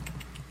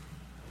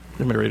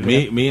 Let me read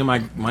it. Me and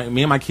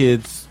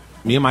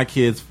my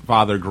kids'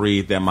 father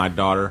agreed that my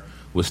daughter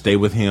would stay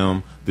with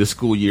him this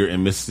school year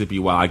in Mississippi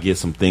while I get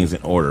some things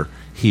in order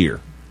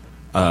here.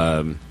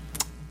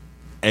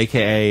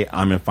 AKA,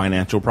 I'm in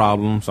financial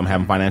problems. I'm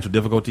having financial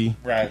difficulty.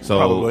 Right. So,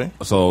 probably.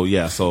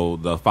 So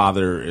the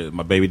father,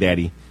 my baby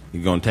daddy,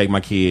 he's going to take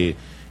my kid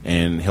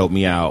and help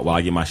me out while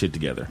I get my shit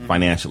together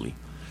financially.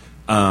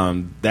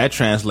 That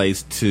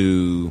translates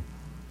to,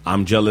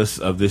 I'm jealous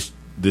of this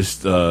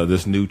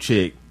new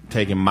chick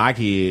taking my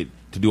kid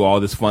to do all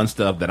this fun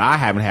stuff that I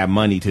haven't had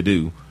money to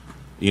do.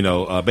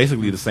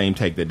 Basically the same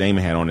take that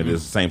Damon had on it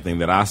is the same thing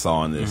that I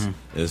saw in this.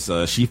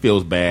 Is she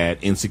feels bad,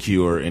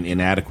 insecure, and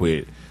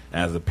inadequate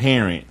as a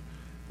parent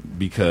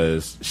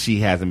because she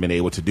hasn't been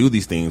able to do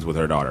these things with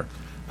her daughter.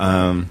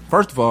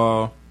 First of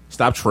all,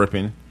 stop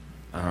tripping.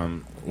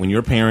 When you're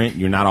a parent,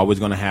 you're not always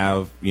going to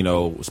have,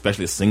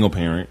 especially a single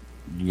parent,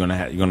 you're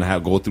gonna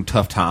have go through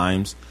tough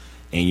times.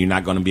 And you're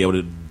not going to be able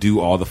to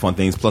do all the fun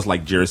things. Plus,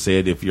 like Jared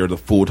said, if you're the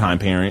full-time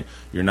parent,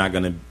 you're not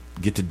going to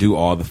get to do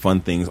all the fun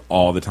things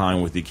all the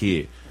time with your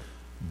kid.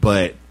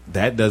 But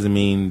that doesn't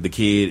mean the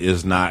kid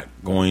is not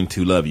going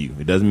to love you.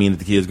 It doesn't mean that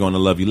the kid is going to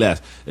love you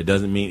less. It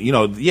doesn't mean,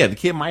 the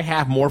kid might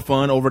have more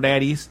fun over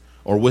daddies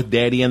or with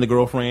daddy and the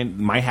girlfriend,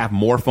 might have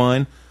more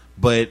fun.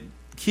 But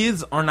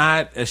kids are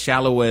not as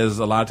shallow as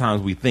a lot of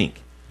times we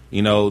think.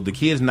 The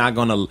kid's not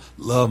going to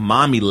love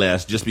mommy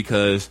less just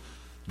because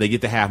they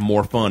get to have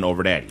more fun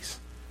over daddies.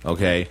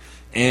 Okay,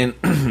 and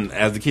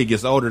as the kid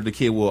gets older, the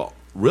kid will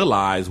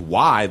realize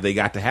why they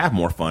got to have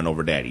more fun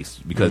over daddies,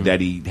 because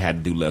daddy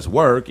had to do less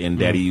work and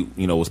daddy,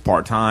 was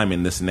part time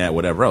and this and that,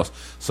 whatever else.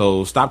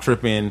 So stop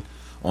tripping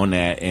on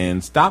that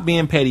and stop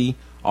being petty.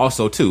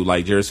 Also, too,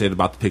 like Jared said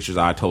about the pictures,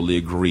 I totally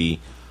agree.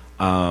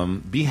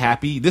 Be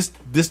happy. This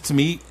to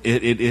me,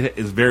 it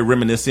is very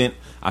reminiscent.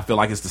 I feel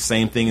like it's the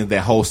same thing as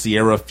that whole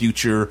Sierra,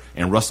 Future,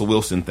 and Russell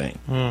Wilson thing,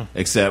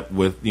 except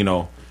with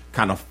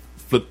kind of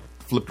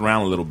flipped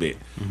around a little bit.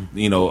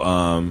 You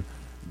know,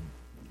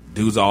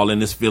 dude's all in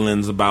his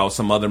feelings about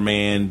some other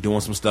man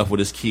doing some stuff with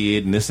his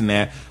kid and this and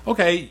that.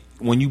 Okay,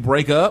 when you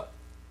break up,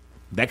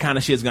 that kind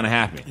of shit's gonna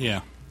happen.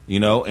 Yeah. You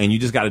know, and you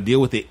just got to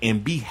deal with it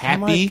and be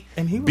happy.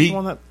 And he was the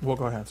one that. Well,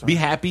 go ahead. Sorry. Be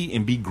happy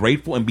and be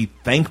grateful and be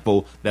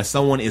thankful that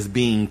someone is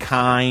being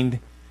kind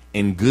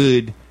and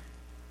good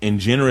and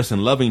generous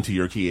and loving to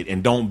your kid.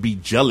 And don't be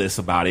jealous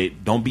about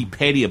it. Don't be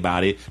petty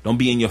about it. Don't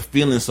be in your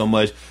feelings so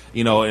much.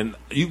 You know, and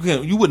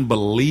you wouldn't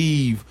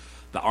believe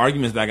the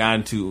arguments that I got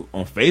into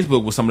on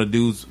Facebook with some of the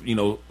dudes. You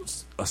know,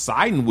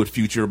 siding with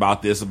Future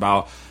about this,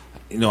 about.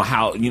 You know,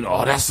 how, you know,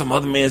 oh, that's some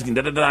other man's,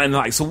 da-da-da, and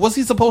like, so what's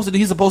he supposed to do?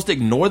 He's supposed to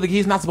ignore the kid?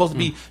 He's not supposed to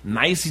be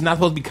nice? He's not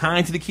supposed to be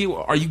kind to the kid?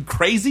 Are you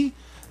crazy?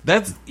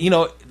 That's, you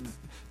know,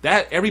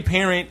 that every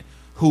parent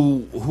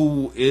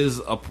who is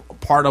a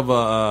part of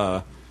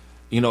a,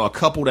 you know, a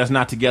couple that's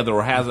not together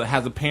or has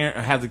a parent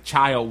or has a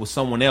child with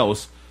someone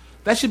else,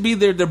 that should be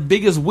their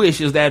biggest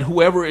wish, is that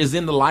whoever is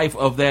in the life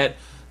of that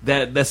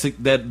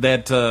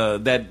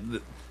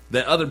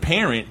other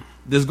parent,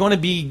 there's going to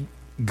be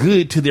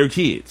good to their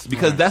kids,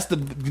 because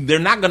they're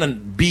not going to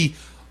be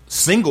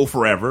single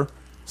forever,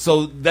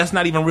 so that's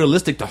not even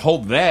realistic to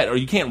hope that, or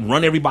you can't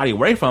run everybody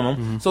away from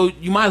them. So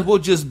you might as well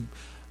just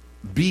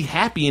be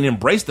happy and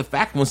embrace the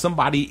fact when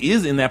somebody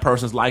is in that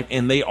person's life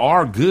and they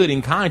are good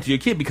and kind to your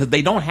kid, because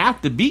they don't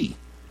have to be.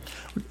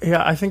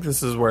 Yeah, I think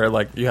this is where,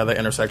 like, you have the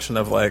intersection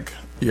of, like,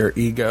 your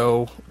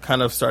ego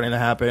kind of starting to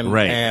happen,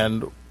 right,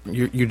 and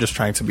you're just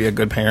trying to be a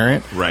good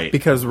parent, right?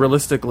 Because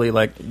realistically,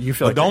 like, you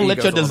feel like don't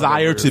let your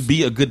desire to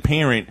be a good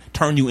parent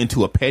turn you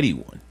into a petty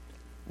one.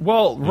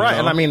 Well, right, know?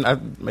 and I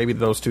mean, maybe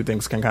those two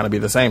things can kind of be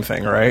the same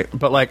thing, right?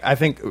 But, like, I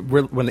think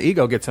when the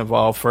ego gets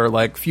involved, for,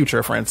 like,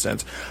 Future, for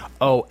instance,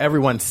 oh,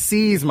 everyone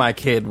sees my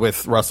kid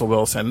with Russell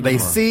Wilson. They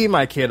see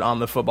my kid on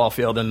the football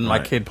field and my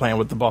kid playing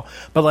with the ball.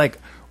 But, like,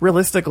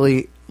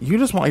 realistically, you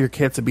just want your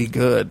kid to be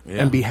good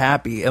and be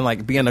happy and,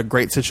 like, be in a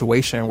great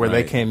situation where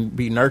they can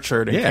be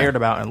nurtured and cared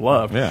about and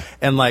loved. Yeah.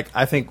 And, like,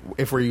 I think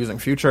if we're using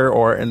Future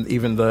or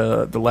even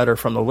the letter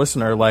from the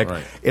listener, like,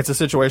 it's a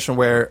situation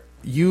where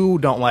you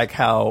don't like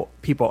how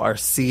people are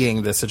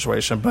seeing this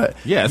situation, but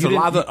it's a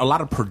lot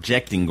of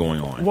projecting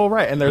going on. Well,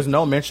 right, and there's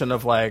no mention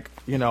of, like,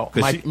 you know,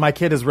 my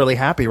kid is really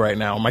happy right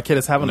now. My kid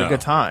is having a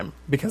good time,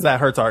 because that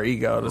hurts our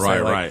ego to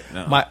say, like,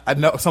 I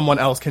know someone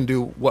else can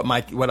do what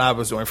I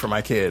was doing for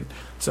my kid.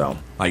 So,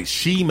 like,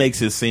 she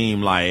makes it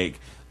seem like,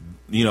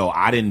 you know,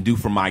 I didn't do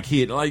for my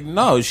kid. Like,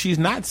 no, she's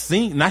not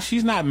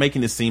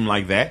making it seem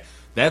like that.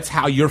 That's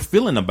how you're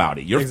feeling about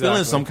it. You're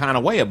feeling some kind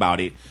of way about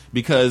it,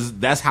 because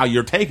that's how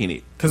you're taking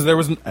it. Because there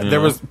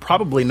was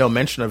probably no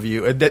mention of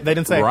you. They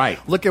didn't say,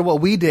 look at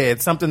what we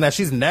did, something that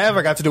she's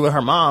never got to do with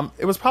her mom.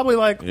 It was probably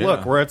like,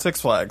 look, we're at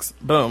Six Flags.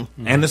 Boom.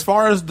 And as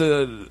far as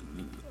the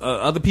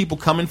other people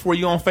coming for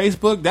you on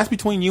Facebook, that's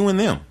between you and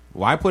them.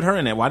 Why put her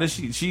in that? Why does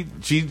she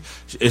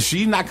if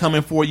she's not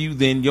coming for you,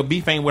 then your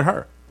beef ain't with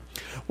her.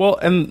 Well,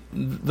 and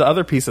the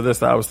other piece of this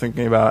that I was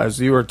thinking about as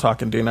you were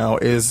talking, Dino,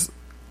 is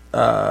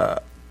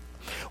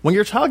when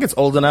your child gets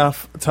old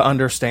enough to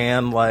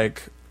understand,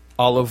 like,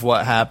 all of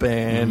what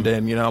happened,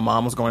 and, you know,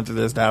 mom was going through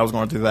this, dad was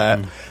going through that,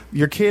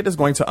 your kid is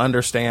going to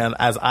understand,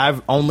 as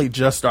I've only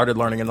just started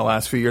learning in the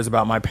last few years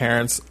about my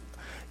parents.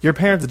 Your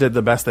parents did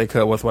the best they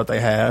could with what they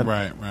had.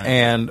 Right.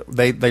 And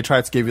they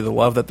tried to give you the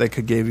love that they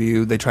could give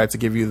you. They tried to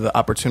give you the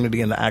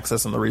opportunity and the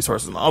access and the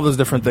resources and all those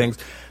different things,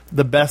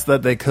 the best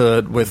that they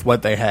could with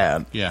what they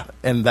had. Yeah.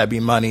 And that be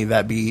money,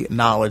 that be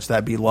knowledge,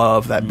 that be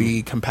love, that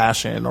be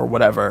compassion or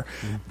whatever.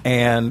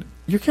 And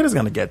your kid is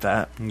going to get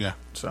that. Yeah.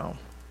 So.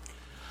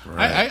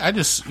 Right. I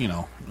just, you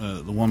know,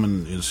 the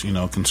woman is, you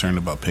know, concerned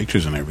about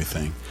pictures and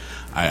everything.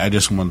 I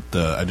just want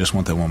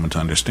that woman to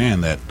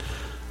understand that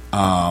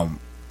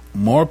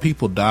more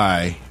people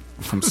die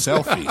from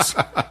selfies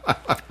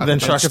than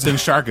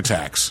shark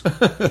attacks.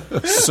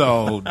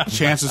 So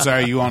chances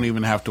are you won't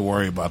even have to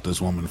worry about this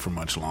woman for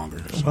much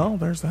longer. So. Well,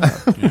 there's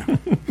that. Yeah.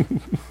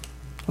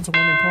 That's a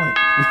winning point.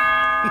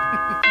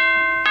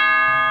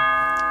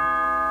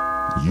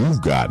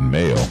 You've got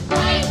mail.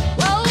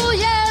 Oh,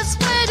 yes,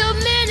 wait a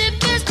minute,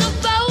 Mr.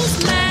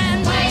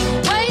 Postman. Wait,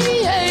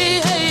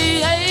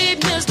 hey,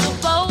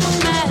 Mr.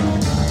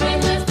 Postman.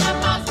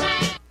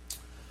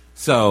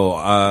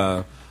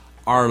 So,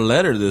 our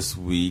letter this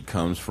week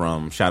comes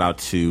from, shout out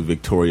to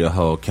Victoria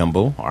Hull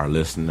Kimball, our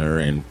listener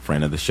and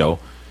friend of the show.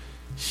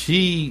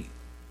 I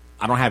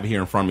don't have it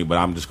here in front of me, but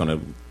I'm just going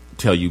to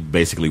tell you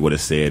basically what it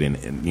said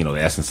and you know,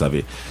 the essence of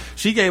it.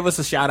 She gave us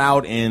a shout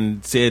out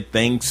and said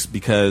thanks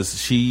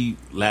because she,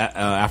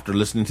 after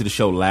listening to the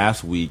show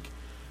last week,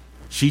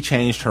 she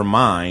changed her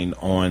mind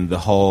on the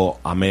whole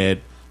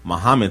Ahmed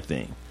Muhammad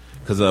thing.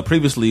 Because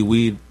previously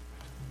we'd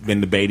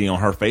been debating on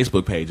her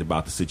Facebook page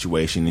about the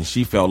situation, and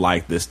she felt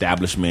like the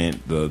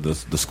establishment, the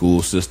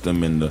school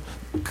system, and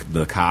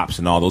the cops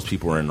and all those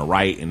people were in the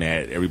right, and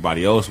that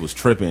everybody else was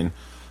tripping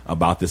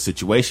about this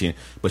situation.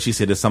 But she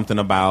said there's something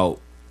about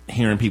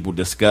hearing people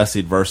discuss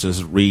it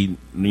versus going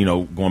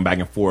back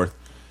and forth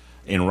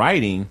in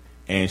writing,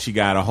 and she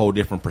got a whole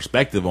different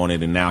perspective on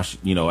it. And now, she,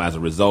 you know, as a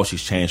result,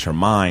 she's changed her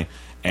mind.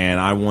 And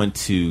I want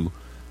to,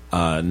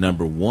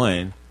 number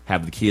one,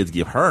 have the kids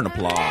give her an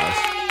applause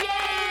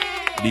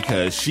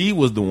because she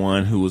was the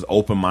one who was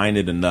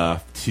open-minded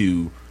enough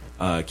to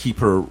keep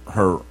her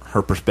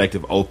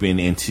perspective open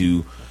and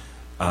to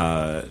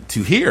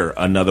hear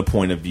another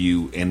point of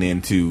view and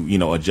then to, you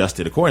know,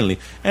 adjust it accordingly.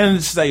 And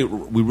to say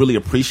we really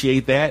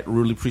appreciate that,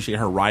 really appreciate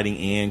her writing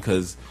in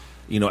because,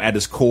 you know, at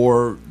its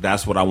core,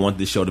 that's what I want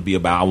this show to be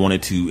about. I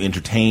wanted to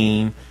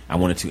entertain, I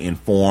wanted to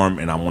inform,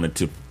 and I wanted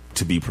to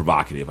be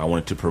provocative. I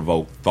wanted to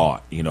provoke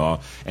thought, you know.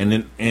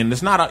 And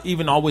it's not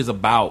even always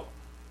about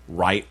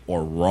right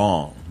or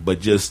wrong, but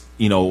just,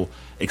 you know,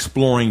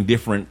 exploring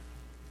different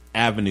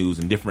avenues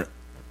and different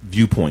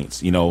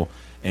viewpoints, you know.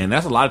 And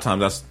that's a lot of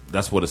times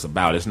that's what it's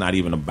about. It's not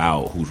even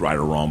about who's right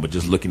or wrong, but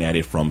just looking at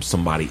it from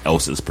somebody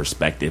else's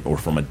perspective or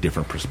from a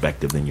different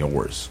perspective than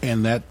yours.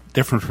 And that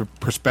different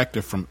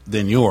perspective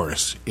than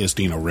yours is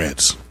Dino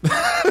Red's.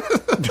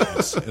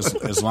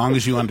 as long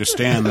as you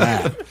understand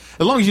that.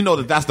 As long as you know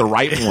that that's the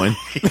right one.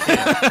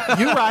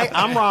 You're right.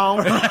 I'm wrong.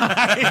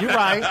 You're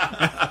right.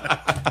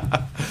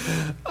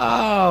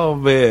 Oh,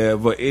 man.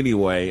 But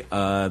anyway,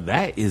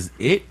 that is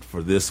it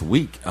for this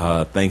week.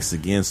 Thanks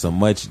again so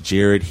much,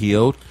 Jared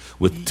Hill,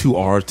 with 2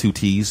 R's, 2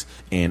 T's,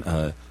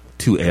 and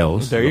 2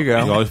 L's. There you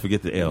go. You always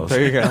forget the L's.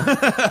 There you go.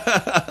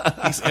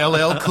 He's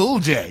LL Cool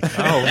J.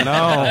 Oh,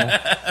 no.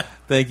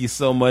 Thank you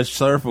so much,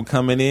 sir, for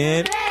coming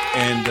in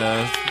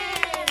and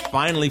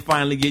finally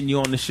getting you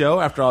on the show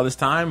after all this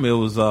time. It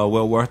was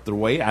well worth the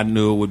wait. I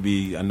knew it would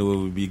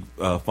be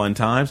fun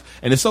times,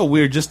 and it's so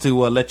weird just to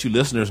let you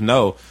listeners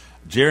know.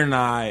 Jared and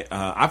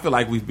I feel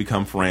like we've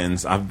become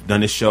friends. I've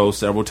done this show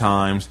several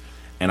times,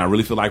 and I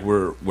really feel like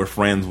we're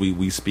friends.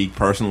 We speak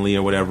personally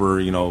or whatever,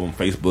 you know, on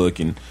Facebook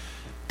and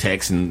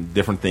text and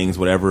different things,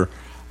 whatever.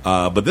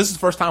 But this is the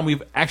first time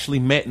we've actually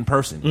met in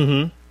person.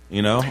 Mm-hmm.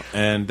 You know,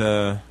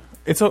 and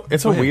it's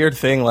a weird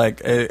thing.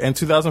 Like in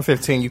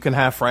 2015, you can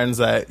have friends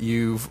that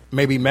you've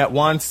maybe met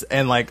once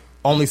and like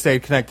only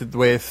stayed connected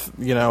with,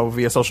 you know,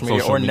 via social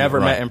media or never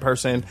right. met in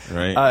person.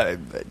 Right.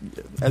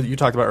 As you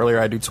talked about earlier,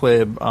 I do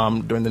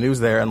TWIB doing the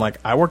news there, and like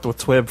I worked with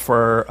TWIB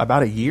for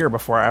about a year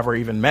before I ever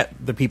even met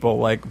the people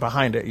like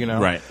behind it, you know.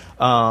 Right.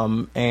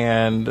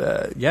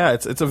 Yeah,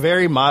 it's a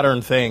very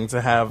modern thing to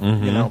have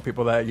you know,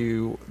 people that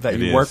you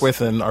work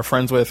with and are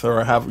friends with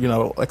or have, you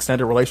know,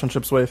 extended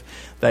relationships with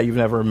that you've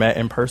never met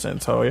in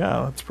person. So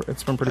yeah,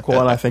 it's been pretty cool,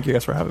 and I thank you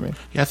guys for having me.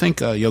 Yeah, I think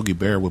Yogi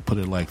Bear would put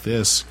it like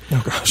this.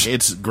 Oh gosh,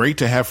 it's great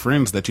to have friends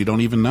that you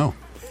don't even know.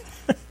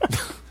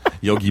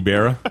 Yogi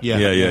Berra? Yeah.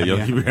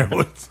 Yogi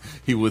Berra.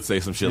 He would say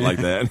some shit like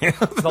that.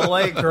 The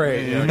late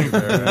great Yogi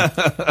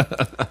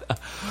Berra.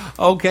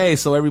 Okay,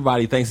 so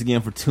everybody, thanks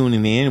again for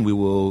tuning in. We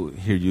will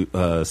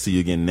see you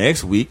again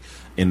next week.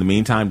 In the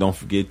meantime, don't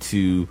forget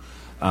to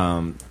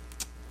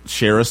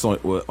share us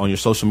on your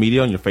social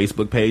media, on your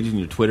Facebook page and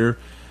your Twitter.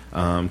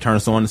 Turn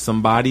us on to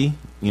somebody,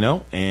 you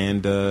know.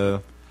 And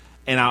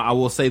I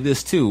will say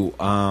this too.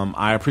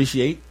 I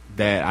appreciate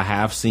that I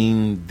have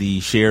seen the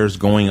shares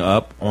going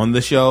up on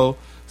the show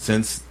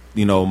since,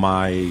 you know,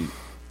 my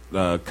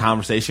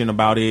conversation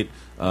about it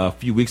a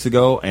few weeks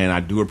ago, and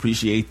I do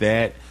appreciate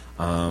that.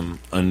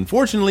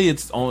 Unfortunately,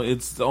 it's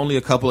only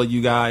a couple of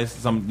you guys,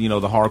 some, you know,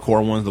 the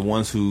hardcore ones, the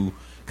ones who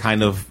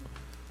kind of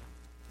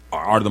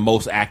are the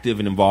most active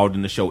and involved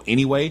in the show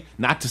anyway.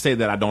 Not to say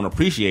that I don't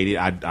appreciate it.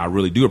 I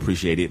really do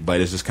appreciate it,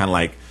 but it's just kind of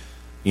like,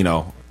 you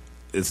know,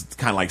 it's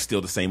kind of like still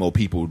the same old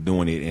people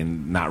doing it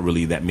and not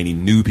really that many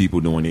new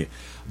people doing it.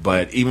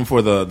 But even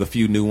for the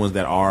few new ones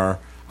that are,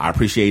 I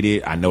appreciate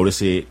it. I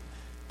notice it.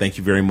 Thank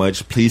you very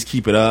much. Please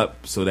keep it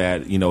up so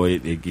that, you know,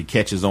 it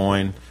catches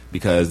on,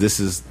 because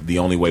this is the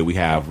only way we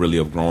have really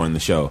of growing the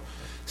show.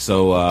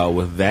 So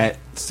with that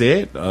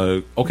said,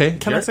 okay.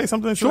 Can I say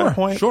something to that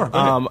point? Sure.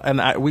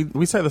 And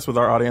we say this with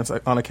our audience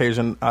on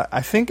occasion.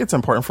 I think it's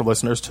important for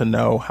listeners to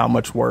know how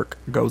much work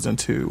goes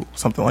into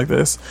something like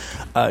this.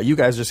 You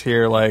guys just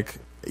hear, like,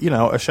 you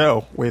know, a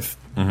show with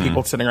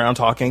people sitting around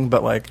talking,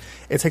 but like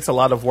it takes a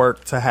lot of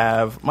work to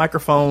have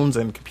microphones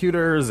and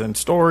computers and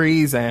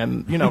stories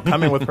and, you know,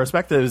 come in with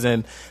perspectives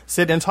and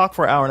sit and talk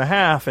for an hour and a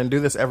half and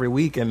do this every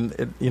week, and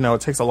it, you know,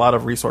 it takes a lot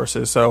of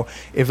resources. So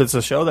if it's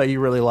a show that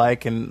you really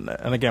like, and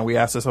again, we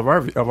ask this of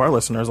our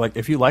listeners, like,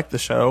 if you like the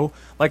show,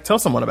 like, tell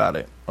someone about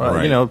it, or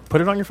right. you know,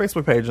 put it on your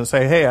Facebook page and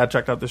say, hey, I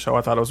checked out the show,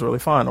 I thought it was really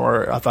fun,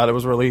 or I thought it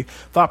was really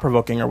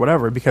thought-provoking, or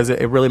whatever, because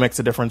it really makes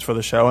a difference for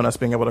the show and us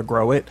being able to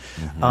grow it.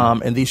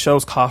 And these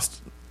shows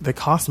cost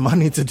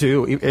money to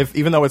do.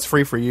 Even though it's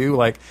free for you,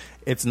 like,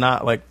 it's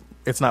not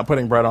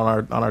putting bread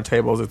on our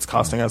tables. It's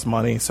costing us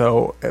money.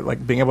 So,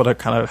 like, being able to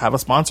kind of have a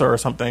sponsor or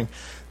something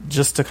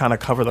just to kind of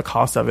cover the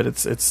cost of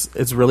it,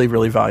 it's really,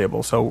 really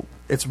valuable. So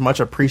it's much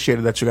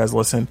appreciated that you guys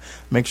listen.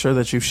 Make sure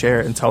that you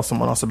share it and tell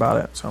someone else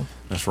about it. So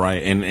that's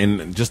right.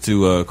 And just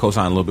to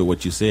co-sign a little bit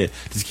what you said,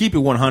 just keep it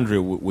 100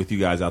 with you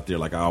guys out there,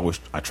 like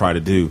I try to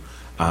do.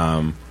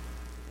 To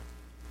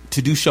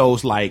do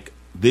shows like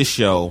this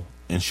show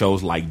and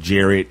shows like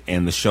Jared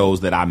and the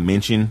shows that I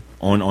mention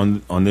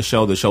on this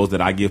show, the shows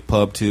that I give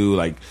pub to,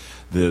 like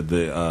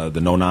the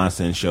No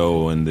Nonsense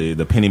Show and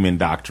the Pennyman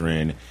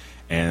Doctrine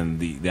and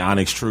the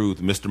Onyx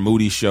Truth, Mr.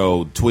 Moody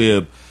Show,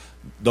 Twib,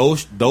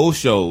 those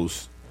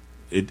shows,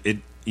 it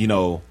you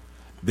know,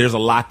 there's a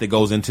lot that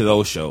goes into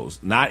those shows.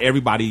 Not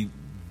everybody,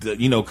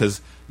 you know,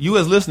 because you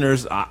as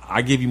listeners,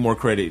 I give you more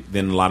credit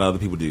than a lot of other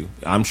people do.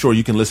 I'm sure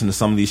you can listen to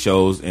some of these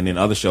shows and then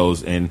other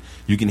shows, and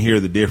you can hear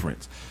the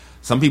difference.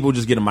 Some people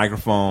just get a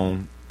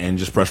microphone and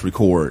just press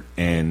record,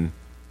 and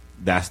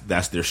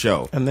that's their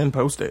show. And then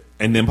post it.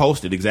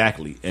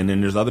 Exactly. And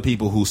then there's other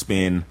people who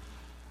spend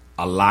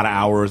a lot of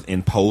hours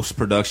in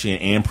post-production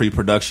and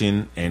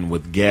pre-production and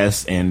with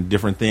guests and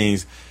different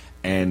things.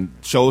 And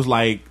shows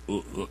like,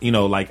 you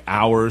know, like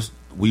ours,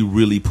 we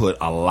really put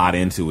a lot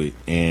into it.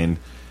 And,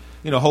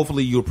 you know,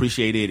 hopefully you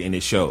appreciate it and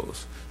it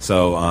shows.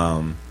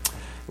 So,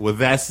 with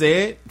that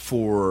said,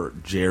 for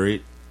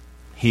Jared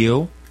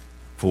Hill,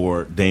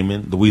 for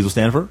Damon the Weasel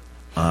Stanford,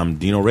 I'm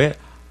Dino Red.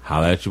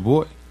 Holla at your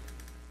boy.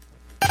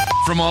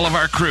 From all of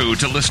our crew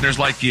to listeners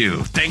like you,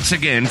 thanks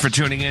again for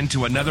tuning in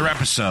to another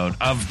episode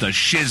of The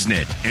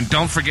Shiznit. And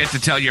don't forget to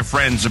tell your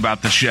friends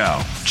about the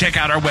show. Check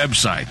out our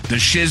website,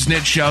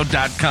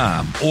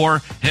 theshiznitshow.com,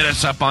 or hit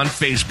us up on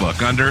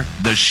Facebook under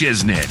The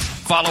Shiznit.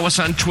 Follow us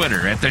on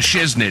Twitter at The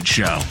Shiznit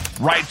Show.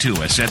 Write to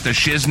us at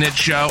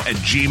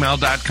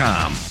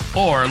theshiznitshow@gmail.com,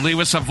 or leave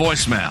us a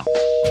voicemail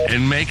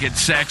and make it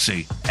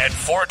sexy at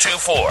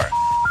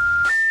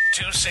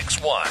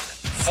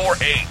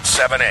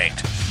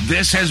 424-261-4878.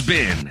 This has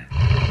been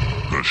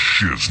The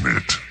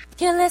Shiznit.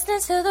 You're listening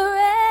to the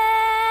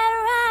Red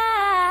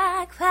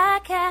Rock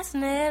Podcast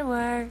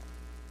Network.